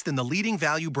less than the leading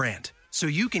value brand. So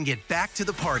you can get back to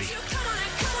the party.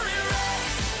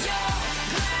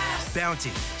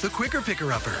 Bounty, the Quicker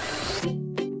Picker-Upper.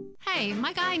 Hey,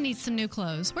 my guy needs some new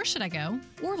clothes. Where should I go?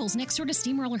 Orville's next door to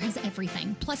Steamroller has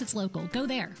everything. Plus, it's local. Go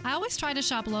there. I always try to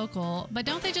shop local, but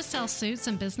don't they just sell suits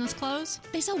and business clothes?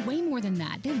 They sell way more than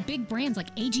that. They have big brands like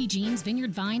AG Jeans,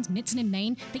 Vineyard Vines, Mitson and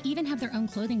Maine. They even have their own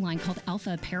clothing line called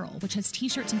Alpha Apparel, which has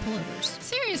t-shirts and pullovers.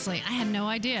 Seriously, I had no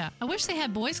idea. I wish they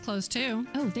had boys' clothes, too.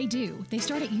 Oh, they do. They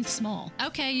start at youth small.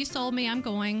 Okay, you sold me. I'm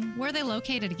going. Where are they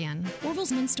located again?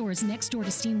 Orville's men's store is next door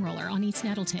to Steamroller on East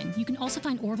Nettleton. You can also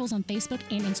find Orville's on Facebook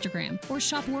and Instagram, or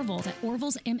shop Orville's at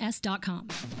orvillesms.com.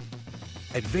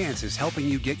 Advance is helping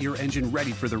you get your engine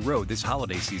ready for the road this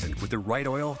holiday season with the right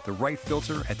oil, the right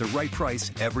filter, at the right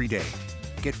price every day.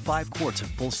 Get 5 quarts of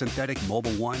full synthetic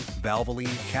Mobil 1,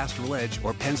 Valvoline, Castrol Edge,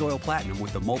 or Pennzoil Platinum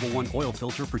with the Mobil 1 oil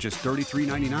filter for just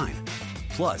 $33.99.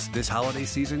 Plus, this holiday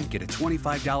season, get a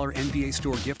 $25 NBA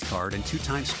store gift card and 2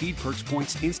 times Speed Perks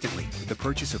points instantly with the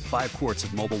purchase of 5 quarts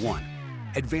of Mobil 1.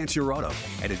 Advance your auto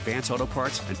at Advance Auto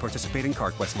Parts and participating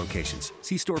CarQuest locations.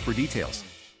 See store for details.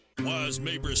 Why is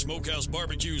Mabry Smokehouse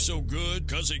Barbecue so good?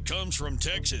 Because it comes from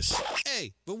Texas.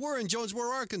 Hey, but we're in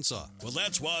Jonesboro, Arkansas. Well,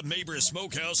 that's why Mabry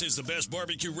Smokehouse is the best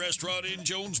barbecue restaurant in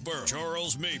Jonesboro.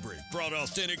 Charles Mabry brought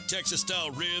authentic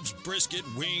Texas-style ribs, brisket,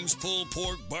 wings, pulled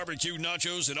pork, barbecue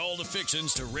nachos, and all the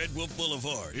fixings to Red Wolf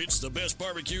Boulevard. It's the best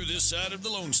barbecue this side of the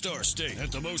Lone Star State.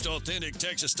 At the most authentic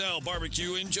Texas-style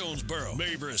barbecue in Jonesboro.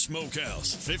 Mabry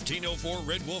Smokehouse, 1504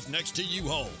 Red Wolf next to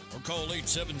U-Haul. Or call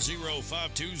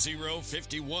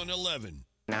 870-520-5111.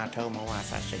 And I told my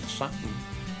wife, I said, something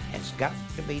has got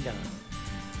to be done.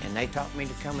 And they taught me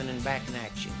to come in and back in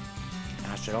action. And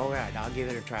I said, all right, I'll give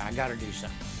it a try. I got to do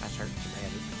something. I was hurting so bad,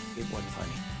 it wasn't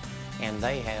funny. And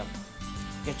they have,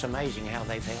 it's amazing how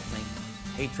they've helped me.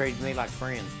 He treated me like a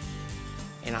friend.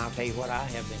 And I'll tell you what, I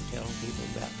have been telling people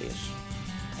about this.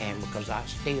 And because I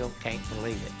still can't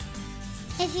believe it.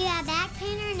 If you have back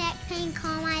pain or neck pain,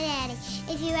 call my daddy.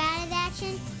 If you're out of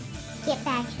action, get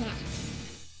back now.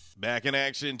 Back in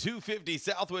action, 250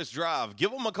 Southwest Drive. Give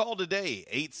them a call today,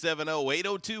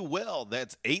 870-802-WELL.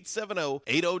 That's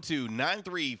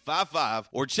 870-802-9355.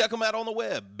 Or check them out on the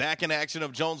web,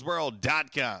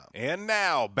 backinactionofjonesboro.com. And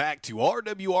now, back to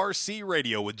RWRC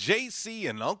Radio with JC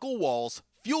and Uncle Walls,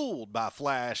 fueled by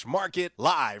Flash Market,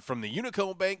 live from the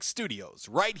Unico Bank Studios,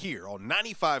 right here on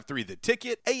 95.3 The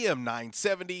Ticket, AM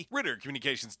 970, Ritter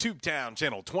Communications Tubetown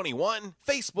Channel 21,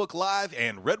 Facebook Live,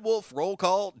 and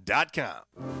RedWolfRollCall.com.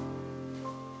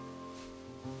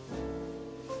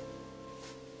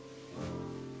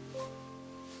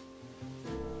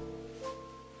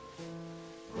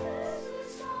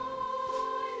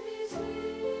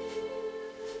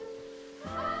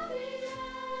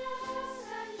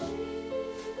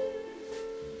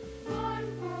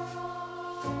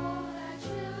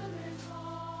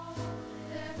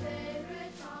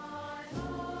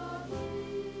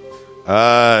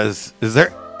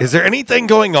 Is there anything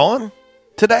going on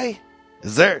today?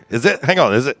 Is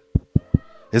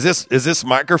this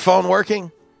microphone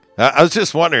working? I was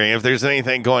just wondering if there's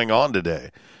anything going on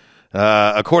today.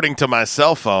 According to my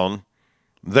cell phone,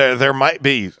 there might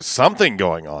be something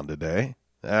going on today.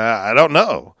 I don't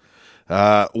know.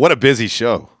 What a busy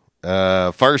show.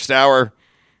 First hour,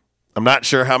 I'm not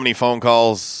sure how many phone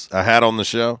calls I had on the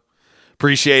show.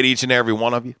 Appreciate each and every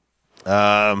one of you.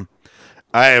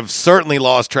 I have certainly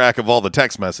lost track of all the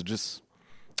text messages,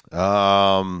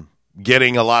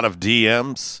 getting a lot of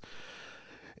DMs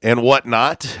and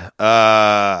whatnot.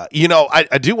 I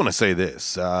do want to say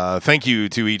this. Thank you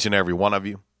to each and every one of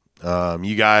you.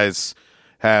 You guys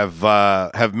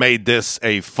have made this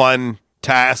a fun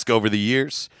task over the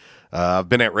years. I've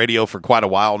been at radio for quite a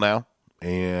while now,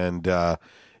 and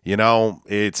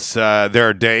it's there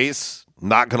are days,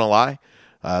 not gonna lie,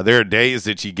 there are days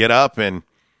that you get up and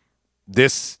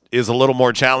this is a little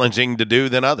more challenging to do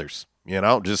than others,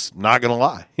 just not going to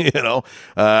lie.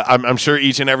 I'm sure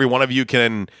each and every one of you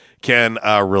can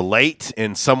relate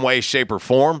in some way, shape, or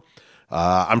form.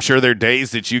 I'm sure there are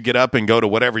days that you get up and go to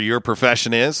whatever your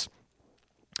profession is,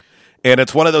 and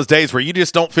it's one of those days where you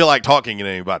just don't feel like talking to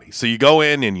anybody. So you go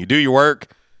in and you do your work,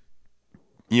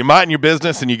 you mind your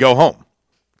business, and you go home,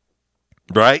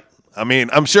 right? I mean,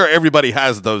 I'm sure everybody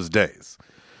has those days.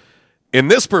 In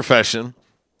this profession,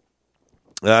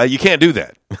 you can't do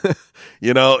that.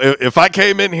 If I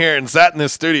came in here and sat in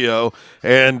this studio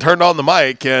and turned on the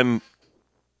mic and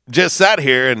just sat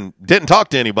here and didn't talk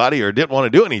to anybody or didn't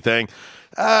want to do anything,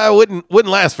 I wouldn't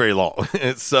last very long.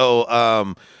 So,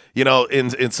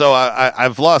 so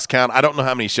I've lost count. I don't know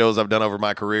how many shows I've done over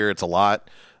my career. It's a lot.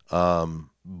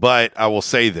 But I will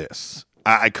say this.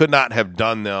 I could not have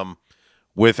done them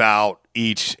without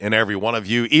each and every one of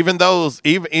you, even those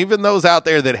out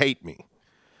there that hate me.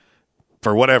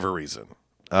 For whatever reason,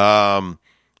 I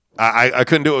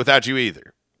couldn't do it without you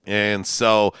either. And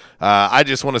so I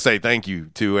just want to say thank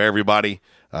you to everybody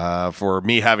for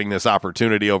me having this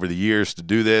opportunity over the years to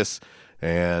do this.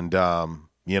 And,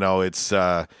 it's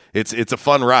a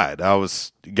fun ride.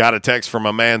 Got a text from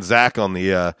my man Zach on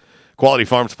the Quality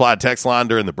Farm Supply text line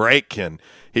during the break, and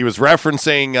he was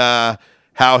referencing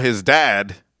how his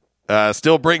dad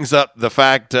still brings up the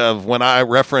fact of when I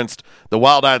referenced the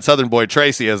wild-eyed Southern boy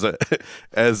Tracy as a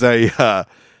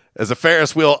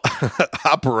Ferris wheel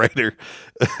operator.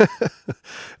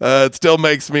 It still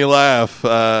makes me laugh.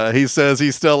 He says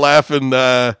he's still laughing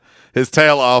his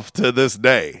tail off to this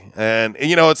day. And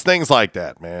it's things like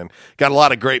that, man. Got a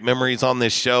lot of great memories on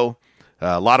this show,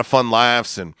 a lot of fun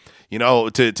laughs, and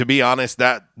to be honest,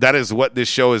 that is what this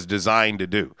show is designed to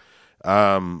do.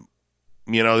 The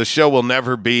show will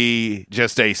never be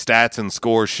just a stats and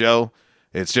scores show.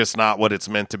 It's just not what it's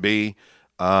meant to be.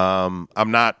 I'm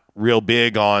not real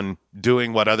big on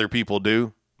doing what other people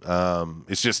do.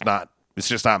 It's just not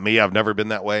me. I've never been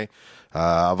that way.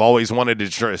 I've always wanted to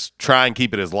try and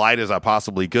keep it as light as I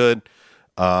possibly could.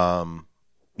 Have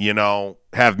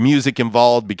music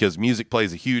involved because music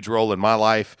plays a huge role in my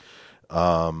life.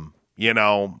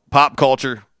 Pop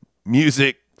culture,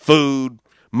 music, food,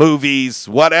 movies,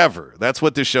 whatever. That's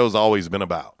what this show's always been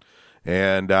about.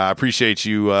 And I appreciate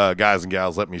you guys and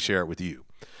gals. Let me share it with you.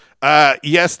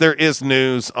 Yes, there is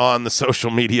news on the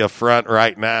social media front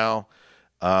right now.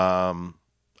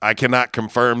 I cannot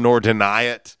confirm nor deny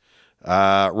it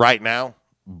right now,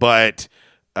 but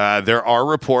there are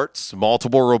reports,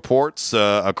 multiple reports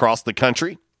across the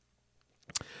country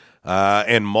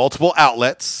and multiple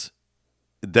outlets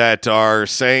that are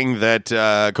saying that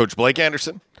Coach Blake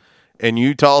Anderson and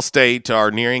Utah State are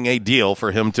nearing a deal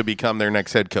for him to become their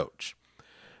next head coach.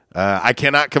 I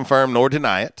cannot confirm nor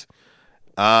deny it.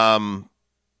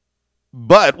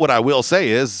 But what I will say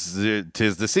is,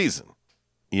 'tis the season.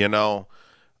 You know,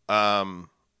 I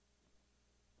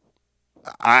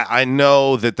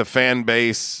know that the fan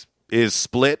base is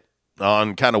split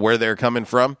on kind of where they're coming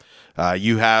from.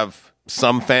 You have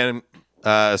some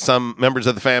members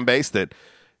of the fan base that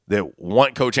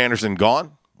want Coach Anderson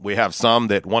gone. We have some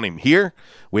that want him here.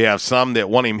 We have some that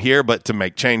want him here, but to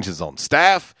make changes on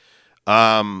staff.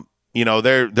 You know,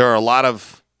 there are a lot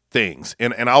of things,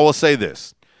 and I will say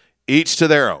this: each to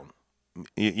their own.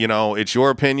 You know, it's your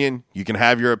opinion. You can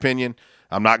have your opinion.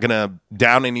 I'm not going to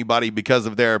down anybody because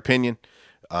of their opinion.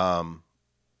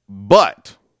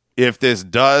 But if this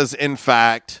does, in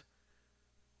fact,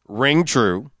 ring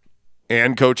true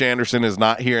and Coach Anderson is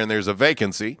not here and there's a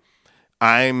vacancy,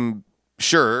 I'm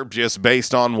sure, just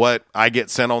based on what I get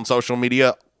sent on social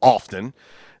media often,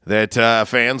 that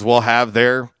fans will have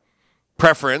their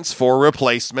preference for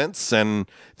replacements and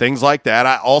things like that.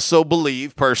 I also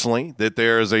believe personally that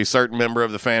there is a certain member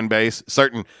of the fan base,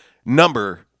 certain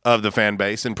number of the fan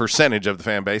base and percentage of the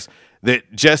fan base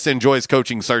that just enjoys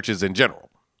coaching searches in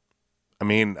general. I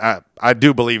mean, I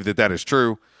do believe that is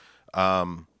true.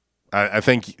 I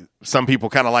think some people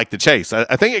kind of like the chase.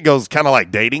 I think it goes kind of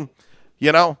like dating,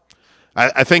 you know.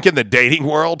 I think in the dating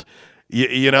world,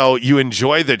 you know, you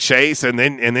enjoy the chase and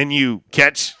then you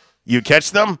catch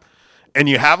them. And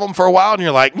you have them for a while, and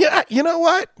you're like, yeah, you know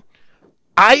what?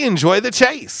 I enjoy the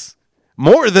chase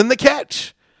more than the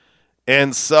catch.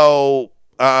 And so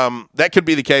that could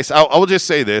be the case. I will just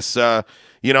say this,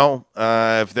 you know,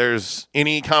 if there's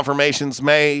any confirmations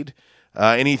made,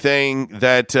 anything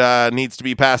that needs to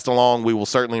be passed along, we will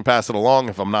certainly pass it along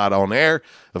if I'm not on air.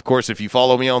 Of course, if you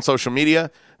follow me on social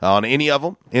media, on any of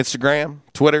them, Instagram,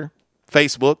 Twitter,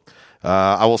 Facebook,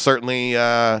 I will certainly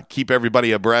keep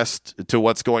everybody abreast to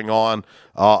what's going on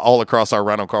all across our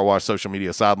Rhino Car Wash social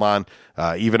media sideline,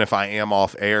 even if I am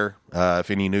off air, if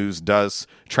any news does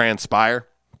transpire.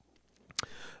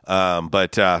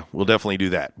 But we'll definitely do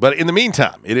that. But in the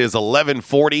meantime, it is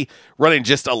 11:40, running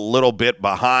just a little bit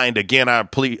behind. Again, I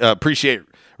appreciate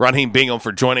Raheem Bingham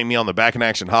for joining me on the Back in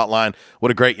Action hotline. What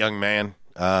a great young man.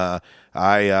 I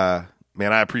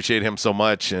appreciate him so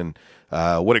much, and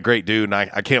what a great dude, and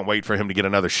I can't wait for him to get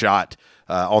another shot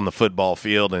on the football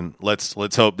field. And let's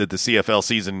hope that the CFL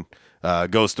season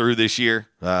goes through this year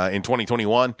in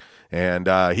 2021,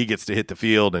 and he gets to hit the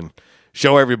field and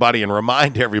show everybody and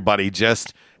remind everybody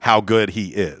just how good he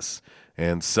is.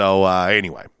 And so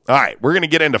anyway, all right, we're going to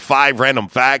get into 5 random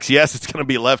facts. Yes, it's going to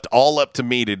be left all up to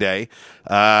me today.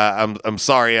 I'm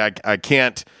sorry, I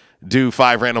can't do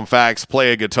 5 random facts,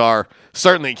 play a guitar.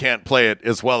 Certainly can't play it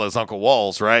as well as Uncle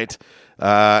Walls, right?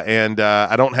 And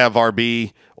I don't have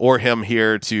RB or him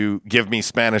here to give me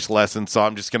Spanish lessons, so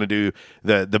I'm just going to do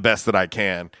the best that I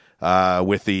can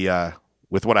with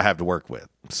what I have to work with.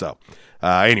 So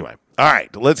anyway, all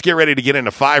right, let's get ready to get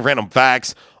into 5 random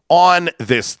facts on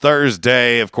this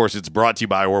Thursday. Of course, it's brought to you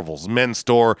by Orville's Men's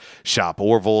Store. Shop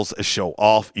Orville's, show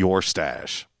off your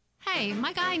stash. Hey,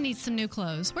 my guy needs some new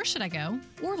clothes. Where should I go?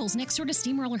 Orville's next door to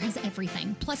Steamroller has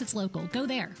everything. Plus, it's local. Go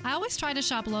there. I always try to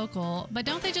shop local, but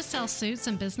don't they just sell suits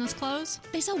and business clothes?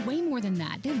 They sell way more than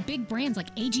that. They have big brands like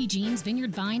AG Jeans,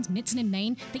 Vineyard Vines, Mitson and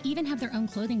Maine. They even have their own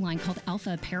clothing line called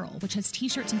Alpha Apparel, which has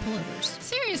t-shirts and pullovers.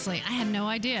 Seriously, I had no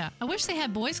idea. I wish they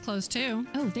had boys' clothes too.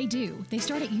 Oh, they do. They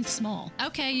start at youth small.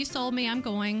 Okay, you sold me. I'm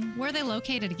going. Where are they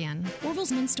located again?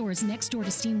 Orville's Men's Store is next door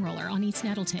to Steamroller on East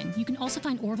Nettleton. You can also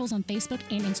find Orville's on Facebook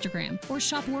and Instagram, or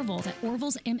shop Orville's at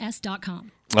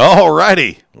orvillesms.com. All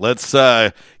righty. Let's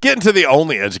get into the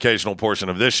only educational portion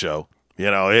of this show.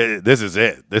 You know, this is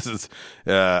it. This is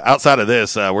outside of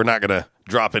this, we're not going to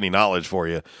drop any knowledge for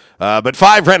you. But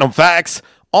 5 random facts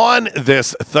on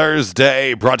this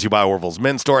Thursday, brought to you by Orville's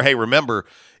Men's Store. Hey, remember,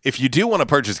 if you do want to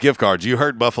purchase gift cards, you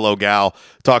heard Buffalo Gal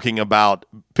talking about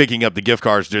picking up the gift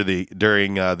cards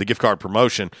during the gift card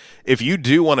promotion. If you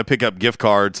do want to pick up gift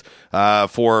cards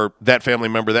for that family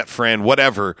member, that friend,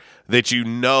 whatever, that you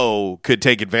know could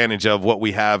take advantage of what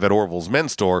we have at Orville's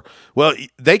Men's Store, well,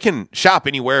 they can shop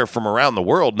anywhere from around the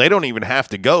world. They don't even have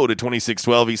to go to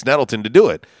 2612 East Nettleton to do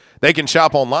it. They can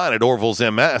shop online at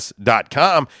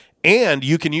orvillesms.com, and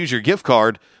you can use your gift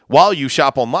card while you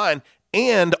shop online.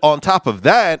 And on top of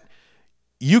that,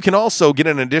 you can also get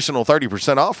an additional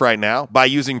 30% off right now by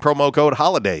using promo code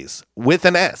HOLIDAYS with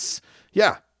an S.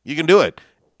 Yeah, you can do it.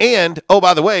 And, oh,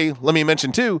 by the way, let me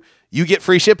mention too, you get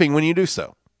free shipping when you do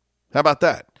so. How about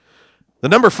that? The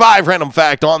number 5 random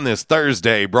fact on this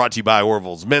Thursday, brought to you by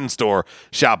Orville's Men's Store.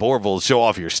 Shop Orville's, show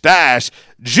off your stash.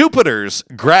 Jupiter's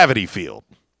gravity field.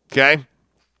 Okay?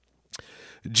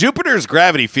 Jupiter's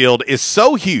gravity field is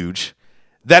so huge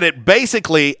that it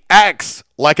basically acts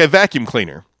like a vacuum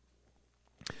cleaner.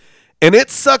 And it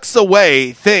sucks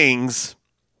away things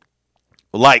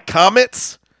like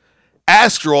comets,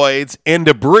 asteroids, and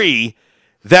debris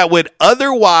that would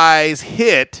otherwise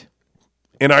hit,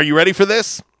 and are you ready for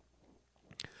this?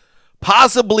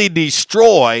 Possibly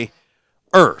destroy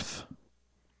Earth.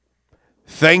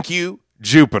 Thank you,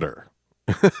 Jupiter.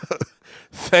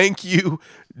 Thank you,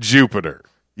 Jupiter.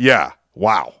 Yeah,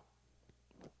 wow.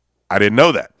 I didn't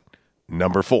know that.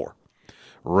 Number 4.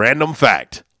 Random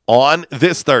fact. On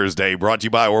this Thursday, brought to you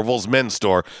by Orville's Men's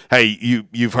Store. Hey,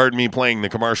 you've heard me playing the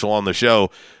commercial on the show.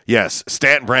 Yes,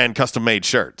 Stanton brand custom-made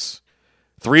shirts.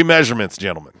 3 measurements,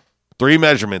 gentlemen. 3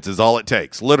 measurements is all it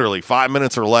takes. Literally 5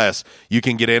 minutes or less, you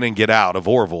can get in and get out of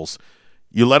Orville's.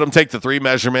 You let them take the 3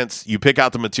 measurements, you pick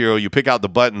out the material, you pick out the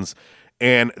buttons,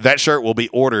 and that shirt will be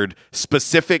ordered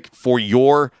specific for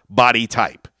your body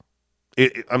type.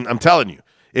 I'm telling you,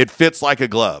 it fits like a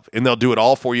glove, and they'll do it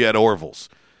all for you at Orville's.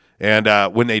 And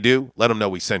when they do, let them know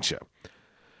we sent you.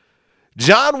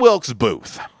 John Wilkes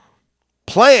Booth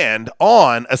planned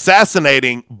on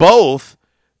assassinating both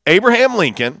Abraham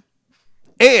Lincoln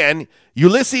and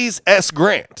Ulysses S.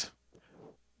 Grant.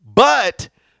 But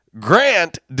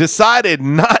Grant decided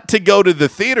not to go to the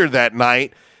theater that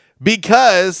night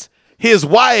because his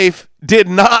wife did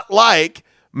not like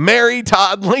Mary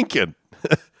Todd Lincoln.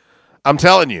 I'm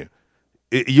telling you,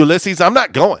 Ulysses, I'm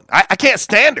not going. I can't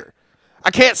stand her. I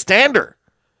can't stand her.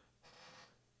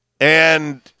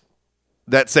 And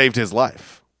that saved his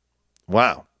life.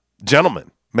 Wow.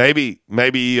 Gentlemen, maybe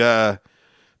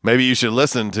you should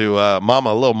listen to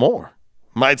Mama a little more.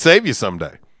 Might save you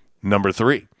someday. Number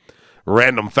 3.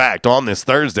 Random fact on this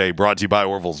Thursday, brought to you by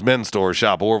Orville's Men's Store.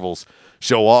 Shop Orville's.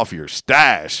 Show off your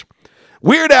stash.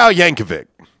 Weird Al Yankovic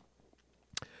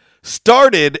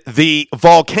started the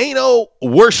Volcano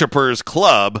Worshippers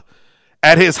Club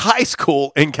at his high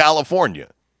school in California.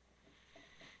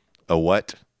 A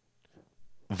what?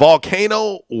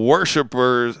 Volcano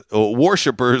Worshippers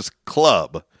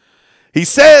Club. He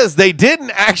says they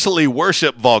didn't actually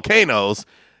worship volcanoes.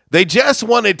 They just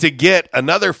wanted to get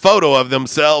another photo of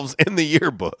themselves in the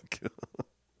yearbook.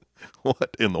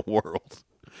 What in the world?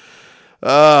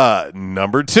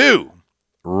 Number 2.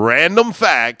 Random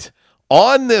fact.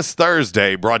 On this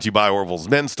Thursday, brought to you by Orville's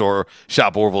Men's Store.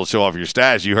 Shop Orville, show off your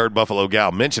stash. You heard Buffalo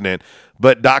Gal mention it,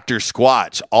 but Dr.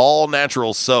 Squatch, all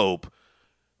natural soap,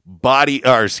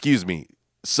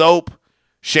 soap,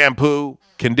 shampoo,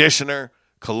 conditioner,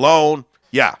 cologne.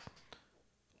 Yeah,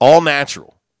 all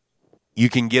natural. You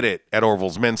can get it at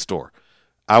Orville's Men's Store.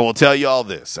 I will tell you all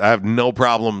this. I have no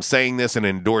problem saying this and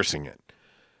endorsing it.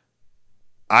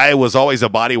 I was always a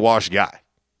body wash guy.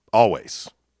 Always.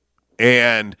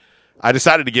 And I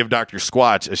decided to give Dr.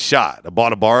 Squatch a shot. I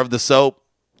bought a bar of the soap,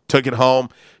 took it home,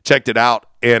 checked it out,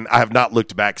 and I have not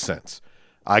looked back since.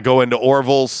 I go into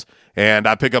Orville's, and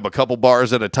I pick up a couple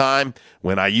bars at a time.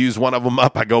 When I use one of them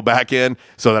up, I go back in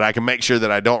so that I can make sure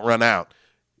that I don't run out.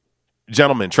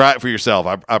 Gentlemen, try it for yourself.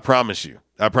 I promise you.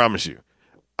 I promise you.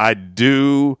 I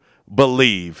do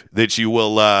believe that you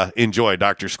will enjoy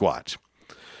Dr. Squatch.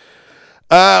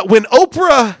 When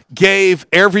Oprah gave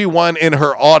everyone in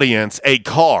her audience a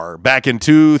car back in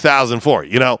 2004,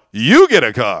 you get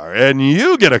a car, and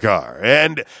you get a car,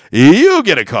 and you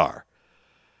get a car.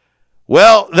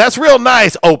 Well, that's real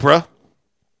nice, Oprah.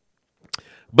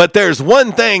 But there's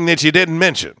one thing that you didn't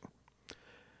mention.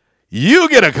 You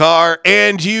get a car,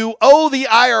 and you owe the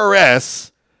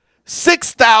IRS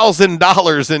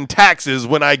 $6,000 in taxes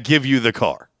when I give you the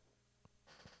car.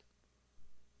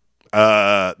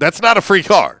 That's not a free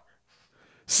car.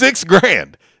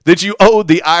 $6,000 that you owed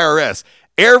the IRS.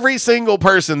 Every single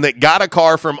person that got a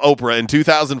car from Oprah in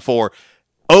 2004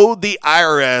 owed the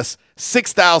IRS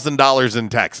 $6,000 in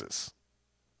taxes.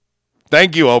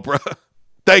 Thank you, Oprah.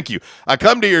 Thank you. I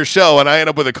come to your show and I end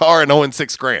up with a car and owing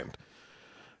 $6,000.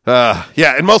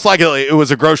 Yeah, and most likely it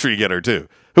was a grocery getter too.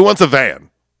 Who wants a van?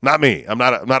 Not me. I'm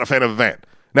not a fan of a van.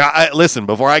 Now, listen,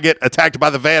 before I get attacked by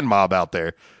the van mob out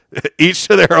there, each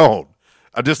to their own.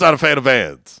 I'm just not a fan of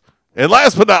vans. And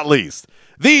last but not least,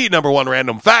 the number 1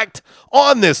 random fact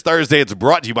on this Thursday. It's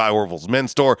brought to you by Orville's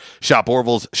Men's Store. Shop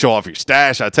Orville's, show off your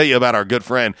stash. I tell you about our good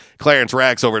friend Clarence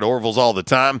Racks over at Orville's all the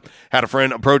time. Had a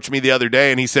friend approach me the other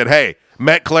day and he said, "Hey,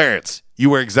 met Clarence. You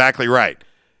were exactly right.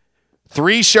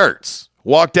 3 shirts.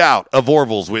 Walked out of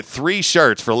Orville's with 3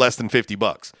 shirts for less than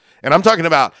 $50. And I'm talking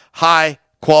about high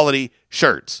quality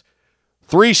shirts.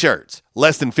 3 shirts,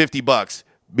 less than $50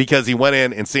 because he went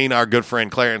in and seen our good friend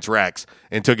Clarence Racks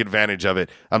and took advantage of it.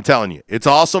 I'm telling you, it's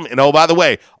awesome. And oh, by the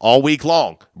way, all week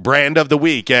long, brand of the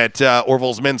week at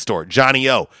Orville's Men's Store, Johnny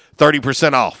O,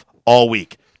 30% off all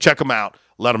week. Check them out.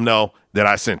 let them know that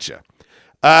I sent you.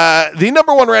 The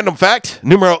number one random fact,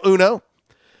 numero uno,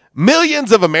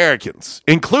 millions of Americans,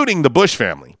 including the Bush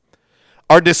family,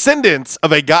 are descendants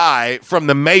of a guy from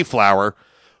the Mayflower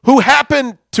who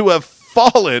happened to have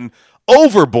fallen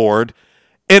overboard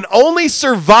and only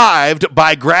survived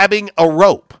by grabbing a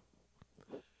rope.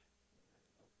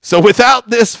 So without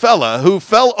this fella who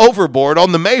fell overboard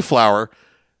on the Mayflower,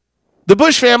 the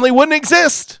Bush family wouldn't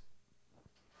exist.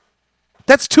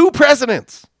 That's 2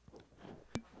 presidents.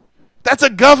 That's a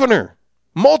governor.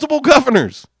 Multiple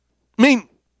governors. I mean,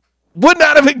 would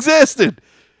not have existed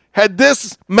had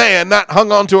this man not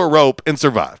hung onto a rope and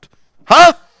survived.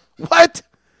 Huh? What?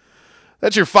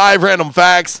 That's your 5 random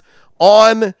facts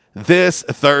on this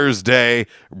Thursday.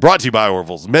 Brought to you by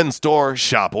Orville's Men's Store.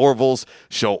 Shop Orville's.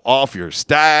 Show off your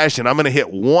stash. And I'm going to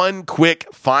hit one quick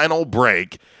final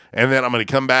break. And then I'm going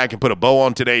to come back and put a bow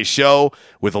on today's show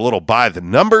with a little by the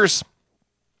numbers.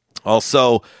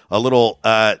 Also, a little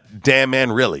damn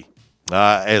man really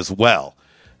as well.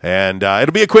 And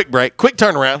it'll be a quick break, quick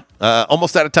turnaround.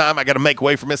 Almost out of time. I got to make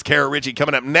way for Miss Kara Ritchie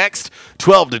coming up next.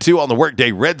 12 to 2 on the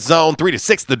Workday Red Zone. 3 to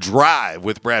 6, The Drive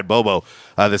with Brad Bobo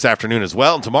this afternoon as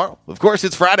well. And tomorrow, of course,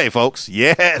 it's Friday, folks.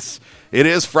 Yes, it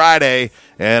is Friday.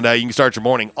 And you can start your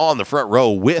morning on the front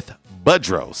row with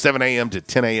Budrow. 7 a.m. to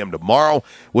 10 a.m. tomorrow.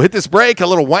 We'll hit this break, a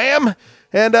little wham,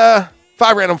 and 5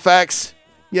 random facts.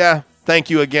 Yeah,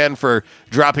 thank you again for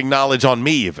dropping knowledge on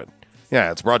me even. Yeah,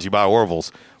 it's brought to you by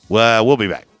Orville's. Well, we'll be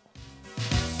back.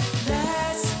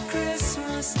 Last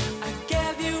Christmas, I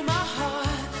gave you my heart,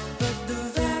 but the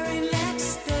very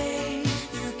next day,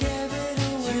 you gave it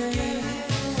away.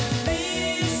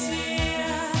 This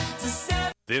year,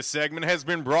 This segment has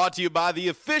been brought to you by the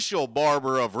official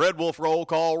barber of Red Wolf Roll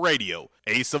Call Radio,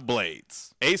 Ace of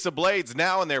Blades. Ace of Blades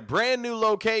now in their brand new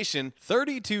location,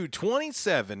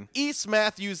 3227 East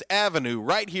Matthews Avenue,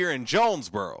 right here in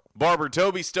Jonesboro. Barber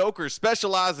Toby Stoker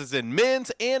specializes in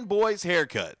men's and boys'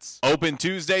 haircuts. Open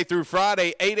Tuesday through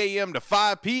Friday, 8 a.m. to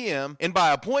 5 p.m. and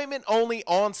by appointment only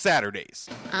on Saturdays.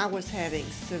 I was having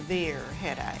severe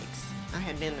headaches. I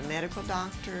had been to medical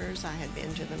doctors. I had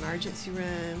been to the emergency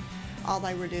room. All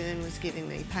they were doing was giving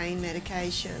me pain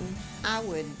medication. I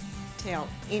would tell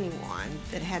anyone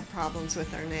that had problems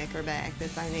with their neck or back that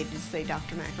they needed to see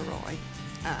Dr. McElroy.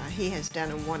 He has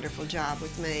done a wonderful job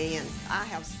with me, and I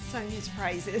have sung his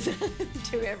praises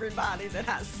to everybody that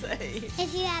I see.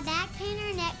 If you have back pain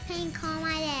or neck pain, call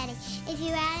my daddy. If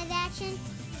you're out of action,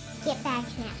 get back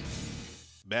in action.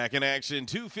 Back in action,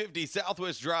 250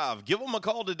 Southwest Drive. Give them a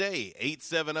call today,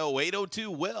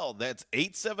 870-802-WELL. That's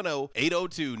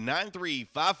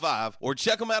 870-802-9355. Or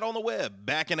check them out on the web,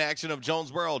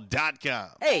 backinactionofjonesboro.com.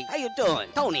 Hey, how you doing?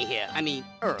 Tony here.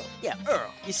 Earl. Yeah,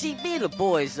 Earl. You see, me and the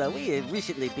boys, we have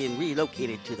recently been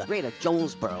relocated to the greater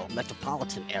Jonesboro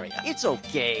metropolitan area. It's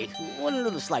okay. One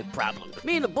little slight problem.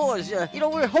 Me and the boys,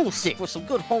 we're homesick for some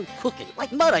good home cooking,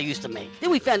 like Mother used to make.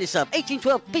 Then we found this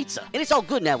 1812 pizza, and it's all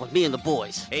good now with me and the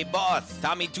boys. Hey, boss,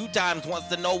 Tommy 2 Times wants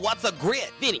to know what's a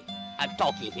grit. Vinny, I'm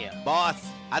talking here. Boss,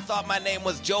 I thought my name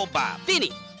was Joe Bob. Vinny,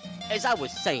 as I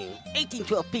was saying,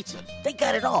 1812 Pizza, they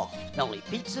got it all. Not only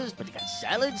pizzas, but they got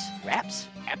salads, wraps,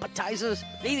 appetizers.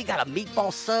 They even got a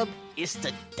meatball sub. It's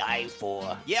to die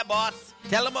for. Yeah, boss.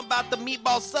 Tell them about the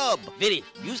meatball sub. Vinny,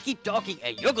 you just keep talking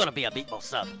and you're gonna be a meatball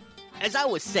sub. As I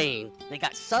was saying, they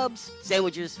got subs,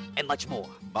 sandwiches, and much more.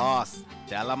 Boss,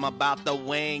 tell them about the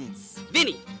wings.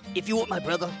 Vinny, if you want my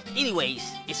brother, anyways,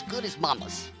 it's good as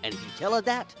Mama's. And if you tell her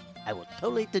that, I will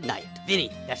totally deny it.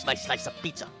 Vinny, that's my slice of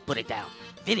pizza. Put it down.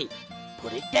 Vinny,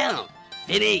 put it down.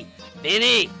 Vinny!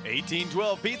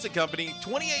 1812 Pizza Company,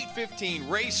 2815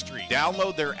 Ray Street.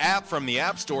 Download their app from the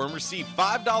App Store and receive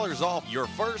 $5 off your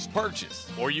first purchase.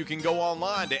 Or you can go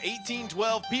online to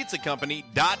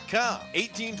 1812pizzacompany.com.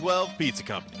 1812 Pizza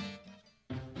Company.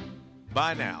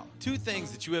 By now, 2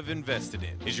 things that you have invested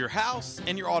in is your house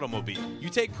and your automobile. You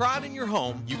take pride in your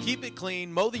home, you keep it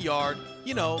clean, mow the yard,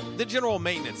 the general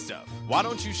maintenance stuff. Why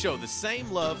don't you show the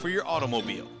same love for your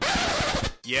automobile?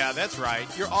 Yeah, that's right,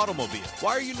 your automobile.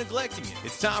 Why are you neglecting it?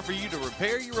 It's time for you to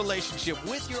repair your relationship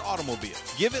with your automobile.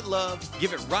 Give it love,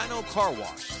 give it Rhino Car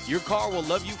Wash. Your car will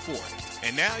love you for it.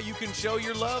 And now you can show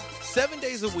your love 7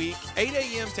 days a week, 8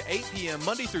 a.m. to 8 p.m.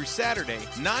 Monday through Saturday,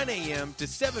 9 a.m. to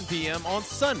 7 p.m. on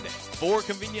Sunday. 4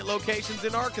 convenient locations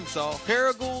in Arkansas,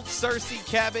 Paragould, Searcy,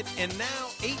 Cabot, and now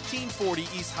 1840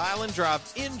 East Highland Drive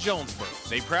in Jonesboro.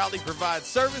 They proudly provide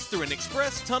service through an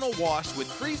express tunnel wash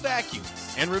with free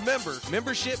vacuums. And remember,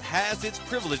 membership has its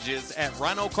privileges at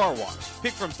Rhino Car Wash.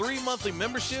 Pick from 3 monthly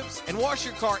memberships and wash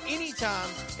your car anytime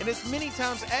and as many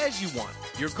times as you want.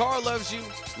 Your car loves you,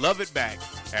 love it back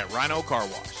at Rhino Car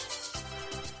Wash.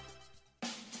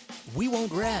 We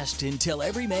won't rest until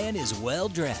every man is well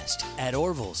dressed. At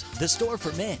Orville's, the store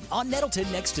for men, on Nettleton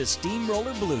next to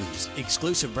Steamroller Blues.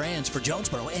 Exclusive brands for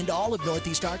Jonesboro and all of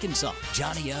Northeast Arkansas.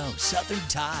 Johnny O, Southern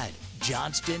Tide,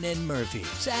 Johnston and Murphy,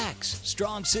 Saks,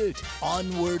 Strong Suit,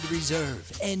 Onward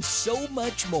Reserve, and so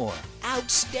much more.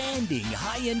 Outstanding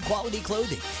high-end quality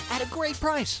clothing at a great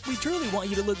price. We truly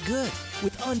want you to look good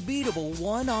with unbeatable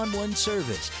one-on-one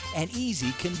service and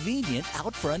easy, convenient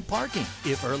out-front parking.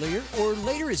 If earlier or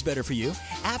later is better for you,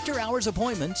 after-hours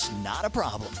appointments, not a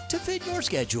problem. To fit your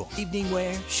schedule. Evening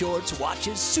wear, shorts,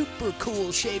 watches, super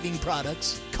cool shaving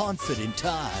products, confident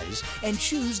ties, and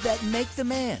shoes that make the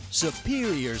man.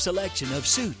 Superior selection of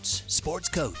suits, sports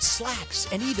coats, slacks,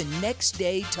 and even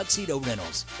next-day tuxedo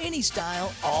rentals. Any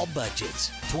style, all budgets.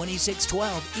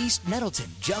 2612 East Nettleton,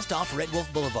 just off Red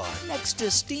Wolf Boulevard, next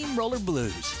to Steamroller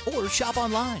Blues. Or shop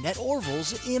online at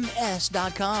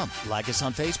orvillesms.com. Like us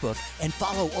on Facebook and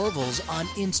follow Orville's on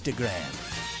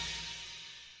Instagram.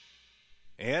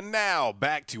 And now,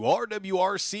 back to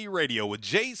RWRC Radio with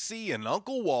JC and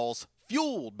Uncle Walls,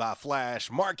 fueled by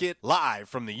Flash Market, live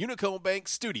from the Unicode Bank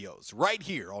Studios, right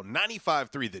here on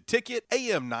 95.3 The Ticket,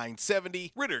 AM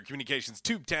 970, Ritter Communications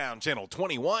Tubetown Channel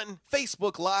 21,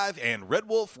 Facebook Live, and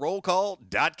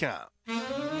RedWolfRollCall.com.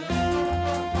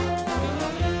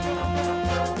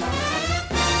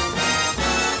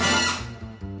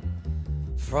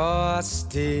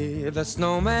 Frosty the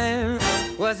Snowman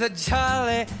was a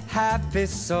jolly, happy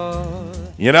soul.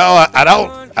 You know, I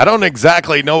don't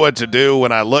exactly know what to do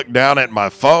when I look down at my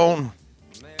phone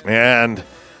and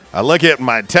I look at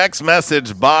my text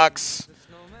message box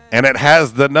and it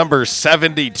has the number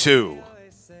 72.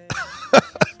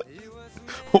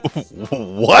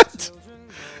 What?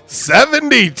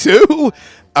 72?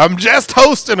 I'm just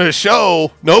hosting a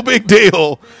show. No big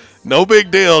deal. No big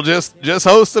deal. Just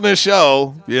hosting a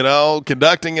show, you know,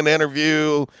 conducting an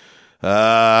interview.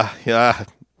 Yeah,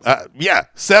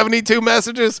 72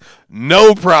 messages.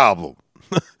 No problem.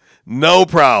 No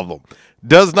problem.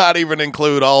 Does not even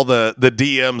include all the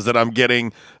DMs that I'm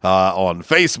getting on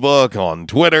Facebook, on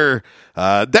Twitter.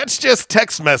 That's just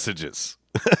text messages.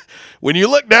 When you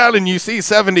look down and you see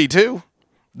 72,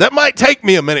 that might take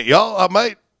me a minute, y'all.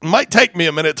 Might take me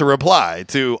a minute to reply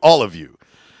to all of you.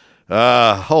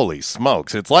 Holy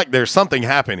smokes. It's like there's something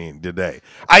happening today.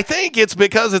 I think it's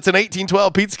because it's an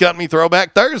 1812 Pizza Company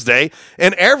Throwback Thursday,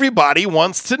 and everybody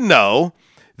wants to know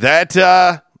that,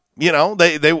 they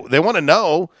want to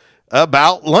know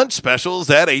about lunch specials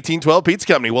at 1812 Pizza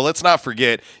Company. Well, let's not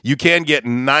forget, you can get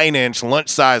 9-inch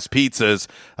lunch-size pizzas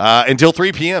until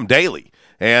 3 p.m. daily.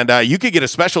 And you could get a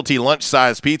specialty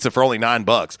lunch-size pizza for only $9. I'm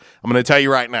going to tell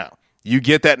you right now. You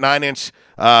get that 9-inch,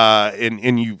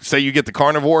 and you say you get the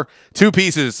carnivore, 2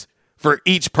 pieces for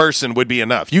each person would be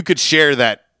enough. You could share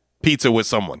that pizza with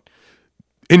someone,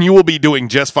 and you will be doing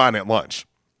just fine at lunch.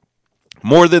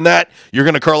 More than that, you're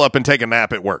going to curl up and take a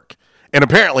nap at work. And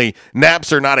apparently,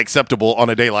 naps are not acceptable on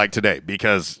a day like today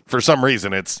because for some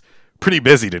reason it's pretty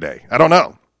busy today. I don't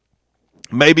know.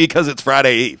 Maybe because it's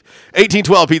Friday Eve.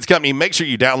 1812 Pizza Company, make sure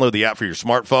you download the app for your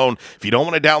smartphone. If you don't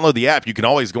want to download the app, you can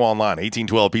always go online,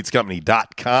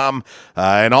 1812pizzacompany.com.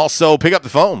 And also pick up the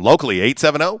phone locally,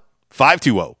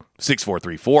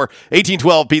 870-520-6434.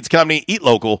 1812 Pizza Company, eat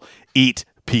local, eat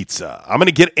pizza. I'm going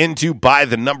to get into by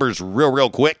the numbers real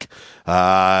quick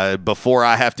before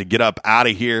I have to get up out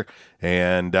of here.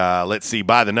 And let's see,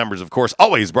 by the numbers, of course,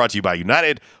 always brought to you by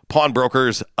United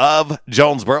Pawnbrokers of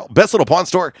Jonesboro. Best little pawn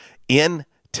store in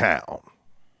town.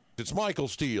 It's Michael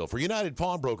Steele for United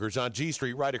Pawnbrokers on G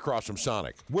Street right across from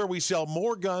Sonic, where we sell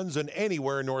more guns than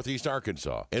anywhere in Northeast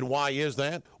Arkansas. And why is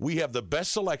that? We have the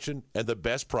best selection and the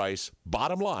best price,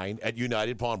 bottom line, at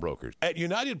United Pawnbrokers. At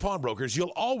United Pawnbrokers,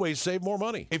 you'll always save more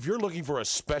money. If you're looking for a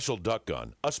special duck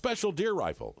gun, a special deer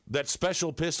rifle, that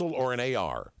special pistol, or an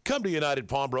AR, come to United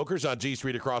Pawnbrokers on G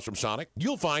Street across from Sonic.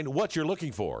 You'll find what you're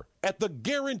looking for at the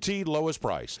guaranteed lowest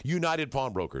price. United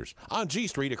Pawnbrokers on G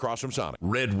Street across from Sonic.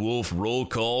 Red Wolf Roll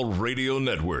Call Radio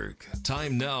Network.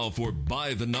 Time now for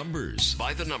By the Numbers.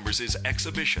 By the Numbers is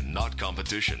exhibition, not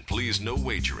competition. Please, no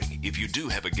wagering. If you do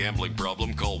have a gambling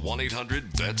problem, call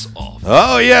 1-800-BETS-OFF.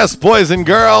 Oh, yes, boys and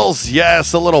girls.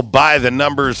 Yes, a little By the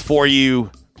Numbers for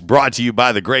you. Brought to you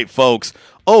by the great folks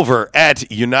over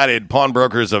at United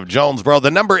Pawnbrokers of Jonesboro.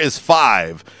 The number is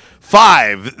 5.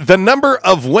 5, the number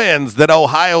of wins that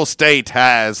Ohio State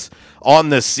has on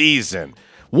the season.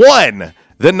 1,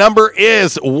 the number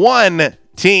is 1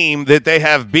 team that they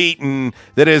have beaten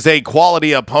that is a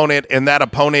quality opponent, and that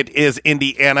opponent is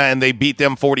Indiana, and they beat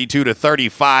them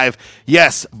 42-35.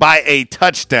 Yes, by a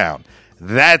touchdown.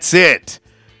 That's it.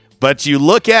 But you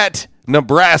look at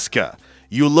Nebraska,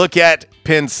 you look at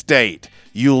Penn State,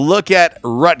 you look at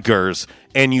Rutgers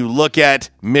and you look at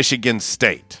Michigan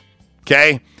State,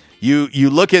 okay? You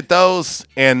look at those,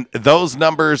 and those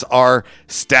numbers are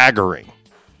staggering.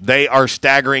 They are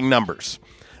staggering numbers.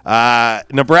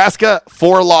 Nebraska,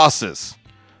 4 losses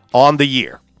on the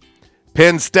year.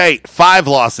 Penn State, 5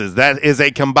 losses. That is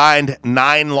a combined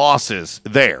 9 losses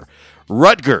there.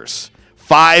 Rutgers,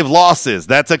 5 losses.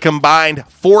 That's a combined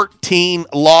 14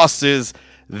 losses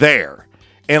there.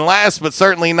 And last but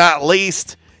certainly not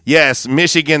least, yes,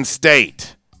 Michigan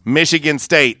State. Michigan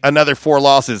State, another 4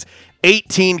 losses.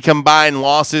 18 combined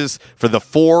losses for the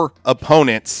 4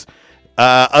 opponents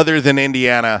other than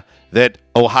Indiana that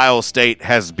Ohio State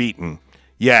has beaten.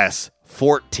 Yes,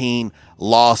 14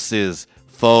 losses,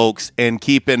 folks. And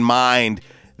keep in mind,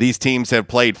 these teams have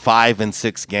played 5 and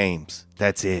 6 games.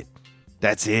 That's it.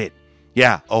 That's it.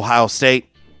 Yeah, Ohio State,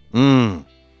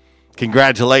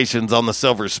 congratulations on the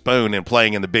silver spoon and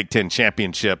playing in the Big Ten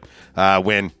Championship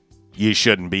when you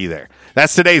shouldn't be there.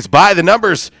 That's today's By the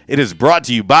Numbers. It is brought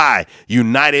to you by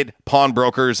United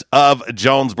Pawnbrokers of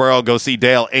Jonesboro. Go see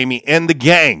Dale, Amy, and the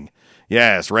gang.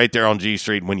 Yes, right there on G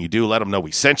Street. When you do, let them know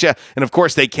we sent you. And, of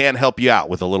course, they can help you out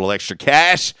with a little extra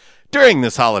cash during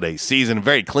this holiday season. A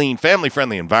very clean,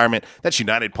 family-friendly environment. That's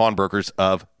United Pawnbrokers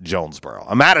of Jonesboro.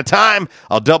 I'm out of time.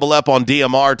 I'll double up on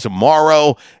DMR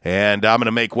tomorrow, and I'm going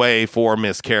to make way for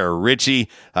Miss Kara Ritchie,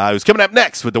 who's coming up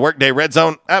next with the Workday Red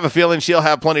Zone. I have a feeling she'll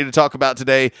have plenty to talk about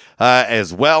today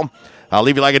as well. I'll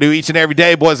leave you like I do each and every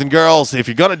day, boys and girls. If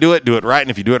you're going to do it right.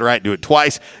 And if you do it right, do it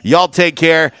twice. Y'all take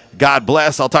care. God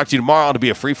bless. I'll talk to you tomorrow. It'll be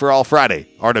a free-for-all Friday.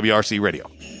 RWRC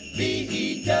Radio.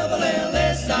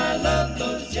 B-E-double-L-S, I love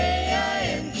those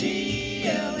J-I-N-G-L-E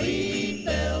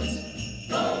bells.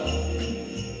 Oh.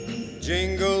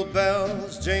 Jingle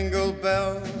bells,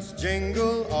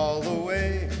 jingle all the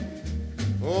way.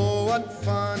 Oh, what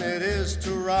fun it is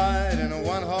to ride in a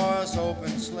one-horse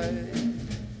open sleigh.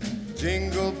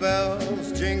 Jingle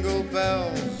bells, jingle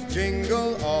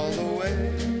all the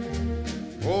way.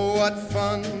 Oh, what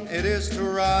fun it is to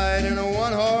ride in a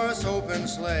one-horse open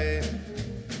sleigh.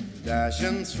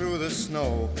 Dashing through the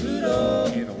snow Doodle.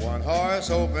 In a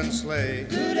one-horse open sleigh.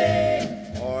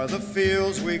 Doodle. O'er the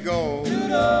fields we go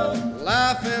Doodle.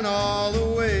 Laughing all the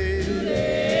way.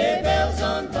 Doodle. Bells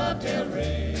on bobtail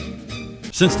ring.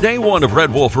 Since day one of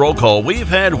Red Wolf Roll Call, we've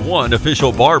had one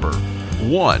official barber.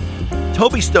 One.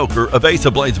 Toby Stoker of Ace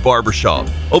of Blades Barbershop.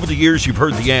 Over the years, you've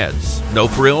heard the ads. No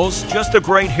frills, just a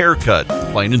great haircut,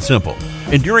 plain and simple.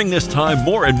 And during this time,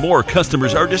 more and more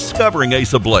customers are discovering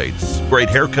Ace of Blades. Great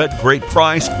haircut, great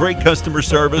price, great customer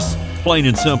service, plain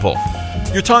and simple.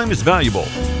 Your time is valuable.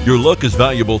 Your look is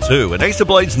valuable too, and Ace of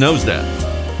Blades knows that.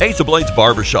 Ace of Blades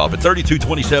Barbershop at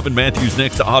 3227 Matthews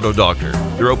next to Auto Doctor.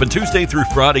 They're open Tuesday through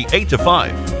Friday, 8 to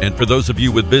 5. And for those of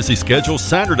you with busy schedules,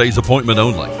 Saturday's appointment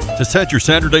only. To set your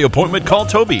Saturday appointment, call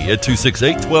Toby at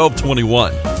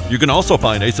 268-1221. You can also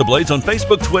find Ace of Blades on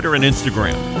Facebook, Twitter, and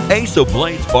Instagram. Ace of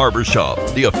Blades Barbershop,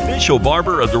 the official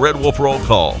barber of the Red Wolf Roll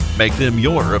Call. Make them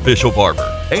your official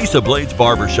barber. Ace of Blades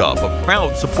Barbershop, a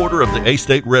proud supporter of the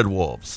A-State Red Wolves.